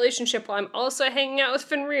be in a relationship while I'm also hanging out with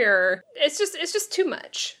Fenrir. It's just too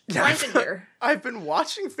much. Why is it here? I've been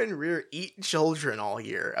watching Fenrir eat children all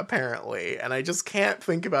year, apparently, and I just can't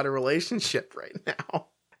think about a relationship right now.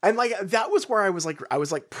 And like that was where I was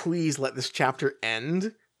like, please let this chapter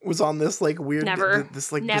end. Was on this like weird,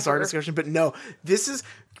 bizarre discussion, but no, this is.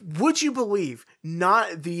 Would you believe?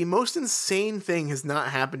 Not the most insane thing has not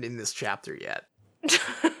happened in this chapter yet.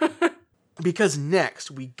 Because next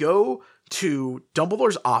we go to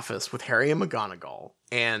Dumbledore's office with Harry and McGonagall,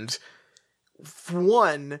 and for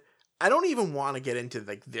one, I don't even want to get into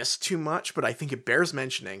like this too much, but I think it bears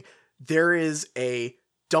mentioning. There is a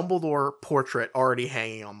Dumbledore portrait already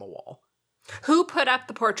hanging on the wall. Who put up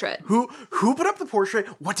the portrait? Who put up the portrait?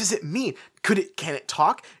 What does it mean? Can it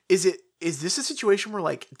talk? Is this a situation where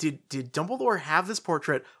like did Dumbledore have this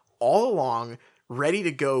portrait all along, ready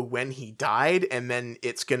to go when he died, and then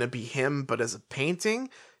it's gonna be him but as a painting?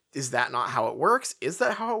 Is that not how it works? Is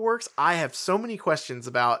that how it works? I have so many questions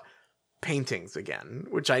about paintings again,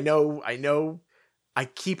 which I know I'm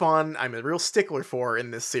a real stickler for in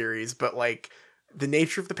this series, but like the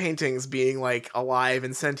nature of the paintings being like alive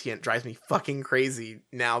and sentient drives me fucking crazy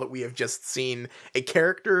now that we have just seen a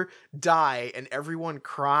character die and everyone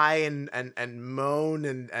cry and moan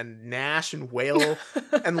and gnash and wail.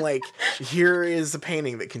 And like, here is a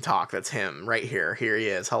painting that can talk. That's him right here. Here he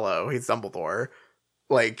is. Hello. He's Dumbledore.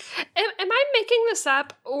 Like, am I making this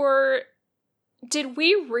up, or did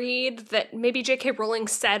we read that maybe J.K. Rowling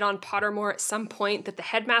said on Pottermore at some point that the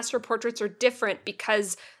headmaster portraits are different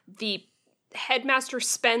because the headmaster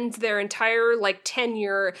spends their entire like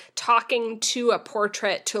tenure talking to a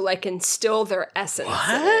portrait to like instill their essence?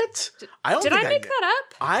 What? Did I make that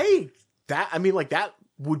up? That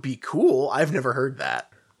would be cool. I've never heard that.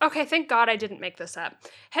 Okay, thank God I didn't make this up.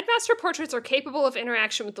 Headmaster portraits are capable of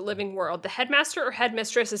interaction with the living world. The headmaster or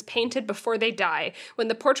headmistress is painted before they die. When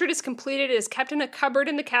the portrait is completed, it is kept in a cupboard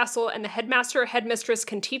in the castle, and the headmaster or headmistress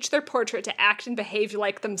can teach their portrait to act and behave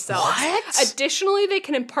like themselves. What? Additionally, they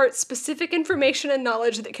can impart specific information and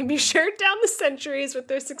knowledge that can be shared down the centuries with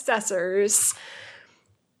their successors.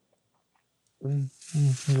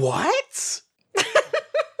 What?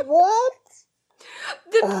 What?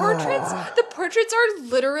 The portraits are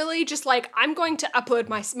literally just like, I'm going to upload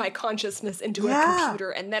my consciousness into a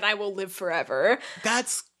computer and then I will live forever. That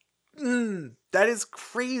is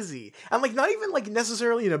crazy. And like, not even like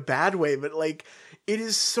necessarily in a bad way, but like, it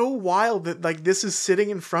is so wild that like this is sitting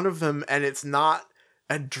in front of them and it's not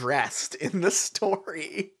addressed in the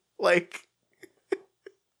story. Like,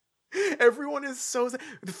 everyone is so...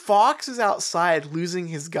 Fox is outside losing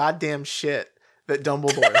his goddamn shit that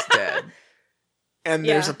Dumbledore's dead. And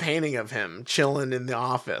there's a painting of him chilling in the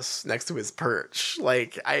office next to his perch.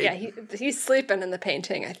 Like, he's sleeping in the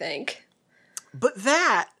painting, I think. But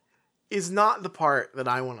that is not the part that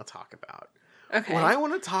I want to talk about. Okay. What I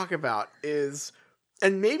want to talk about is,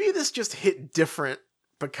 and maybe this just hit different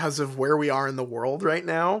because of where we are in the world right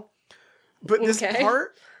now, but this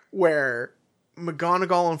part where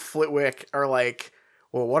McGonagall and Flitwick are like,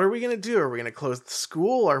 well, what are we going to do? Are we going to close the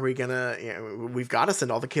school? Are we going to, we've got to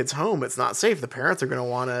send all the kids home. It's not safe. The parents are going to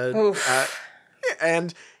want to,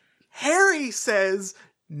 and Harry says,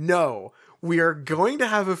 no, we are going to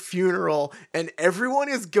have a funeral and everyone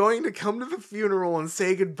is going to come to the funeral and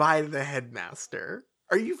say goodbye to the headmaster.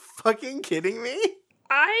 Are you fucking kidding me?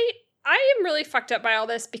 I I am really fucked up by all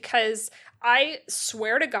this because I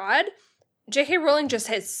swear to God, J.K. Rowling just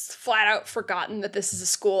has flat out forgotten that this is a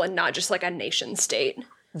school and not just like a nation state.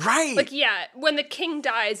 Right. Like, yeah, when the king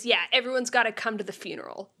dies, yeah, everyone's got to come to the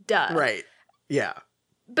funeral. Duh. Right. Yeah.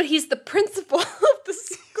 But he's the principal of the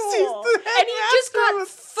school. And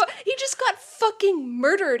he just got fucking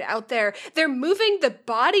murdered out there. They're moving the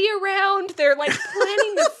body around. They're like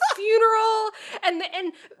planning the funeral,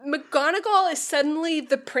 and McGonagall is suddenly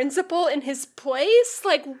the principal in his place.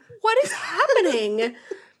 Like, what is happening?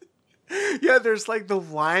 Yeah, there's like the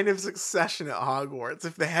line of succession at Hogwarts.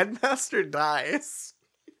 If the headmaster dies,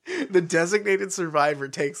 the designated survivor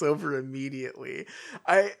takes over immediately.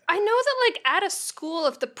 I know that, like, at a school,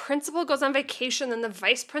 if the principal goes on vacation, then the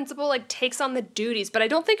vice principal, like, takes on the duties. But I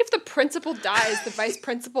don't think if the principal dies, the vice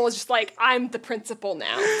principal is just like, I'm the principal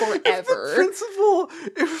now forever.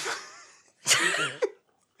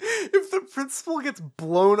 If the principal gets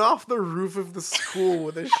blown off the roof of the school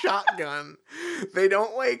with a shotgun, they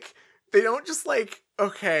don't just like,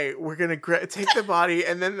 okay, we're gonna take the body,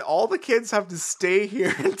 and then all the kids have to stay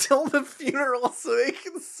here until the funeral so they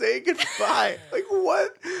can say goodbye. Like,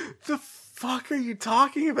 what the fuck are you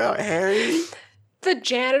talking about, Harry? The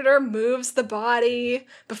janitor moves the body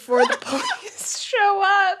before the police show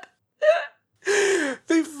up.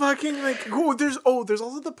 They fucking like, there's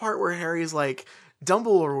also the part where Harry's like,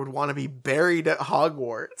 Dumbledore would want to be buried at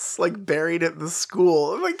Hogwarts, like buried at the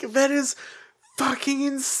school. I'm like, that is fucking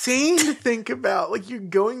insane to think about. Like, you're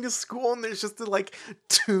going to school and there's just a like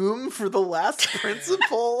tomb for the last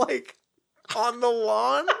principal, like on the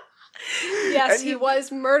lawn. Yes, he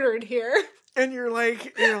was murdered here. And you're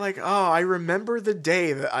like, oh, I remember the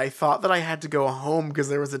day that I thought that I had to go home because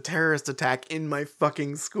there was a terrorist attack in my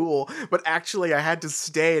fucking school, but actually I had to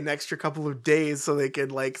stay an extra couple of days so they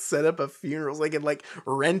could like set up a funeral, so they could like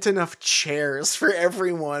rent enough chairs for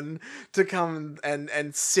everyone to come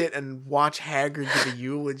and sit and watch Hagrid give a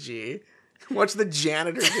eulogy. Watch the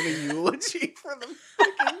janitor give a eulogy for the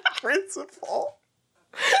fucking principal.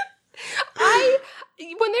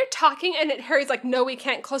 When they're talking and Harry's like, no, we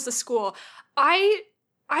can't close the school, I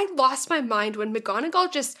lost my mind when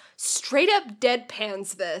McGonagall just straight up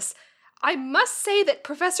deadpans this. I must say that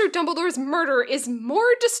Professor Dumbledore's murder is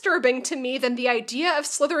more disturbing to me than the idea of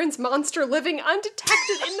Slytherin's monster living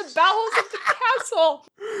undetected in the bowels of the castle.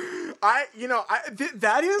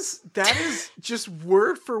 That is just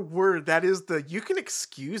word for word. That is the "you can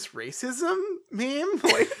excuse racism" meme.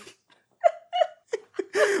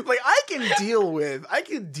 Like, I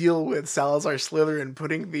can deal with Salazar Slytherin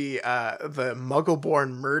putting the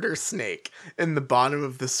Muggle-born murder snake in the bottom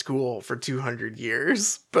of the school for 200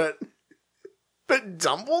 years, but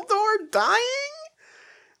Dumbledore dying?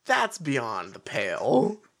 That's beyond the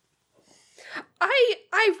pale.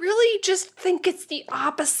 I really just think it's the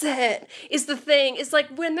opposite is the thing. Is like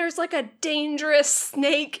when there's like a dangerous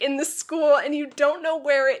snake in the school and you don't know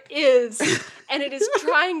where it is and it is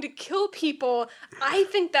trying to kill people, I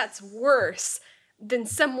think that's worse than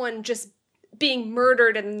someone just being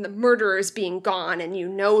murdered and the murderers being gone and you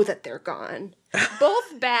know that they're gone.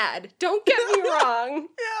 Both bad. Don't get me wrong.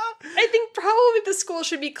 Yeah. I think probably the school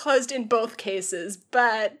should be closed in both cases,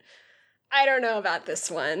 but I don't know about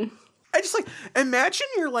this one. I just like, imagine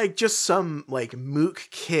you're like just some like mook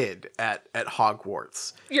kid at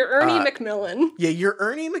Hogwarts. You're Ernie Macmillan. Yeah, you're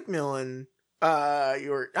Ernie Macmillan.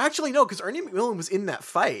 Actually no, because Ernie Macmillan was in that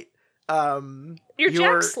fight. You're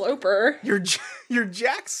Jack Sloper. You're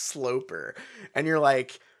Jack Sloper, and you're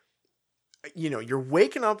like, you're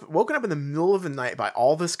woken up in the middle of the night by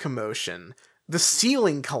all this commotion. The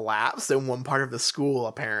ceiling collapsed in one part of the school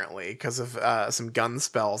apparently because of some gun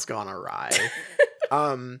spells gone awry.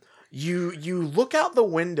 You look out the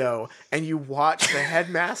window and you watch the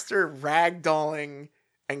headmaster ragdolling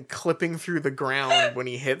and clipping through the ground when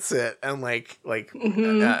he hits it, and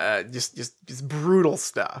just brutal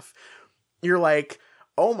stuff. You're like,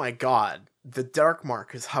 oh my god, the Dark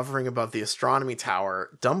Mark is hovering above the astronomy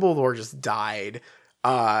tower. Dumbledore just died,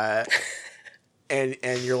 and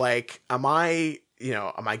you're like, am I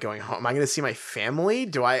going home? Am I going to see my family?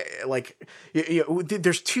 Do I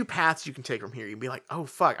there's two paths you can take from here. You'd be like, oh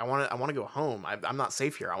fuck, I want to go home. I'm not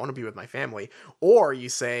safe here. I want to be with my family. Or you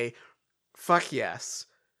say, fuck yes,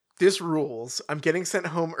 this rules. I'm getting sent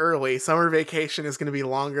home early. Summer vacation is going to be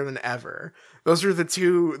longer than ever. Those are the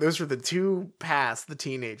two paths the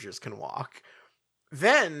teenagers can walk.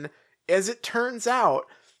 Then, as it turns out,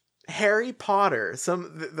 Harry Potter,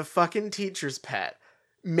 the fucking teacher's pet,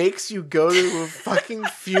 makes you go to a fucking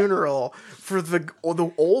funeral for the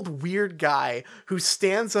old weird guy who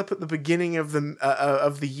stands up at the beginning of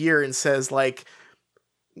the year and says like,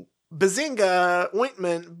 Bazinga,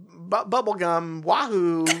 ointment, bubblegum,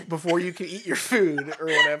 wahoo, before you can eat your food or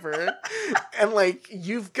whatever. And like,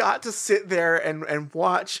 you've got to sit there and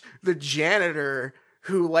watch the janitor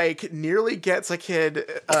who like nearly gets a kid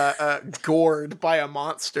gored by a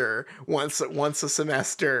monster once a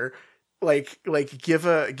semester, like give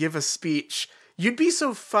a speech. You'd be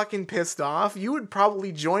so fucking pissed off. You would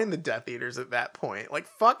probably join the Death Eaters at that point. Like,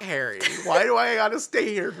 fuck Harry. Why do I gotta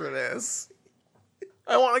stay here for this?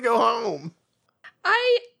 I want to go home.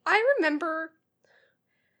 I remember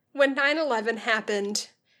when 9/11 happened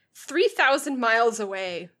 3,000 miles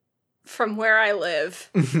away from where I live.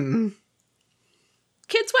 Mm-hmm.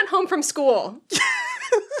 Kids went home from school.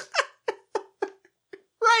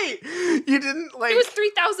 Right. You didn't like... It was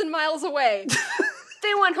 3,000 miles away.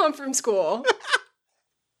 They went home from school.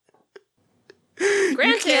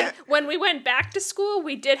 Granted, when we went back to school,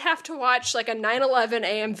 we did have to watch like a 9/11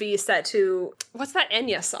 AMV set to... What's that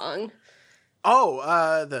Enya song?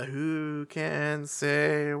 Oh, the Who Can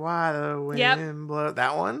Say Why the Wind Blows.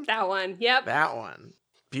 That one? That one, yep. That one.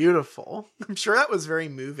 Beautiful. I'm sure that was very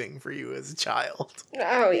moving for you as a child.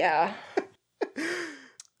 Oh, yeah.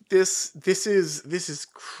 This is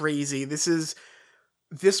crazy. This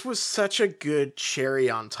was such a good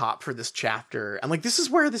cherry on top for this chapter. And like, this is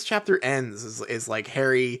where this chapter ends, is like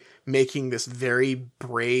Harry making this very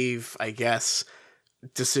brave, I guess,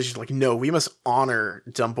 decision. Like, no, we must honor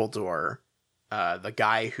Dumbledore, the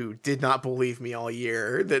guy who did not believe me all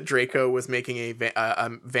year that Draco was making a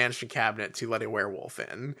Vanishing Cabinet to let a werewolf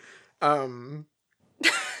in.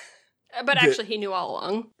 But actually, he knew all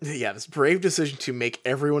along. Yeah, this brave decision to make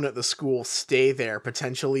everyone at the school stay there,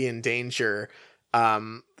 potentially in danger,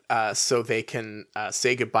 so they can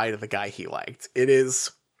say goodbye to the guy he liked. It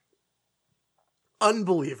is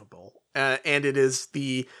unbelievable, and it is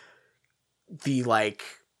the like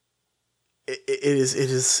it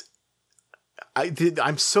is.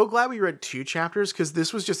 I'm so glad we read 2 chapters, because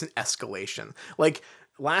this was just an escalation. Like,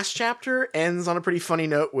 last chapter ends on a pretty funny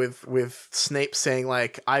note with Snape saying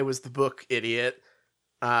like, "I was the book, idiot.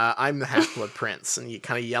 I'm the Half-Blood Prince," and you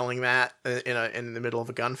kind of yelling that in the middle of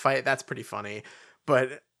a gunfight. That's pretty funny.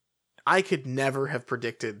 But I could never have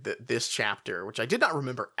predicted that this chapter, which I did not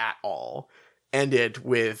remember at all, ended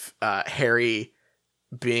with Harry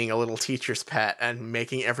being a little teacher's pet and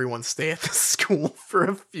making everyone stay at the school for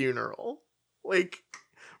a funeral. Like,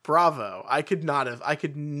 bravo. I could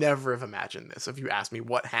never have imagined this if you asked me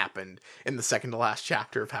what happened in the second to last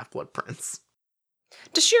chapter of Half-Blood Prince.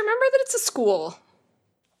 Does she remember that it's a school?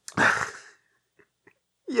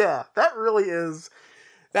 Yeah, that really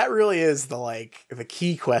is the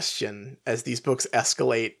key question as these books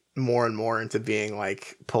escalate more and more into being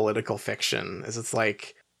like political fiction. Is it's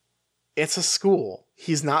like, it's a school.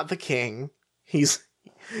 He's not the king. He's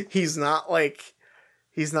not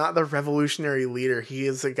the revolutionary leader. He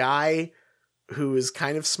is a guy who is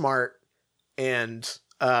kind of smart and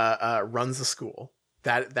runs the school.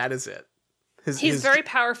 That is it. He's very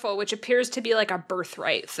powerful, which appears to be like a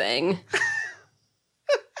birthright thing.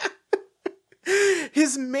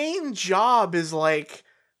 His main job is like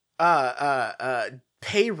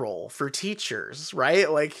payroll for teachers, right?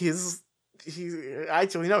 Like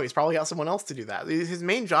actually no, he's probably got someone else to do that. His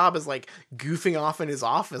main job is like goofing off in his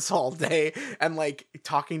office all day and like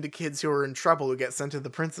talking to kids who are in trouble who get sent to the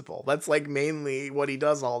principal. That's like mainly what he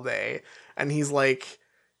does all day. And he's like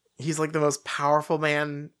the most powerful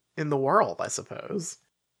man in the world, I suppose.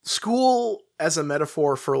 School as a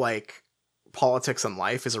metaphor for like politics and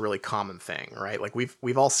life is a really common thing, right? Like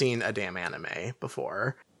we've all seen a damn anime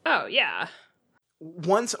before. Oh yeah.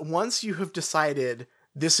 Once you have decided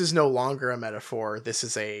this is no longer a metaphor, this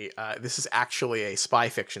is actually a spy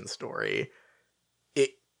fiction story,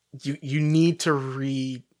 you need to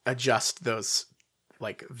readjust those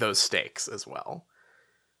stakes as well.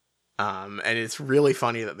 And it's really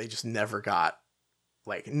funny that they just never got,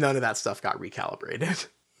 like, none of that stuff got recalibrated.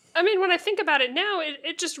 I mean, when I think about it now,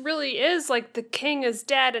 it just really is like the king is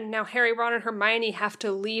dead and now Harry, Ron, and Hermione have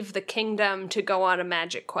to leave the kingdom to go on a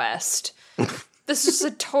magic quest. This is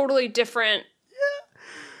a totally different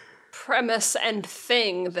premise and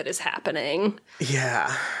thing that is happening.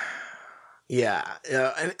 Yeah.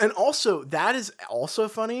 And also, that is also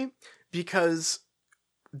funny because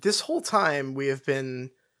this whole time we have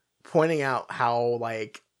been pointing out how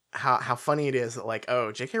funny it is that, like,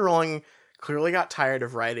 oh, J.K. Rowling clearly got tired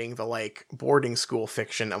of writing the like boarding school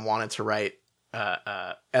fiction and wanted to write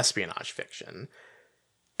espionage fiction.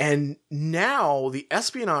 And now the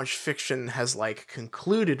espionage fiction has like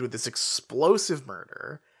concluded with this explosive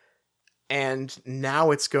murder, and now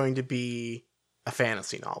it's going to be a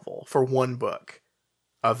fantasy novel for one book.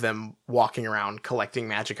 of them walking around collecting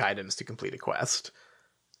magic items to complete a quest.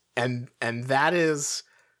 And that is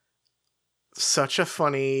such a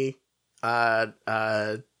funny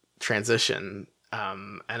transition.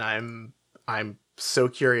 And I'm so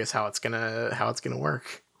curious how it's gonna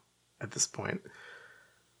work at this point.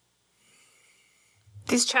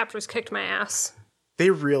 These chapters kicked my ass. They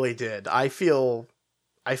really did. I feel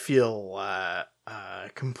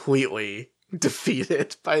completely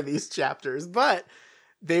defeated by these chapters, but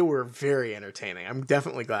they were very entertaining. I'm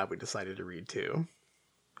definitely glad we decided to read 2.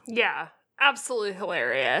 Yeah, absolutely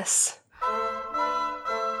hilarious.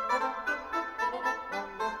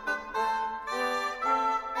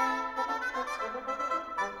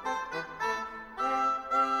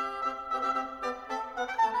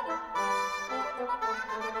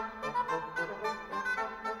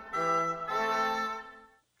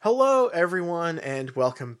 Hello, everyone, and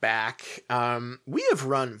welcome back. We have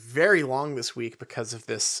run very long this week because of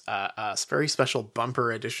this very special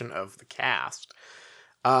bumper edition of the cast.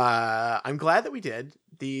 I'm glad that we did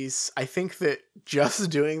these. I think that just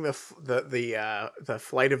doing the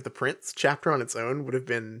Flight of the Prince chapter on its own would have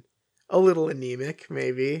been a little anemic,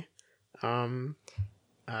 maybe. The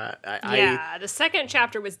second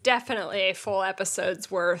chapter was definitely a full episode's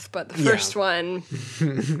worth, but the first one,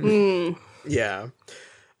 yeah.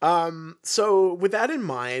 So with that in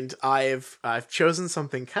mind, I've chosen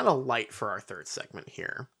something kind of light for our third segment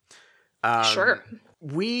here. Sure.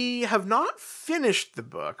 We have not finished the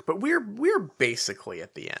book, but we're basically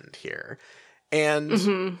at the end here.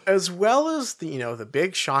 And as well as the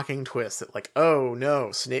big shocking twist that, like, oh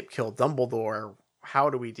no, Snape killed Dumbledore, how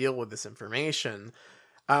do we deal with this information?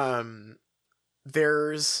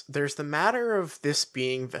 There's the matter of this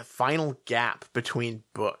being the final gap between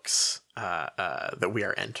books that we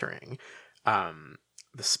are entering.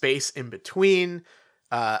 The space in between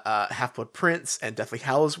Half-Blood Prince and Deathly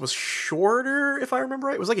Hallows was shorter, if I remember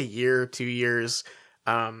right. It was like a year, 2 years.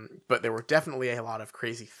 But there were definitely a lot of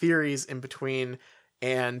crazy theories in between.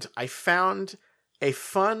 And I found a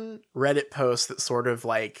fun Reddit post that sort of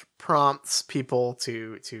like prompts people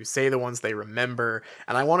to say the ones they remember.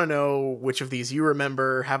 And I want to know which of these you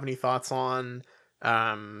remember, have any thoughts on,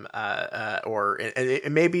 or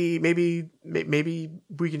maybe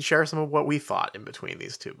we can share some of what we thought in between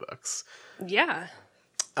these two books. Yeah.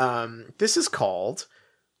 This is called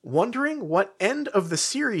Wondering What End of the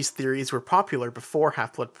Series Theories Were Popular Before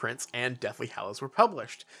Half-Blood Prince and Deathly Hallows were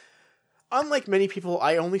published. Unlike many people,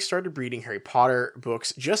 I only started reading Harry Potter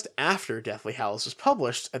books just after Deathly Hallows was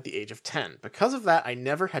published at the age of 10. Because of that, I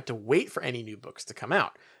never had to wait for any new books to come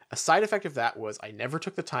out. A side effect of that was I never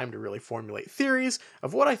took the time to really formulate theories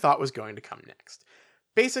of what I thought was going to come next.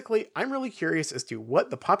 Basically, I'm really curious as to what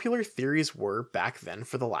the popular theories were back then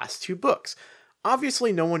for the last 2 books.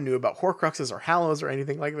 Obviously, no one knew about Horcruxes or Hallows or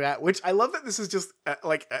anything like that, which I love that this is just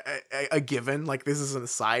a given, like this is an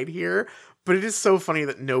aside here, but it is so funny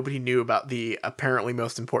that nobody knew about the apparently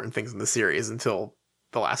most important things in the series until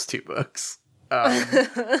the last 2 books.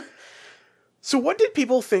 So what did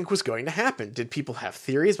people think was going to happen? Did people have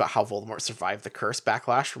theories about how Voldemort survived the curse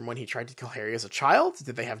backlash from when he tried to kill Harry as a child?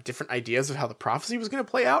 Did they have different ideas of how the prophecy was going to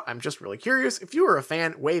play out? I'm just really curious. If you were a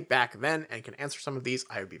fan way back then and can answer some of these,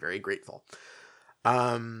 I would be very grateful.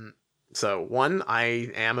 So one,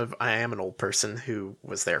 I am an old person who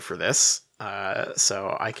was there for this,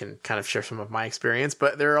 so I can kind of share some of my experience,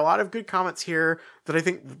 but there are a lot of good comments here that I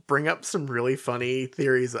think bring up some really funny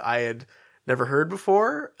theories that I had never heard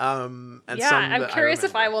before. And yeah, some I'm curious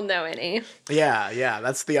if I will know any. Yeah,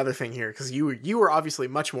 that's the other thing here, because you were obviously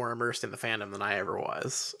much more immersed in the fandom than I ever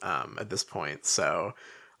was, at this point, so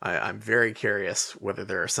I'm very curious whether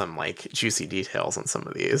there are some, like, juicy details on some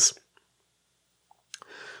of these.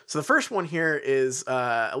 So the first one here is,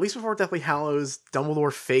 at least before Deathly Hallows,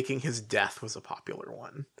 Dumbledore faking his death was a popular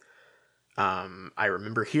one. I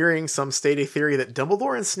remember hearing some state a theory that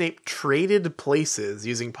Dumbledore and Snape traded places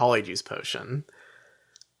using Polyjuice Potion.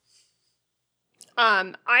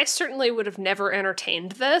 I certainly would have never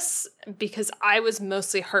entertained this because I was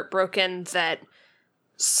mostly heartbroken that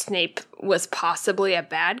Snape was possibly a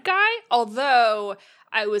bad guy, although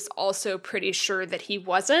I was also pretty sure that he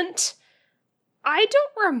wasn't. I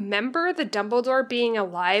don't remember the Dumbledore being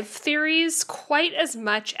alive theories quite as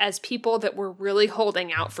much as people that were really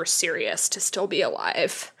holding out for Sirius to still be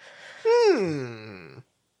alive.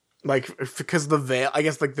 Like, because the veil, I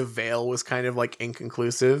guess, like, the veil was kind of, like,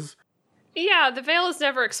 inconclusive. Yeah, the veil is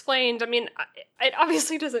never explained. I mean, it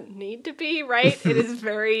obviously doesn't need to be, right? It is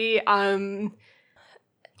very,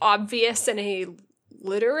 obvious in a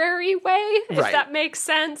literary way, if that makes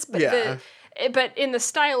sense. But But in the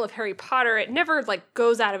style of Harry Potter, it never like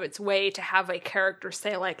goes out of its way to have a character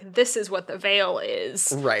say like, this is what the veil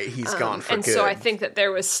is. Right, he's gone for and good. so I think that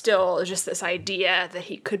there was still just this idea that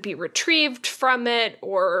he could be retrieved from it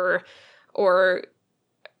or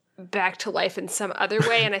back to life in some other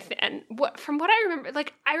way. And from what I remember,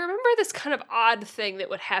 like I remember this kind of odd thing that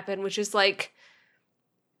would happen, which is like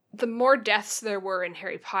the more deaths there were in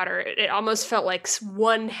Harry Potter, it almost felt like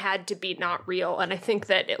one had to be not real. And I think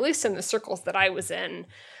that at least in the circles that I was in,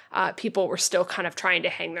 people were still kind of trying to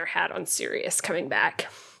hang their hat on Sirius coming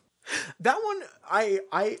back. That one,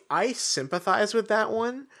 I sympathize with that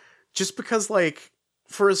one, just because like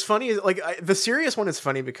for as funny as like the Sirius one is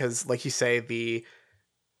funny because like you say the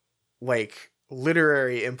like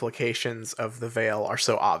literary implications of the veil are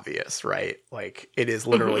so obvious, right? Like it is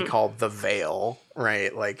literally called the veil,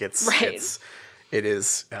 right? Like it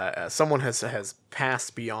is someone has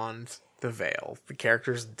passed beyond the veil. The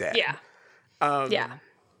character's dead. Yeah. Yeah.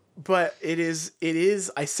 But it is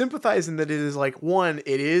I sympathize in that it is like one,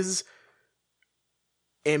 it is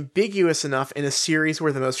ambiguous enough in a series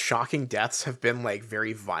where the most shocking deaths have been like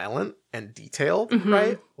very violent and detailed,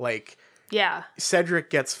 right? Like yeah, Cedric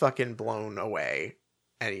gets fucking blown away,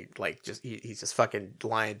 and he's just fucking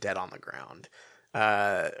lying dead on the ground.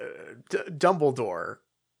 Dumbledore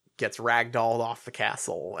gets ragdolled off the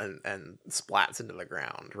castle and splats into the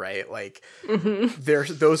ground, right? Like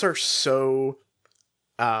those are so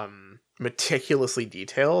meticulously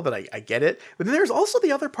detailed that I get it. But then there's also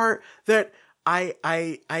the other part that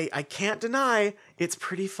I can't deny. It's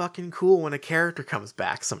pretty fucking cool when a character comes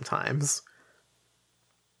back sometimes.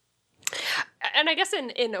 And I guess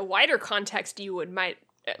in a wider context, might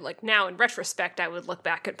like now in retrospect, I would look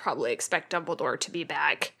back and probably expect Dumbledore to be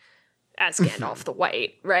back as Gandalf the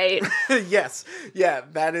White, right? Yes, yeah,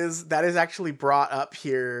 that is actually brought up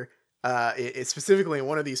here. It's specifically in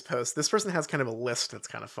one of these posts. This person has kind of a list that's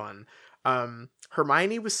kind of fun.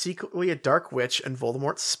 Hermione was secretly a dark witch and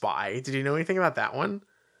Voldemort's spy. Did you know anything about that one?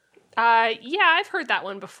 Yeah, I've heard that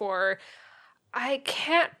one before. I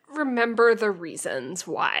can't remember the reasons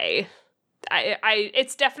why.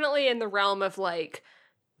 It's definitely in the realm of like,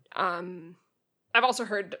 I've also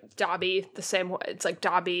heard Dobby the same way. It's like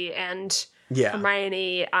Dobby and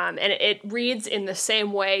Hermione, and it reads in the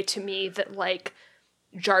same way to me that like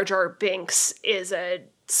Jar Jar Binks is a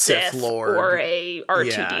Sith Lord or a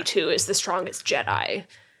R2-D2 is the strongest Jedi.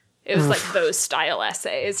 It was like those style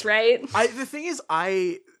essays, right? The thing is,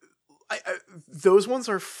 I those ones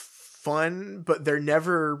are fun, but they're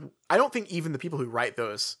never. I don't think even the people who write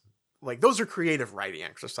those, like those are creative writing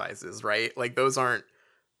exercises, right? Like those aren't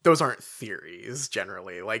theories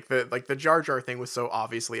generally. Like the Jar Jar thing was so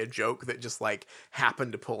obviously a joke that just like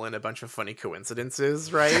happened to pull in a bunch of funny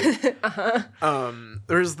coincidences, right?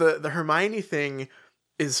 There's the Hermione thing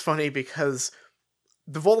is funny because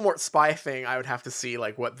the Voldemort spy thing, I would have to see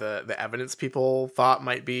like what the evidence people thought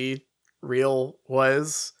might be real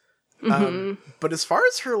was. But as far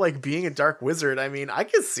as her like being a dark wizard, I mean, I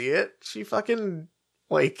could see it. She fucking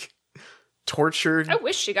like tortured. I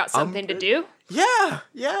wish she got something to do. Yeah.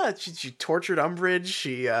 She tortured Umbridge.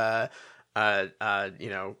 She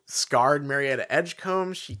scarred Marietta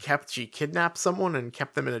Edgecombe. She kidnapped someone and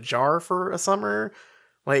kept them in a jar for a summer.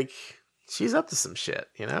 Like she's up to some shit,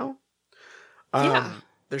 you know? Yeah.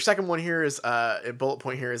 Their second one here is a bullet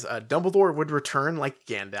point here is Dumbledore would return like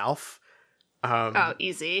Gandalf.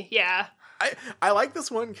 Easy. Yeah. I like this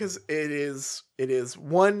one because it is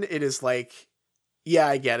like, yeah,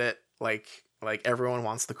 I get it. Like everyone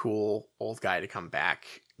wants the cool old guy to come back.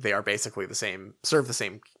 They are basically serve the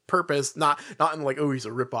same purpose. Not in like, oh, he's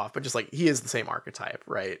a ripoff, but just like he is the same archetype,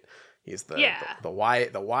 right? He's the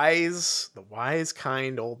wise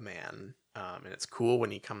kind old man. And it's cool when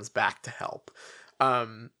he comes back to help.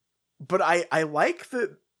 But I like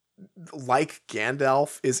that. Like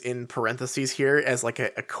Gandalf is in parentheses here as like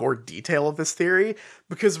a core detail of this theory,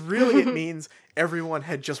 because really it means everyone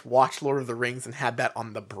had just watched Lord of the Rings and had that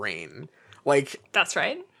on the brain. Like that's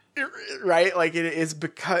right. Right? Like it is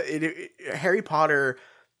because Harry Potter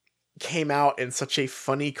came out in such a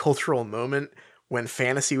funny cultural moment when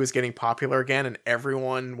fantasy was getting popular again and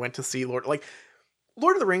everyone went to see Lord of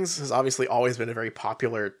the Rings has obviously always been a very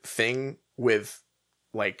popular thing with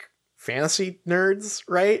like fantasy nerds,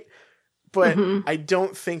 right? But I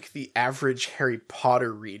don't think the average Harry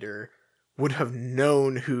Potter reader would have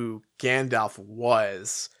known who Gandalf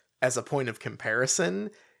was as a point of comparison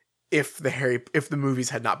if the movies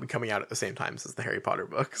had not been coming out at the same time as the Harry Potter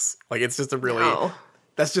books. Like it's just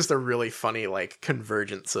that's just a really funny like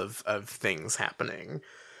convergence of things happening.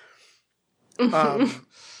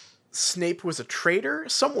 Snape was a traitor,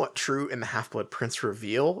 somewhat true in the Half-Blood Prince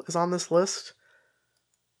reveal is on this list.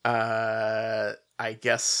 I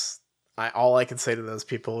guess all I can say to those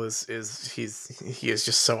people is he is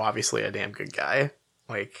just so obviously a damn good guy.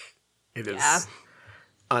 Like, it is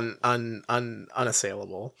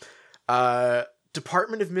unassailable.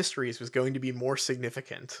 Department of Mysteries was going to be more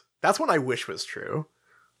significant. That's one I wish was true.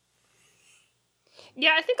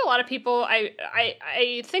 Yeah, I think a lot of people,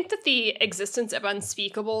 I think that the existence of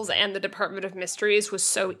Unspeakables and the Department of Mysteries was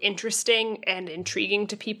so interesting and intriguing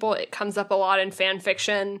to people. It comes up a lot in fan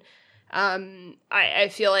fiction. I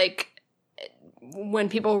feel like when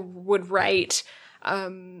people would write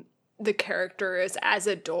the characters as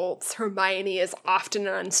adults, Hermione is often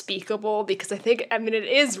unspeakable because it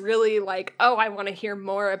is really like, oh, I want to hear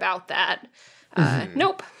more about that.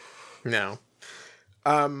 Nope. No.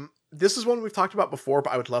 This is one we've talked about before,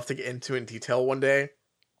 but I would love to get into in detail one day.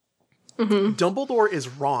 Dumbledore is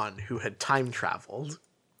Ron, who had time traveled.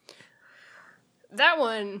 That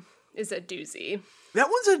one is a doozy. That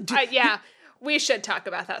one's a doozy. Yeah, we should talk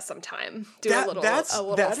about that sometime. A little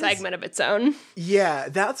segment of its own. Yeah,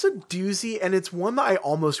 that's a doozy, and it's one that I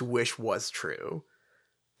almost wish was true.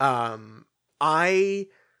 I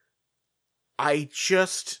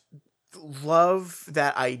just love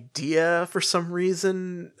that idea for some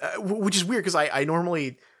reason, which is weird because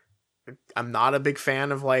I'm not a big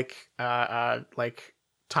fan of like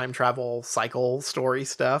time travel cycle story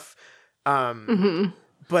stuff.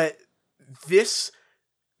 But this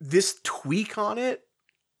tweak on it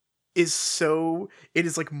is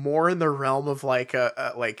like more in the realm of like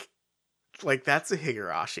like that's a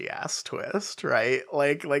Higurashi ass twist, right?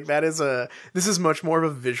 Like this is much more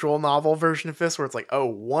of a visual novel version of this, where it's like, oh,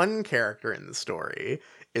 one character in the story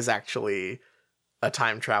is actually a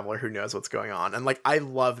time traveler who knows what's going on. And like, I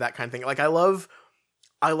love that kind of thing. Like, I love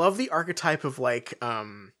the archetype of like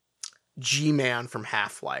G-Man from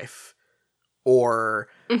Half-Life, or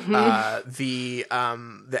this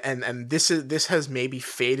has maybe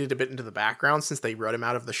faded a bit into the background since they wrote him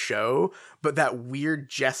out of the show, but that weird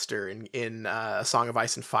jester in A Song of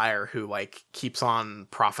Ice and Fire who like keeps on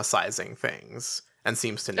prophesizing things and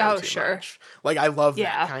seems to know too much. Like, I love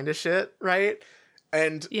that kind of shit, right?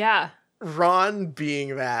 And Ron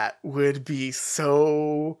being that would be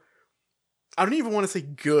so, I don't even want to say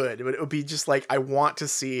good, but it would be just like, I want to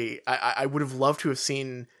see, I would have loved to have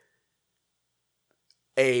seen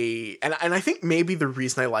and I think maybe the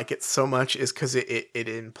reason I like it so much is because it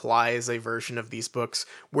implies a version of these books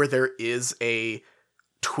where there is a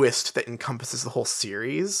twist that encompasses the whole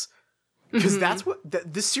series, because that's what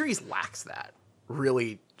this series lacks, that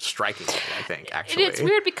really strikingly, I think, actually. It's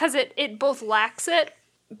weird because it both lacks it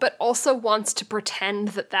but also wants to pretend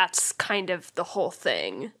that that's kind of the whole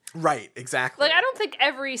thing. Right, exactly. Like, I don't think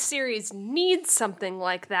every series needs something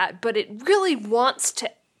like that, but it really wants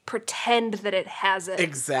to pretend that it has it.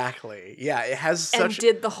 Exactly. Yeah, it has such... And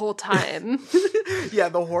did the whole time. Yeah,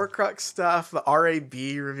 the Horcrux stuff, the RAB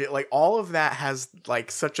reveal, like, all of that has,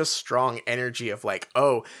 like, such a strong energy of, like,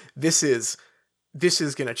 oh, this is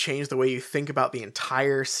gonna change the way you think about the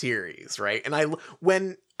entire series, right? And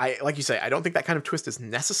like you say, I don't think that kind of twist is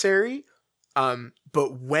necessary,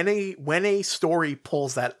 but when a story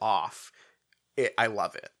pulls that off, I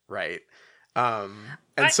love it, right? I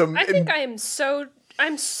think I'm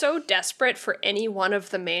so desperate for any one of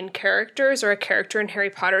the main characters or a character in Harry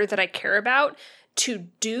Potter that I care about to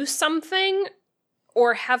do something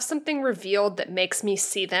or have something revealed that makes me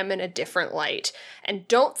see them in a different light. And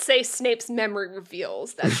don't say Snape's memory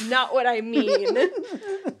reveals. That's not what I mean.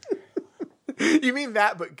 You mean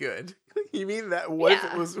that, but good. You mean that? What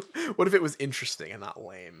if it was interesting and not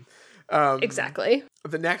lame? Exactly.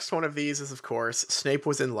 The next one of these is, of course, Snape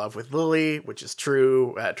was in love with Lily, which is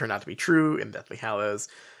true. Turned out to be true in Deathly Hallows.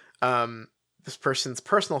 This person's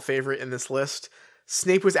personal favorite in this list,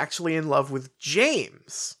 Snape was actually in love with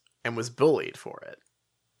James and was bullied for it.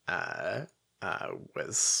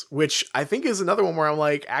 Which I think is another one where I'm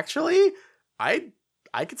like, actually, I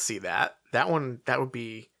could see that. That would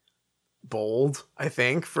be bold, I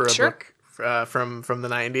think, for a book from the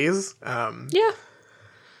 90s. Yeah.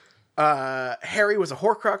 Harry was a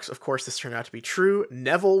Horcrux. Of course, this turned out to be true.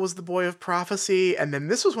 Neville was the Boy of Prophecy. And then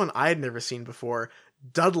this was one I had never seen before.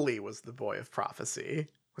 Dudley was the Boy of Prophecy.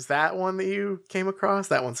 Was that one that you came across?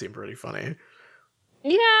 That one seemed pretty funny.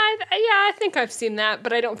 Yeah, I think I've seen that,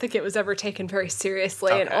 but I don't think it was ever taken very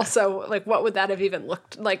seriously. Okay. And also, like, what would that have even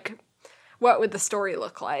looked like? What would the story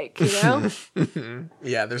look like, you know?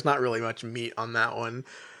 Yeah, there's not really much meat on that one.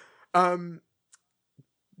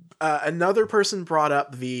 Another person brought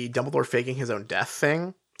up the Dumbledore faking his own death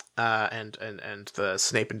thing. and the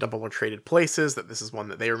Snape and Dumbledore traded places, that this is one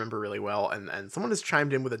that they remember really well. And someone has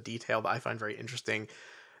chimed in with a detail that I find very interesting.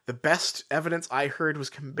 The best evidence I heard was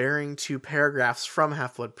comparing two paragraphs from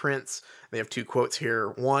Half-Blood Prince. They have two quotes here.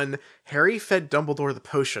 One, Harry fed Dumbledore the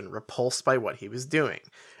potion, repulsed by what he was doing.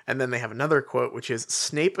 And then they have another quote, which is,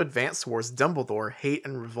 Snape advanced towards Dumbledore, hate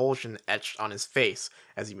and revulsion etched on his face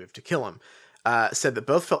as he moved to kill him. Said that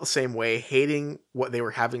both felt the same way, hating what they were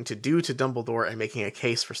having to do to Dumbledore and making a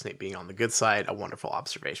case for Snape being on the good side. A wonderful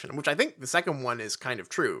observation, which I think the second one is kind of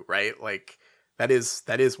true, right? Like, that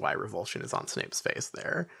is why revulsion is on Snape's face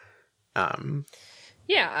there.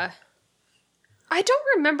 Yeah. I don't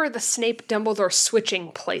remember the Snape Dumbledore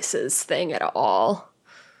switching places thing at all.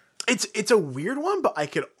 It's a weird one, but I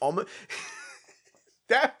could almost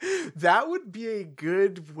that would be a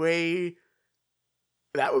good way.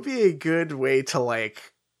 That would be a good way to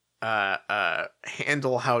like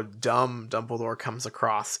handle how dumb Dumbledore comes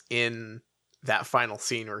across in that final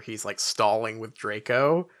scene where he's like stalling with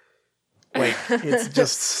Draco. Like, it's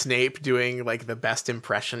just Snape doing like the best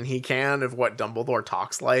impression he can of what Dumbledore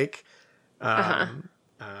talks like.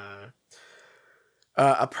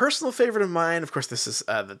 A personal favorite of mine, of course, this is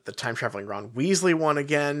the time-traveling Ron Weasley one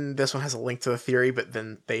again. This one has a link to the theory, but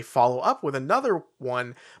then they follow up with another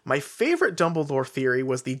one. My favorite Dumbledore theory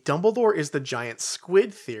was the Dumbledore is the giant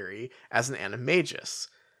squid theory as an animagus.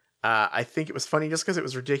 I think it was funny just because it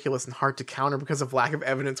was ridiculous and hard to counter because of lack of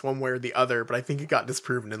evidence one way or the other, but I think it got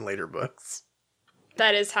disproven in later books.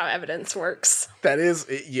 That is how evidence works. That is,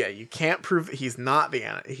 yeah, you can't prove that he's not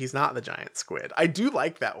the giant squid. I do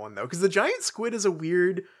like that one, though, because the giant squid is a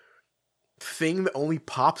weird thing that only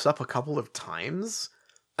pops up a couple of times,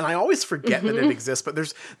 and I always forget that it exists, but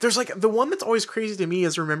there's like, the one that's always crazy to me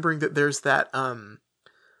is remembering that there's that,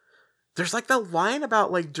 there's like the line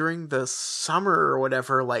about like during the summer or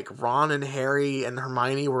whatever, like Ron and Harry and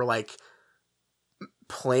Hermione were like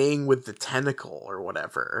playing with the tentacle or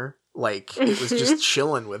whatever. Like it was just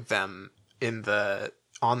chilling with them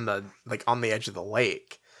on the edge of the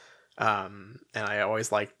lake. And I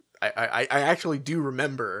always like, I actually do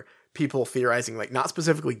remember people theorizing, like not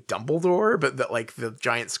specifically Dumbledore, but that like the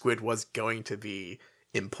giant squid was going to be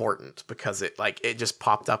important because it just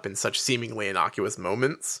popped up in such seemingly innocuous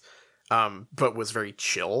moments. But was very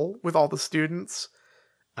chill with all the students.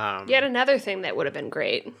 Yet another thing that would have been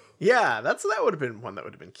great. Yeah, that would have been one that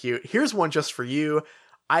would have been cute. Here's one just for you.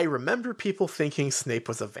 I remember people thinking Snape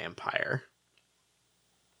was a vampire.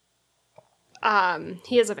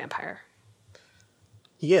 He is a vampire.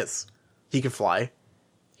 He is. He can fly.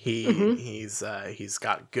 He's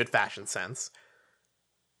got good fashion sense.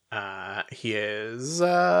 He is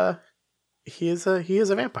a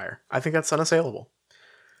vampire. I think that's unassailable.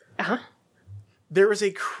 There was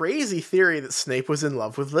a crazy theory that Snape was in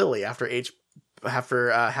love with Lily after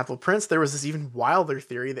Half-Blood Prince. There was this even wilder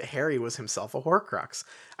theory that Harry was himself a Horcrux.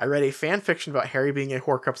 I read a fan fiction about Harry being a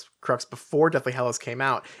Horcrux before Deathly Hallows came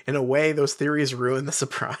out. In a way, those theories ruined the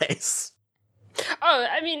surprise. Oh,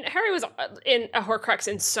 I mean, Harry was in a Horcrux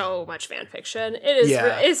in so much fan fiction.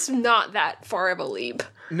 It's not that far of a leap.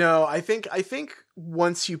 No, I think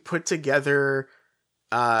once you put together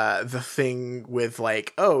the thing with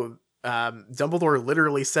like, Dumbledore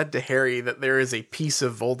literally said to Harry that there is a piece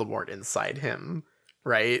of Voldemort inside him,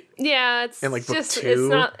 right? Yeah, it's in like book just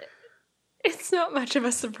 2. It's not much of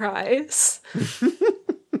a surprise.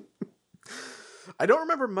 I don't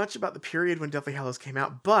remember much about the period when Deathly Hallows came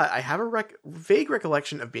out, but I have a vague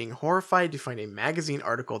recollection of being horrified to find a magazine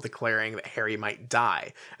article declaring that Harry might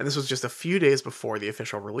die. And this was just a few days before the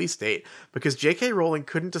official release date, because J.K. Rowling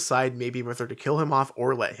couldn't decide maybe whether to kill him off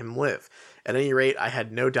or let him live. At any rate, I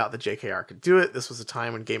had no doubt that JKR could do it. This was a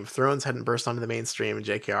time when Game of Thrones hadn't burst onto the mainstream, and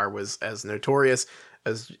JKR was as notorious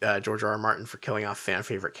as George R.R. Martin for killing off fan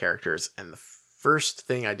favorite characters. And the first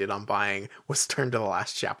thing I did on buying was turn to the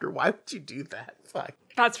last chapter. Why would you do that? Fuck.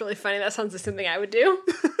 That's really funny. That sounds like something I would do.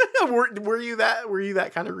 Were you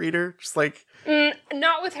that kind of reader? Just like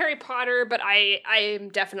not with Harry Potter, but I am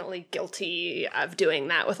definitely guilty of doing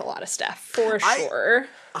that with a lot of stuff for sure.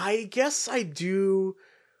 I guess I do.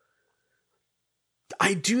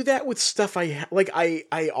 I do that with stuff I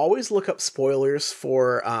always look up spoilers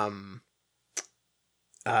for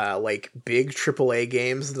like big AAA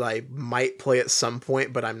games that I might play at some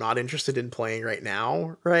point, but I'm not interested in playing right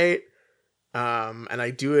now, right? And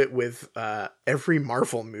I do it with every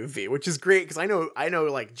Marvel movie, which is great because I know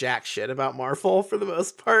like jack shit about Marvel for the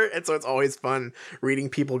most part, and so it's always fun reading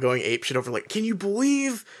people going apeshit over like, can you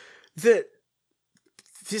believe that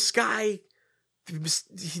this guy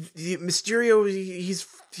Mysterio,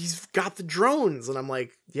 he's got the drones. And I'm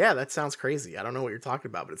like, yeah, that sounds crazy. I don't know what you're talking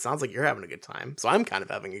about, but it sounds like you're having a good time. So I'm kind of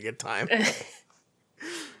having a good time.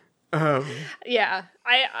 Yeah,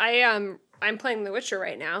 I'm playing The Witcher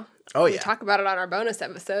right now. Oh, we yeah. talk about it on our bonus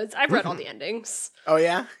episodes. I've read all the endings. Oh,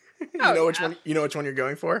 yeah? You know which yeah. one? You know which one you're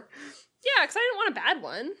going for? Yeah, because I didn't want a bad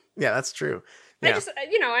one. Yeah, that's true. Yeah. I just,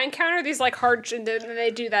 I encounter these like hard, and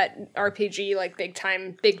they do that RPG like big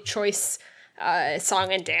time, big choice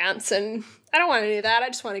song and dance, and I don't want to do that. I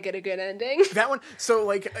just want to get a good ending. That one. So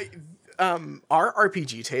like, our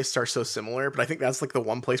RPG tastes are so similar, but I think that's like the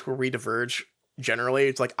one place where we diverge. Generally,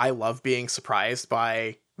 it's like I love being surprised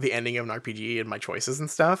by the ending of an RPG and my choices and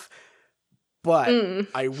stuff. But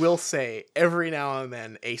I will say, every now and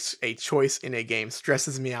then, a choice in a game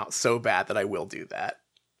stresses me out so bad that I will do that.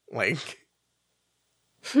 Like,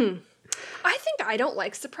 I think I don't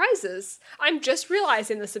like surprises. I'm just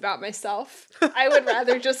realizing this about myself. I would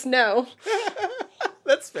rather just know.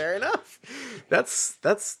 That's fair enough. That's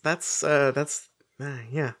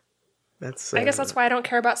yeah. That's. I guess that's why I don't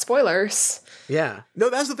care about spoilers. Yeah.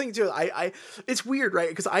 No, that's the thing too. I it's weird, right?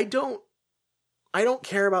 Because I don't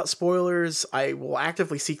care about spoilers. I will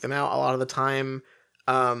actively seek them out a lot of the time.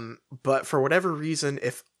 But for whatever reason,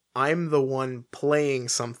 if I'm the one playing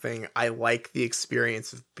something, I like the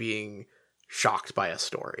experience of being shocked by a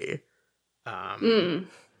story.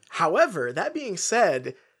 However, that being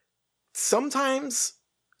said, sometimes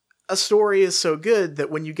a story is so good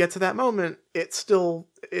that when you get to that moment, it still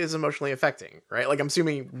is emotionally affecting, right? Like, I'm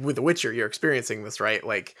assuming with The Witcher, you're experiencing this, right?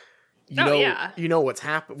 Like, you know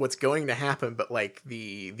what's going to happen, but like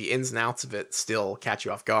the ins and outs of it still catch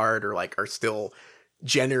you off guard, or like are still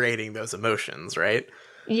generating those emotions, right?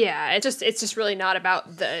 Yeah, it's just really not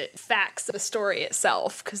about the facts of the story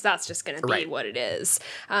itself, because that's just going to be what it is.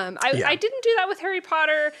 I didn't do that with Harry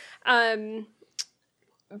Potter,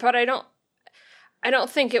 but I don't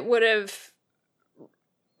think it would have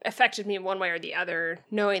affected me in one way or the other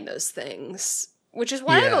knowing those things, which is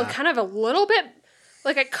why I'm kind of a little bit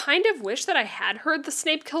like, I kind of wish that I had heard the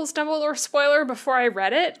Snape kills Dumbledore spoiler before I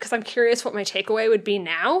read it, because I'm curious what my takeaway would be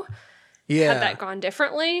now. Yeah. Had that gone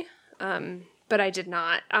differently. But I did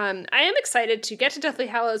not. I am excited to get to Deathly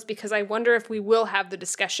Hallows, because I wonder if we will have the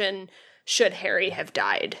discussion, should Harry have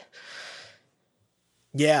died?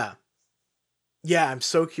 Yeah. Yeah, I'm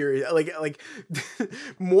so curious. Like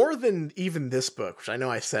more than even this book, which I know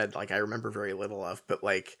I said, like, I remember very little of, but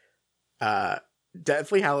like,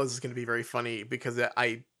 Deathly Hallows is going to be very funny, because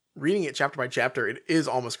reading it chapter by chapter, it is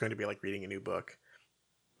almost going to be like reading a new book.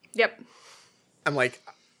 Yep. I'm like,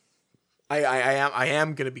 I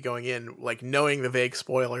am going to be going in, like, knowing the vague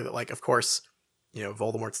spoiler that, like, of course,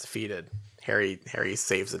 Voldemort's defeated. Harry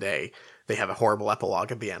saves the day. They have a horrible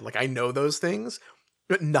epilogue at the end. Like, I know those things,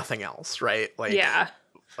 but nothing else, right? Like, yeah.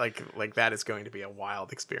 Like that is going to be a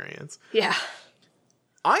wild experience. Yeah.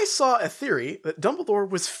 I saw a theory that Dumbledore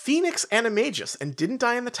was Phoenix Animagus and didn't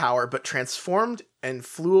die in the tower, but transformed and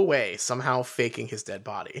flew away, somehow faking his dead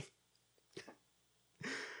body.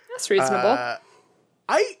 That's reasonable.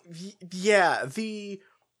 I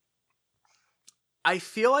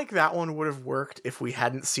feel like that one would have worked if we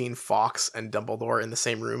hadn't seen Fawkes and Dumbledore in the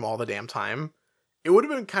same room all the damn time. It would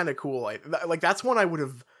have been kind of cool. Like that's one I would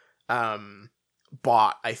have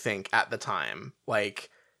bought, I think, at the time.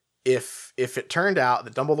 Like, if it turned out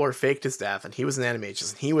that Dumbledore faked his death and he was an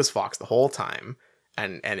Animagus and he was Fawkes the whole time,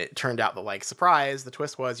 and it turned out that, like, surprise, the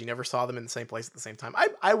twist was you never saw them in the same place at the same time, I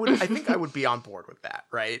think I would be on board with that,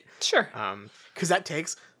 right? Sure. Because that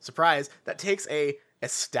takes a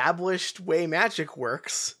established way magic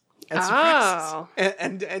works and surprises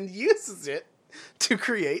and uses it to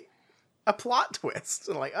create a plot twist.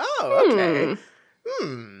 And like, okay.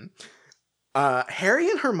 Harry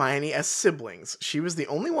and Hermione as siblings. She was the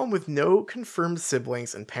only one with no confirmed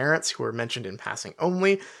siblings and parents who were mentioned in passing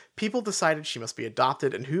only. People decided she must be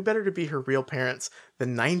adopted, and who better to be her real parents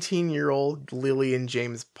than 19-year-old Lily and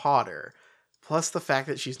James Potter, plus the fact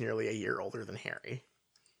that she's nearly a year older than Harry.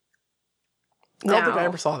 I don't think I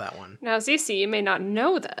ever saw that one. Now, Zizi, you may not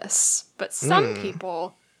know this, but some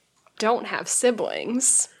people don't have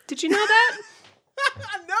siblings. Did you know that?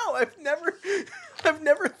 No, I've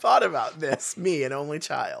never thought about this. Me, an only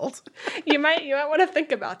child. You might want to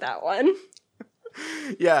think about that one.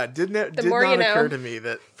 Yeah, did not occur to me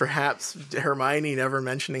that perhaps Hermione never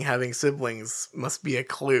mentioning having siblings must be a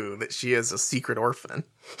clue that she is a secret orphan.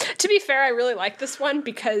 To be fair, I really like this one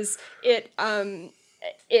because it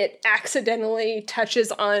it accidentally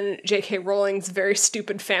touches on J.K. Rowling's very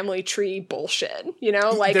stupid family tree bullshit. You know,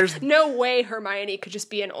 like, there's no way Hermione could just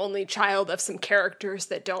be an only child of some characters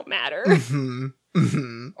that don't matter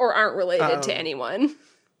or aren't related to anyone.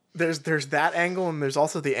 There's that angle, and there's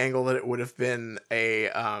also the angle that it would have been a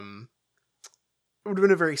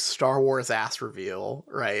very Star Wars ass reveal,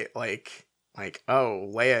 right? Like,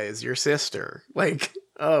 oh, Leia is your sister. Like,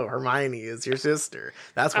 oh, Hermione is your sister.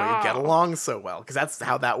 That's why you get along so well, because that's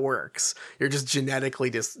how that works. You're just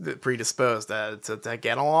genetically predisposed to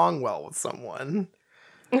get along well with someone.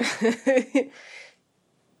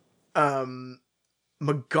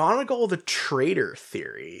 McGonagall the traitor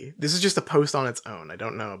theory. This is just a post on its own. I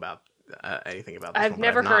don't know about anything about this. I've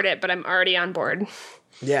never heard it, but I'm already on board.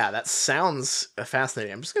 Yeah, that sounds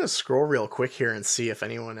fascinating. I'm just going to scroll real quick here and see if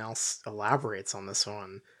anyone else elaborates on this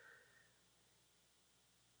one.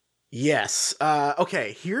 Yes.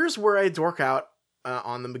 Okay, here's where I dork out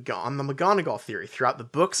on the McGonagall theory. Throughout the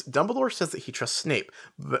books, Dumbledore says that he trusts Snape,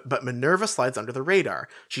 but Minerva slides under the radar.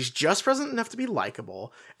 She's just present enough to be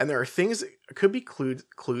likable, and there are things that could be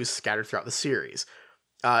clues scattered throughout the series.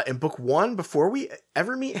 In book 1, before we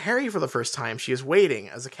ever meet Harry for the first time, she is waiting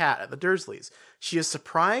as a cat at the Dursleys. She is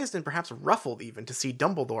surprised and perhaps ruffled even to see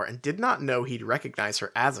Dumbledore and did not know he'd recognize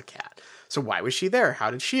her as a cat. So why was she there?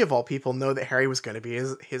 How did she, of all people, know that Harry was going to be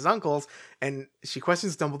his uncle's? And she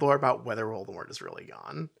questions Dumbledore about whether Voldemort is really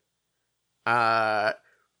gone.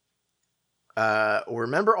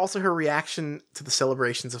 Remember also her reaction to the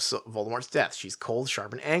celebrations of Voldemort's death. She's cold,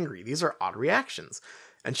 sharp, and angry. These are odd reactions.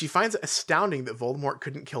 And she finds it astounding that Voldemort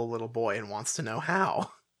couldn't kill a little boy and wants to know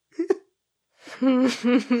how. I'm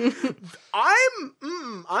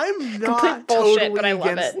not complete bullshit, totally but I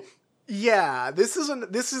love it. Yeah, this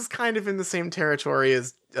is kind of in the same territory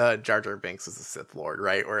as Jar Jar Binks as the Sith Lord,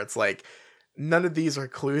 right? Where it's like, none of these are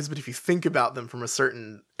clues, but if you think about them from a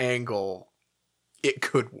certain angle, it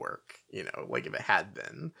could work, you know, like if it had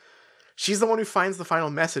been. She's the one who finds the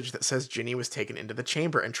final message that says Ginny was taken into the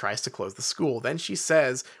chamber and tries to close the school. Then she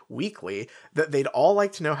says, weakly, that they'd all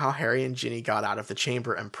like to know how Harry and Ginny got out of the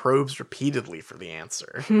chamber and probes repeatedly for the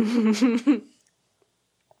answer.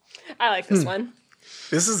 I like this one.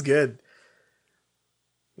 This is good.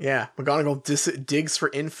 Yeah, McGonagall digs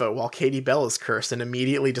for info while Katie Bell is cursed and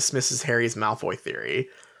immediately dismisses Harry's Malfoy theory.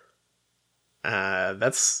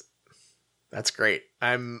 That's great.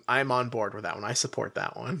 I'm on board with that one. I support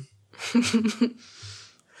that one.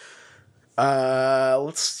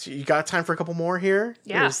 You got time for a couple more here?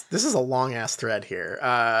 Yeah. This is a long ass thread here.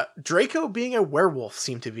 Draco being a werewolf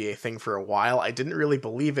seemed to be a thing for a while. I didn't really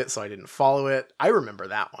believe it, so I didn't follow it. I remember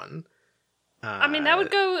that one. I mean, that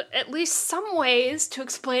would go at least some ways to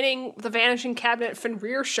explaining the Vanishing Cabinet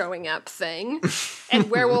Fenrir showing up thing, and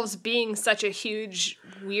werewolves being such a huge,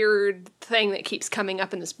 weird thing that keeps coming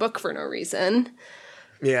up in this book for no reason.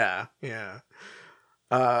 Yeah.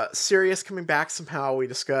 Sirius coming back somehow, we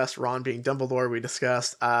discussed. Ron being Dumbledore, we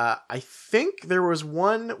discussed. I think there was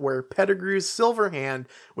one where Pettigrew's silver hand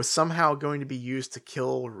was somehow going to be used to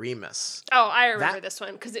kill Remus. Oh, I remember this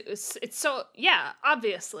one, because it's so, yeah,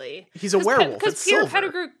 obviously. He's a werewolf, because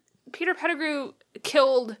Peter Pettigrew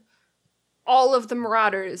killed all of the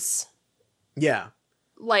Marauders. Yeah.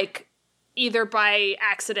 Like, either by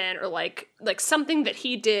accident or like something that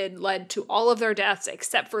he did led to all of their deaths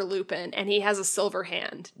except for Lupin, and he has a silver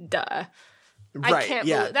hand. Duh. Right, I can't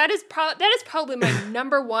believe that is probably my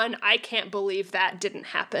number one I can't believe that didn't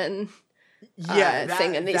happen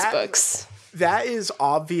thing in these books. That is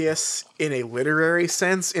obvious in a literary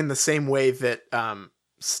sense, in the same way that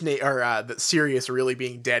Snape or that Sirius really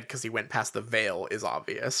being dead because he went past the veil is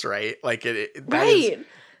obvious, right? Like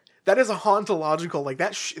that is a hauntological, like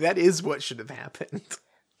that is what should have happened.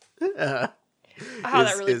 That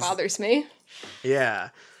really bothers me. Yeah.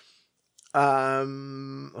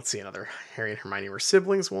 Let's see, another Harry and Hermione were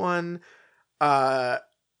siblings one.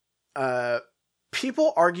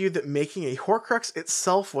 People argue that making a Horcrux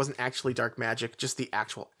itself wasn't actually dark magic, just the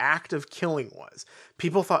actual act of killing was.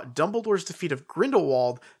 People thought Dumbledore's defeat of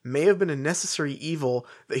Grindelwald may have been a necessary evil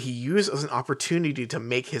that he used as an opportunity to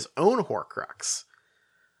make his own Horcrux.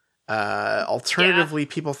 Alternatively,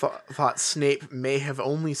 people thought Snape may have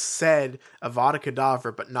only said Avada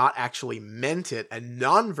Kedavra, but not actually meant it, and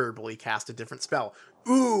non-verbally cast a different spell.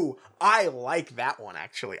 Ooh, I like that one,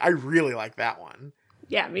 actually. I really like that one.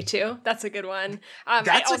 Yeah, me too. That's a good one.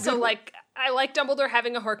 I also like Dumbledore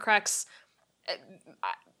having a Horcrux.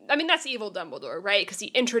 I mean, that's evil Dumbledore, right? Because he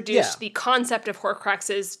introduced the concept of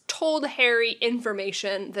Horcruxes, told Harry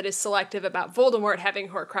information that is selective about Voldemort having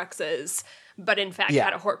Horcruxes, but in fact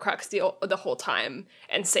had a Horcrux the whole time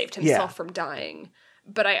and saved himself from dying.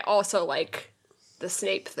 But I also like the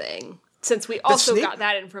Snape thing, since we also got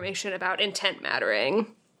that information about intent mattering.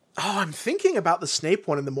 Oh, I'm thinking about the Snape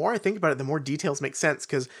one, and the more I think about it, the more details make sense,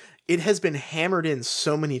 because it has been hammered in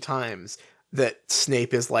so many times that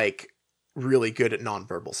Snape is, like, really good at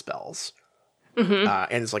nonverbal spells. And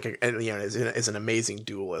is like is an amazing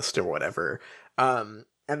duelist or whatever. And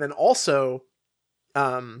then also,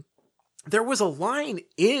 there was a line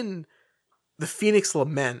in the Phoenix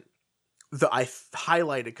Lament that I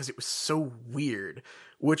highlighted because it was so weird,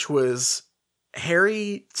 which was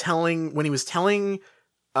Harry when he was telling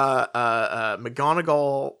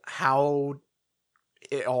McGonagall how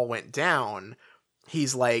it all went down.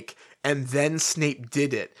 He's like, and then Snape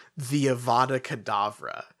did it, the Avada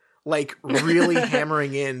Kedavra. Like, really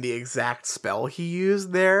hammering in the exact spell he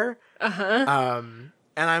used there. And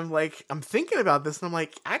I'm like, I'm thinking about this, and I'm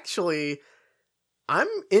like, actually, I'm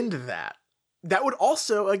into that. That would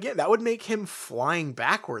also, again, that would make him flying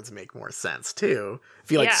backwards make more sense, too.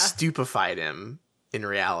 If you, like, stupefied him in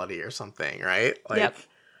reality or something, right? Like,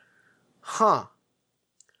 Huh.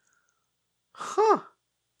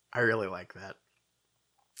 I really like that.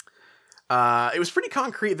 It was pretty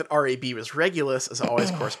concrete that RAB was Regulus, as it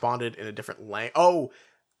always corresponded in a different language.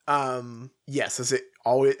 Yes,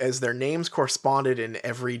 as their names corresponded in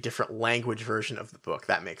every different language version of the book.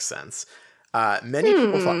 That makes sense. Many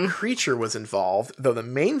people thought Kreacher was involved, though the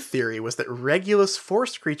main theory was that Regulus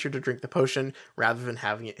forced Kreacher to drink the potion rather than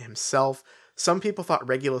having it himself. Some people thought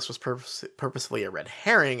Regulus was purposely a red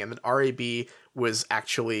herring, and that RAB was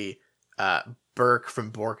actually Burke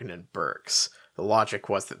from Borgin and Burke's. The logic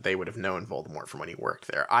was that they would have known Voldemort from when he worked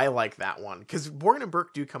there. I like that one, because Borgin and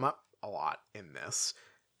Burke do come up a lot in this,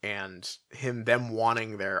 and them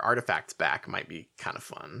wanting their artifacts back might be kind of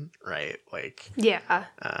fun, right? Like, yeah,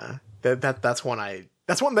 that's one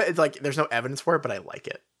that it's like there's no evidence for it, but I like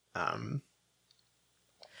it.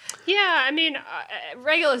 Yeah, I mean,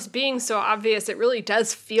 Regulus being so obvious, it really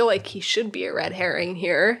does feel like he should be a red herring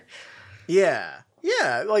here. Yeah,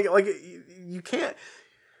 like you can't.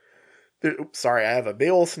 Oops, sorry, I have a big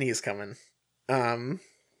ol' sneeze coming. Oh,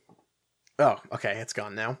 okay, it's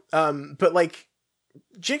gone now. But like,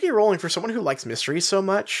 J.K. Rowling, for someone who likes mystery so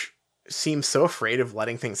much, seems so afraid of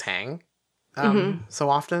letting things hang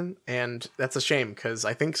so often, and that's a shame, because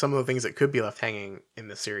I think some of the things that could be left hanging in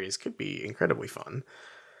this series could be incredibly fun.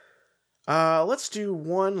 Let's do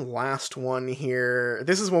one last one here.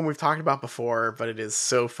 This is one we've talked about before, but it is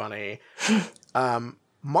so funny.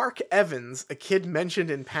 Mark Evans, a kid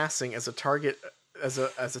mentioned in passing as a target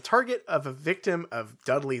of a victim of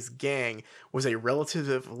Dudley's gang, was a relative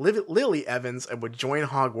of Lily Evans and would join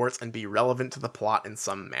Hogwarts and be relevant to the plot in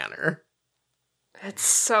some manner. It's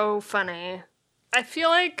so funny. I feel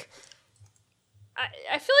like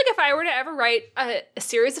if I were to ever write a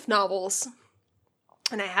series of novels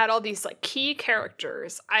and I had all these like key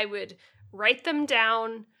characters, I would write them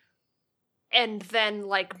down and then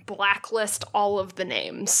like blacklist all of the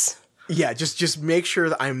names. Yeah, just make sure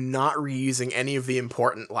that I'm not reusing any of the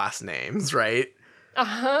important last names, right?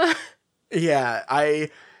 Uh-huh. Yeah,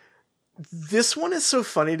 this one is so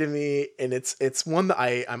funny to me, and it's one that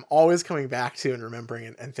I'm always coming back to and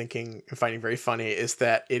remembering and thinking and finding very funny, is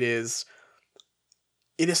that it is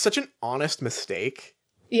such an honest mistake.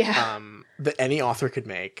 Yeah. That any author could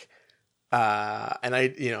make. And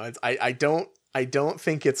I don't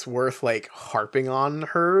think it's worth like harping on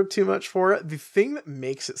her too much for it. The thing that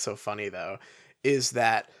makes it so funny though is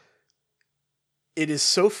that it is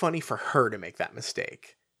so funny for her to make that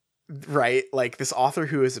mistake, right? Like this author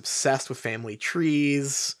who is obsessed with family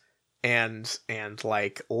trees and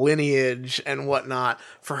like lineage and whatnot,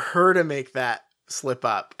 for her to make that slip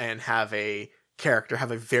up and have a character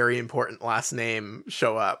have a very important last name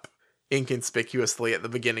show up inconspicuously at the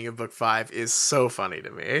beginning of book 5 is so funny to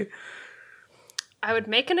me. I would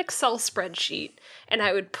make an Excel spreadsheet and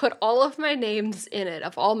I would put all of my names in it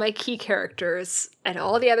of all my key characters and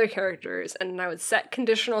all the other characters, and I would set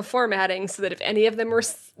conditional formatting so that if any of them were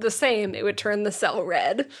the same, it would turn the cell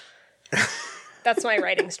red. That's my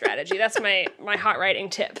writing strategy. That's my hot writing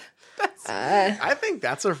tip. I think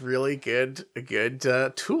that's a really good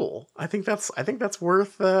tool. I think that's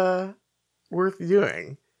worth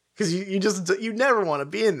doing. Because you never want to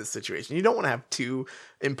be in this situation. You don't want to have two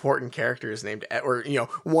important characters named, or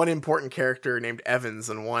one important character named Evans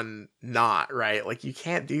and one not, right? Like you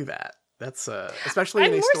can't do that. That's especially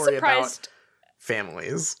in a story about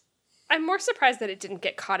families. I'm more surprised that it didn't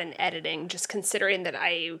get caught in editing, just considering that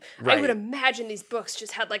I would imagine these books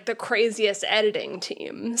just had like the craziest editing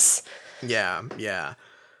teams. Yeah.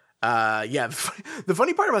 The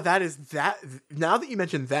funny part about that is that now that you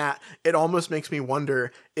mentioned that, it almost makes me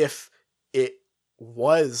wonder if it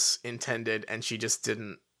was intended and she just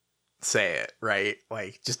didn't say it, right?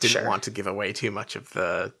 Like, just didn't want to give away too much of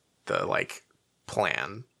the like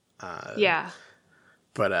plan. Yeah.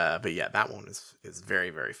 But yeah, that one is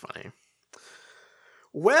very, very funny.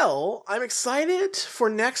 Well, I'm excited for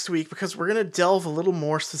next week because we're going to delve a little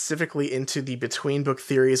more specifically into the between book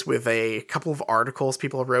theories with a couple of articles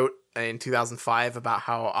people wrote in 2005 about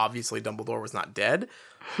how obviously Dumbledore was not dead.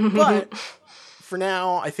 But for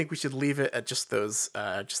now, I think we should leave it at just those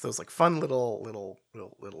like fun little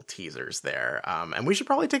teasers there. And we should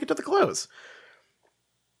probably take it to the close.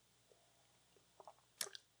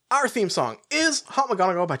 Our theme song is Hot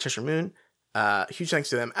McGonagall by Cheshire Moon. Huge thanks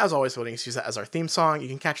to them, as always, for letting us use that as our theme song. You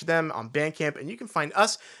can catch them on Bandcamp, and you can find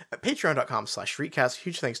us at patreon.com/Shriekcast.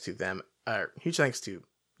 Huge thanks to them. Huge thanks to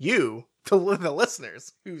you, the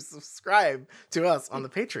listeners who subscribe to us on the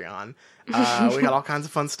Patreon. We got all kinds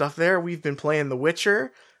of fun stuff there. We've been playing The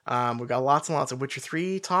Witcher. We've got lots and lots of Witcher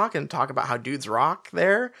 3 talk about how dudes rock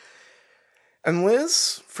there. And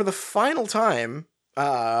Liz, for the final time,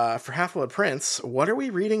 for Half-Blood Prince, what are we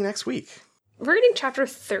reading next week? We're reading chapter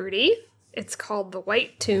 30. It's called The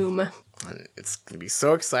White Tomb. And it's going to be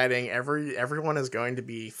so exciting. Everyone is going to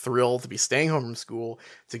be thrilled to be staying home from school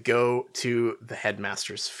to go to the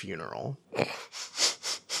headmaster's funeral.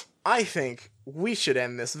 I think we should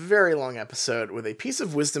end this very long episode with a piece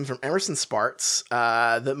of wisdom from Emerson Sparks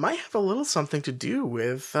that might have a little something to do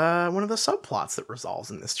with one of the subplots that resolves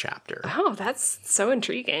in this chapter. Oh, that's so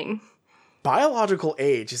intriguing. Biological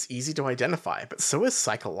age is easy to identify, but so is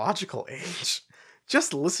psychological age.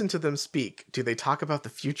 Just listen to them speak. Do they talk about the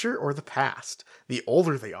future or the past? The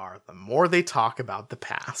older they are, the more they talk about the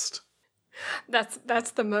past.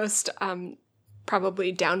 That's the most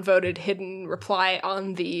probably downvoted hidden reply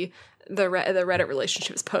on the Reddit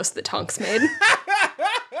relationships post that Tonks made.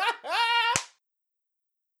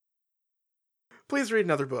 Please read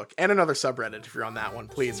another book and another subreddit if you're on that one.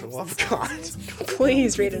 Please, for the love of God.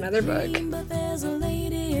 Please read another book. But there's a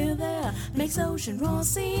lady there, makes ocean roar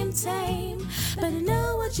seem tame. Better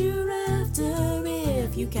know what you're after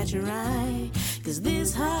if you catch her eye. 'Cause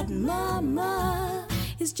this hot mama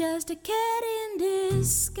is just a cat in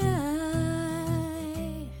disguise.